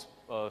in most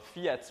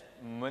fiat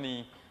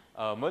money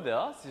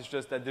models. It's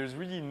just that there's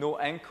really no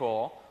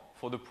anchor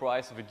for the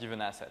price of a given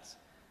asset.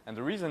 And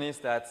the reason is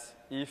that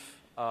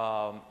if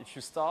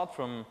you start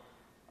from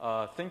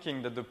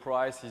thinking that the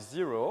price is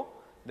zero,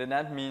 then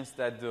that means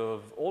that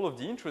all of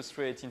the interest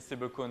rates in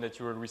stablecoin that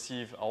you will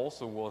receive are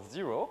also worth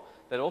zero.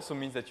 That also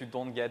means that you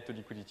don't get the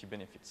liquidity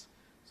benefits.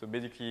 So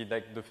basically,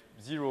 like the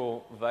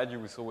zero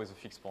value is always a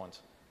fixed point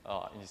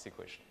in this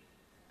equation.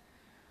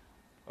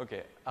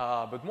 Okay,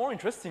 but more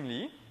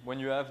interestingly, when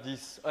you have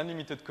this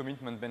unlimited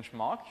commitment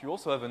benchmark, you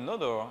also have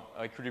another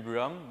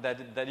equilibrium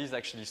that is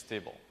actually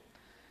stable.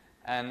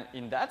 And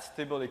in that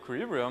stable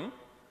equilibrium,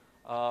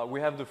 we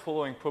have the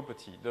following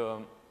property.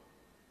 The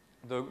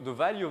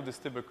value of the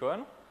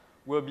stablecoin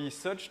will be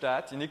such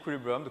that, in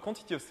equilibrium, the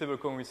quantity of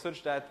stablecoin will be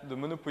such that the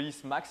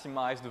monopolists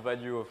maximize the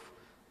value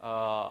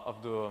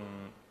of the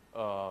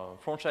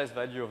franchise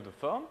value of the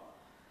firm.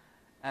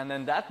 And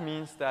then that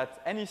means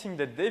that anything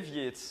that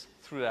deviates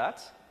through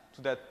that,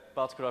 to that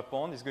particular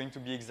point, is going to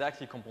be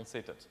exactly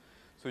compensated.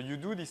 So you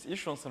do this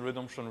issuance and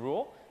redemption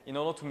rule in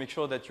order to make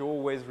sure that you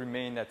always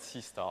remain at C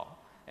star.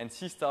 And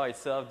C star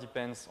itself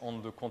depends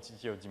on the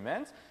quantity of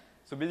demand.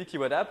 So basically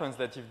what happens is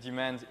that if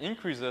demand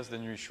increases,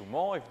 then you issue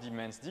more. If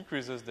demand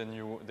decreases, then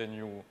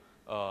you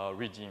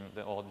redeem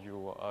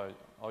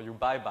or you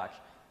buy back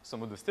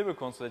some of the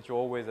stablecoins so that you're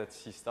always at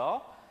C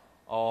star.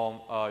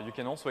 Or you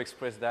can also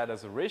express that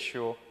as a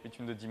ratio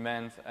between the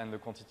demand and the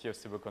quantity of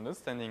stablecoin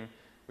outstanding,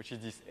 which is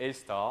this A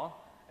star,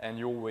 and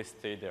you always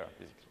stay there,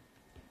 basically.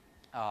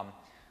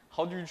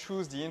 How do you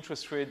choose the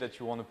interest rate that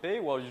you want to pay?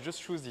 Well, you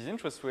just choose these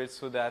interest rates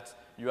so that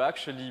you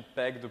actually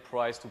peg the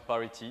price to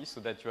parity so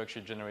that you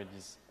actually generate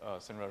these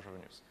seigniorage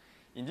revenues.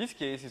 In this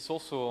case, it's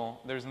also,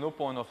 there's no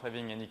point of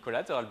having any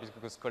collateral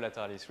because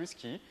collateral is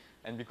risky,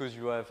 And because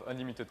you have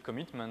unlimited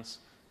commitments,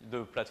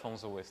 the platform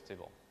is always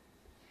stable.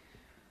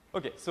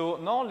 Okay, so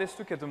now let's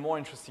look at a more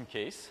interesting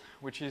case,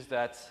 which is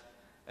that,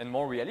 and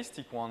more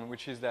realistic one,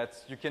 which is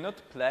that you cannot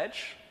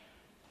pledge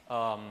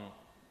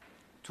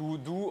to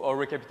do a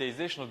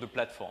recapitalization of the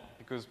platform,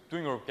 because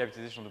doing a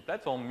recapitalization of the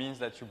platform means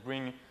that you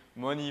bring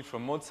money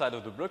from outside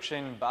of the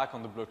blockchain back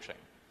on the blockchain.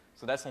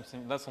 So that's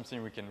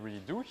something we can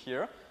really do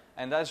here,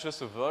 and that's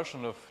just a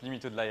version of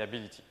limited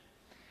liability.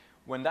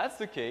 When that's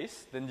the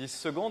case, then this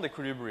second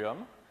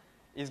equilibrium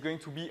is going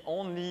to be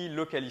only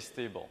locally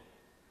stable.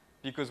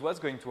 Because what's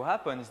going to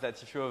happen is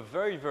that if you have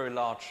very, very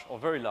large or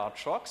very large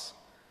shocks,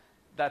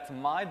 that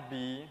might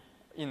be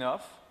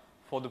enough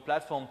for the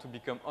platform to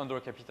become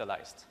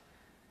undercapitalized.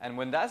 And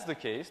when that's the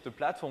case, the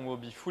platform will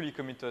be fully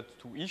committed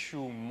to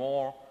issue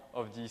more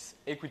of this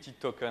equity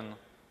token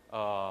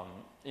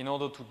in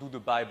order to do the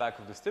buyback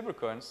of the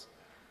stablecoins.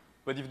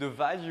 But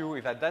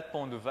if at that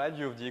point the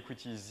value of the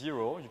equity is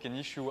 0, you can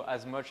issue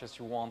as much as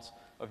you want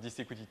of this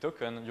equity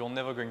token, you're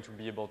never going to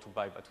be able to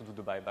do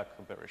the buyback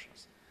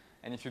operations.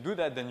 And if you do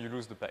that, then you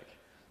lose the peg.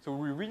 So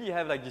we really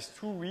have like this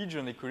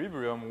two-region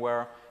equilibrium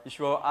where if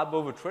you are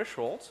above a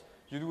threshold,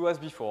 you do as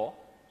before.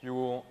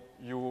 You're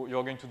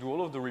going to do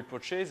all of the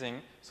repurchasing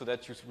so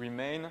that you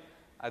remain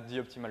at the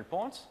optimal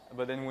point.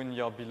 But then when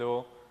you're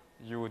below,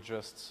 you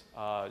just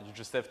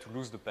have to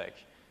lose the peg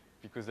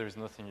because there is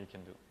nothing you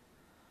can do.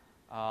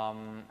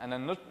 And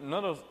then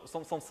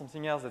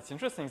something else that's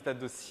interesting is that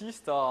the C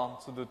star,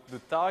 so the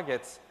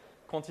target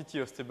quantity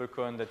of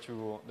stablecoin that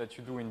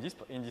you do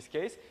in this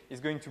case is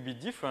going to be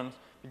different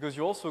because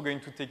you're also going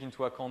to take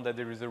into account that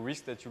there is a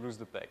risk that you lose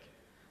the peg.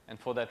 And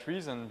for that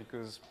reason,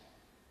 because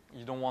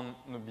you don't want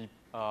to be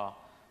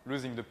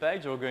losing the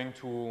peg, you're going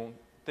to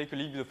take a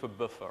little bit of a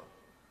buffer.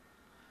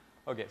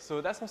 Okay, so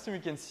that's something we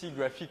can see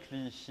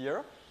graphically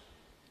here.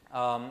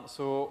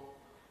 So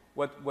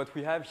what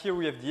we have here,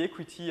 we have the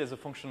equity as a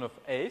function of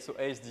A. So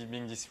A is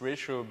being this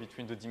ratio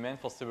between the demand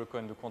for stablecoin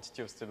and the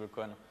quantity of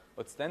stablecoin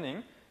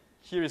outstanding.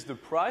 Here is the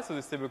price of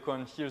the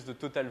stablecoin. Here's the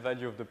total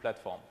value of the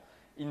platform.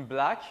 In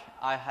black,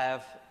 I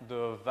have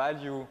the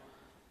value.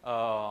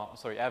 I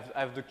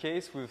have the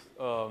case with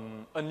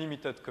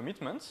unlimited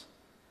commitments.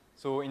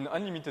 So in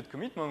unlimited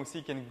commitment, we see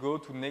you can go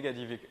to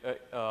negative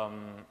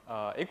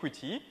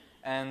equity,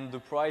 and the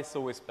price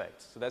always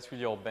pegged. So that's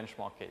really our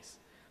benchmark case.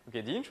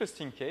 Okay, the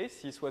interesting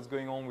case is what's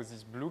going on with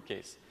this blue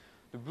case.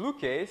 The blue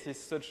case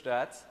is such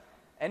that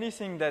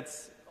anything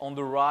that's on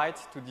the right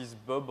to this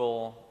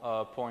bubble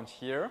point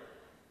here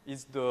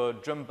is the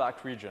jump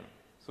back region.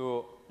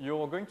 So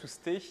you're going to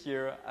stay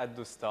here at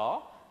the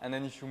star, and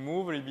then if you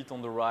move a little bit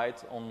on the right,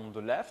 on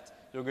the left,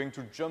 you're going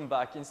to jump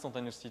back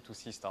instantaneously to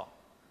C star.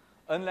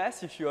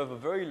 Unless if you have a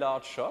very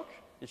large shock,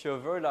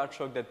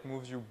 that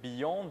moves you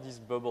beyond this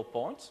bubble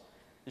point,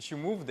 if you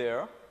move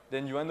there,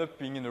 then you end up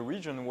being in a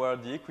region where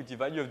the equity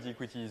value of the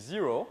equity is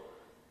 0.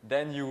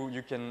 Then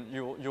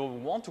you'll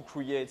want to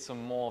create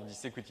some more of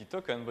this equity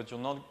token, but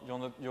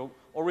you're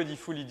already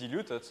fully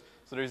diluted,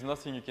 so there is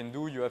nothing you can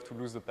do. You have to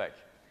lose the peg,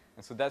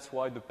 and so that's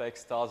why the peg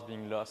starts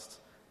being lost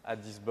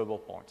at this bubble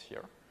point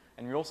here.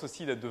 And we also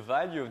see that the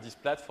value of this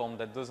platform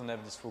that doesn't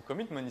have this full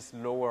commitment is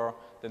lower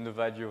than the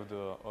value of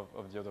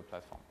the other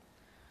platform.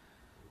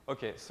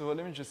 Okay, so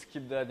let me just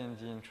skip that in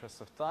the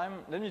interest of time.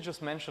 Let me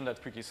just mention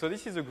that quickly. So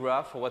this is a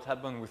graph for what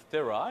happened with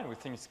Terra, and we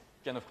think it's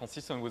kind of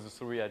consistent with the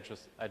story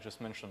I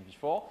just mentioned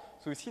before.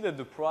 So we see that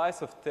the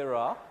price of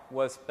Terra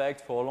was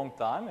pegged for a long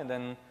time, and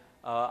then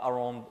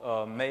around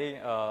May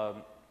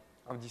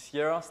of this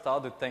year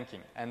started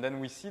tanking. And then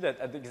we see that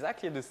at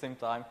exactly the same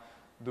time,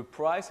 the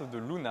price of the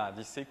Luna,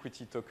 this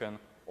equity token,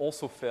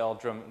 also fell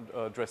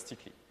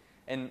drastically.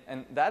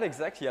 And that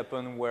exactly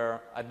happened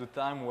where, at the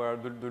time where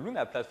the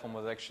Luna platform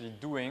was actually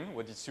doing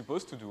what it's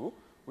supposed to do,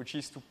 which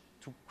is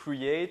to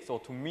create or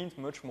to mint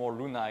much more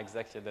Luna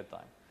exactly at that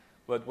time.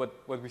 But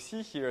what we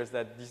see here is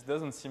that this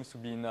doesn't seem to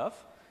be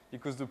enough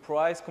because the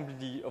price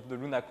of the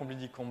Luna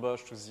completely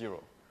converged to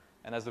 0.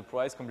 And as the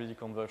price completely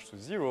converged to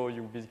 0,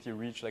 you basically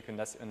reach like an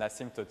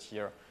asymptote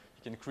here.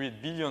 You can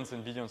create billions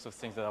and billions of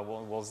things that are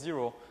worth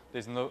 0.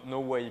 There's no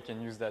way you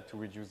can use that to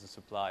reduce the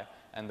supply,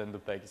 and then the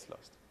peg is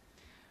lost.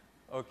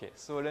 Okay,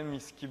 so let me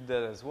skip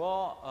that as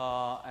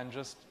well and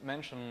just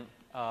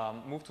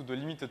move to the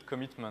limited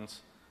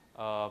commitment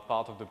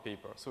part of the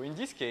paper. So in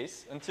this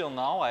case, until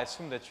now, I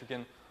assume that you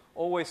can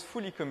always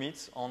fully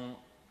commit on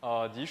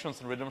the issuance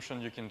and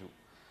redemption you can do.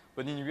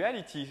 But in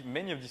reality,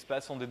 many of these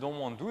platforms, they don't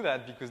want to do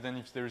that because then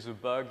if there is a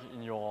bug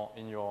in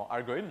your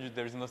algorithm,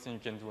 there is nothing you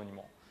can do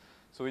anymore.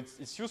 So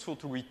it's useful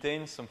to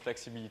retain some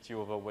flexibility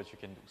over what you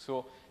can do.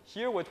 So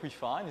here what we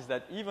find is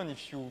that even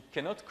if you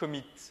cannot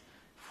commit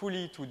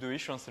fully to the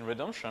issuance and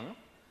redemption,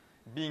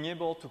 being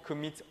able to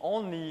commit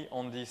only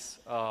on this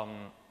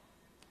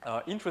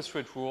interest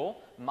rate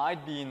rule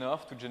might be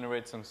enough to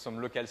generate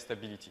some local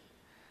stability.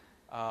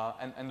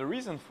 And the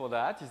reason for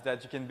that is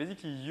that you can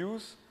basically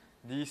use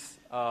this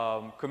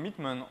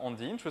commitment on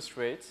the interest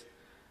rate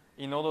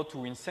in order to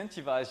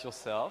incentivize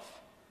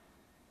yourself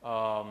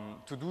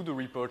to do the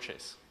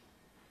repurchase.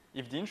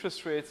 if the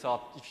interest rates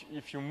are,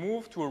 if you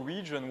move to a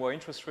region where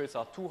interest rates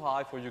are too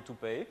high for you to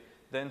pay,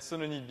 then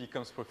suddenly it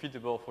becomes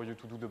profitable for you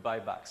to do the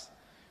buybacks,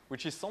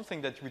 which is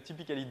something that we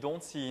typically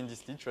don't see in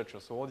this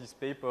literature. So all these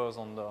papers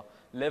on the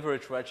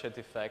leverage ratchet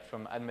effect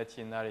from Admati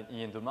and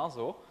Ian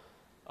DeMarzo,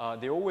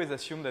 they always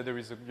assume that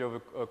you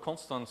have a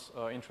constant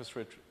interest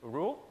rate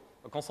rule,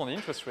 a constant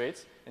interest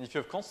rates, and if you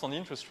have constant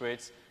interest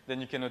rates,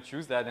 then you cannot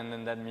use that, and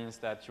then that means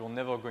that you're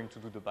never going to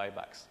do the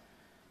buybacks.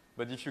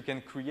 But if you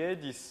can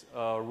create this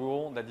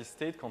rule that is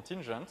state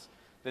contingent,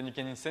 then you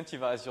can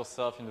incentivize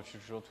yourself in the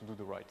future to do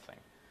the right thing.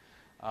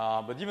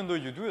 But even though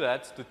you do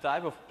that, the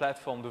type of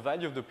platform, the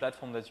value of the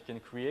platform that you can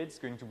create is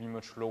going to be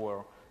much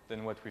lower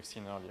than what we've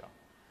seen earlier.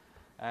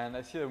 And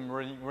I see I'm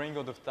running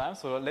out of time,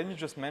 so let me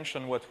just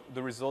mention what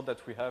the result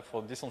that we have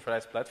for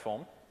decentralized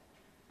platform.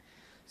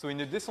 So in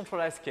the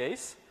decentralized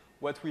case,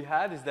 what we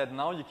had is that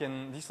now you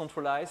can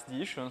decentralize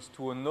the issuance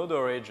to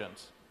another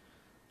agent.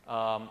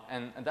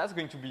 And that's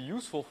going to be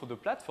useful for the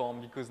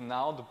platform because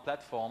now the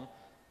platform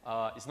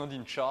is not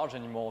in charge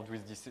anymore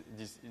with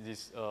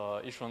this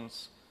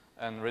issuance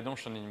and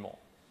redemption anymore.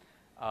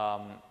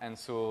 And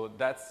so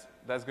that's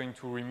going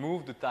to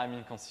remove the time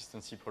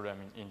inconsistency problem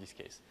in this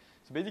case.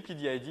 So basically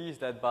the idea is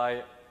that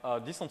by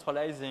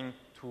decentralizing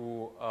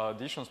to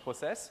the issuance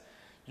process,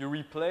 you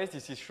replace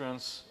this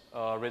issuance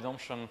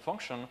redemption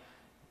function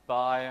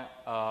by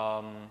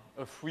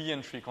a free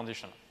entry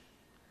condition.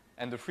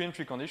 And the free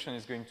entry condition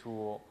is going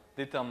to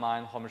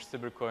determine how much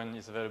stablecoin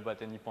is available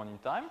at any point in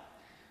time.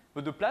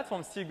 But the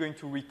platform is still going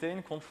to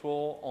retain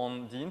control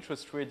on the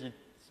interest rate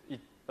it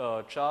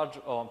charge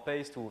or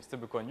pays to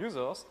stablecoin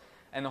users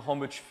and how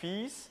much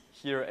fees,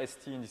 here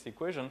ST in this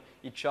equation,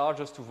 it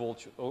charges to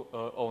vault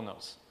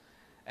owners.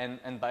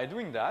 And by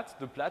doing that,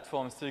 the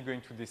platform is still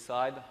going to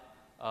decide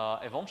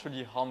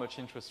eventually how much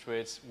interest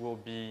rates will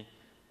be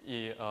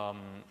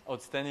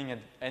outstanding at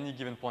any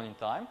given point in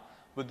time.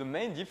 But the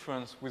main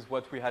difference with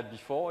what we had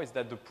before is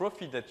that the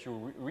profit that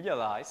you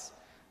realize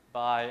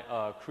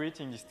by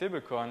creating this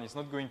stablecoin is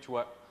not going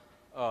to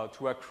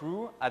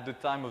accrue at the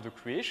time of the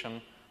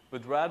creation,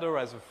 but rather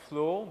as a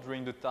flow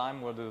during the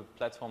time where the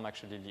platform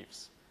actually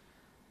lives.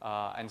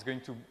 And it's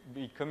going to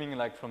be coming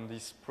like from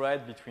this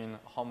spread between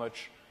how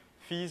much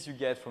fees you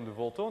get from the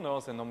vault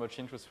owners and how much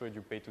interest rate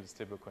you pay to the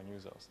stablecoin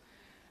users.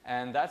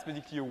 And that's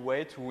basically a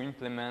way to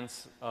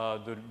implement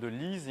the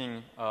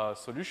leasing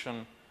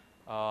solution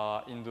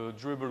in the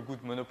durable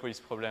good monopolies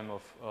problem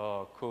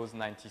of cause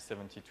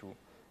 9072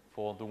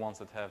 for the ones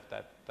that have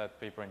that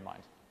paper in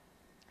mind.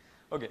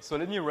 Okay, so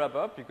let me wrap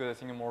up because I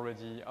think I'm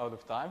already out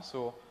of time.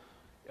 So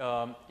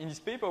in this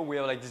paper, we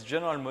have like this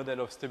general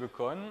model of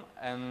stablecoin,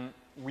 and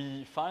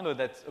we find out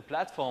that a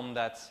platform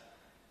that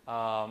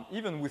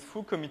even with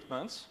full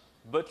commitments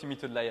but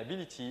limited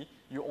liability,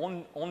 you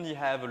only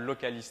have a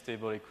locally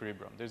stable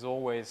equilibrium. There's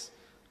always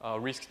a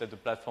risk that the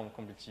platform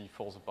completely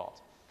falls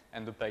apart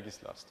and the peg is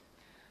lost.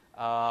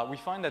 We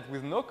find that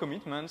with no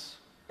commitments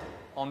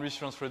on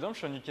issuance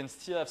redemption, you can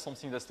still have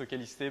something that's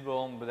locally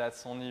stable, but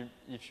that's only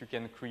if you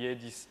can create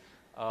this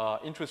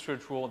interest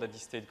rate rule that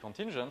is state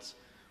contingent.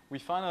 We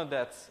find out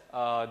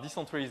that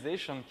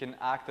decentralization can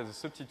act as a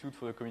substitute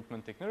for the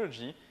commitment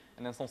technology,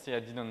 and then something I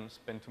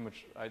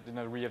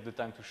didn't really have the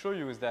time to show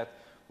you is that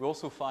we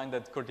also find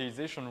that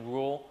collateralization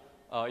rule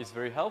is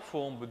very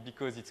helpful, but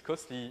because it's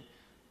costly,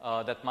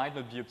 that might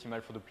not be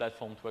optimal for the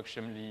platform to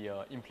actually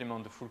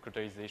implement the full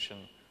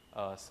collateralization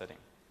setting.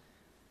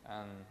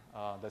 And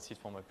that's it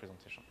for my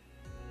presentation.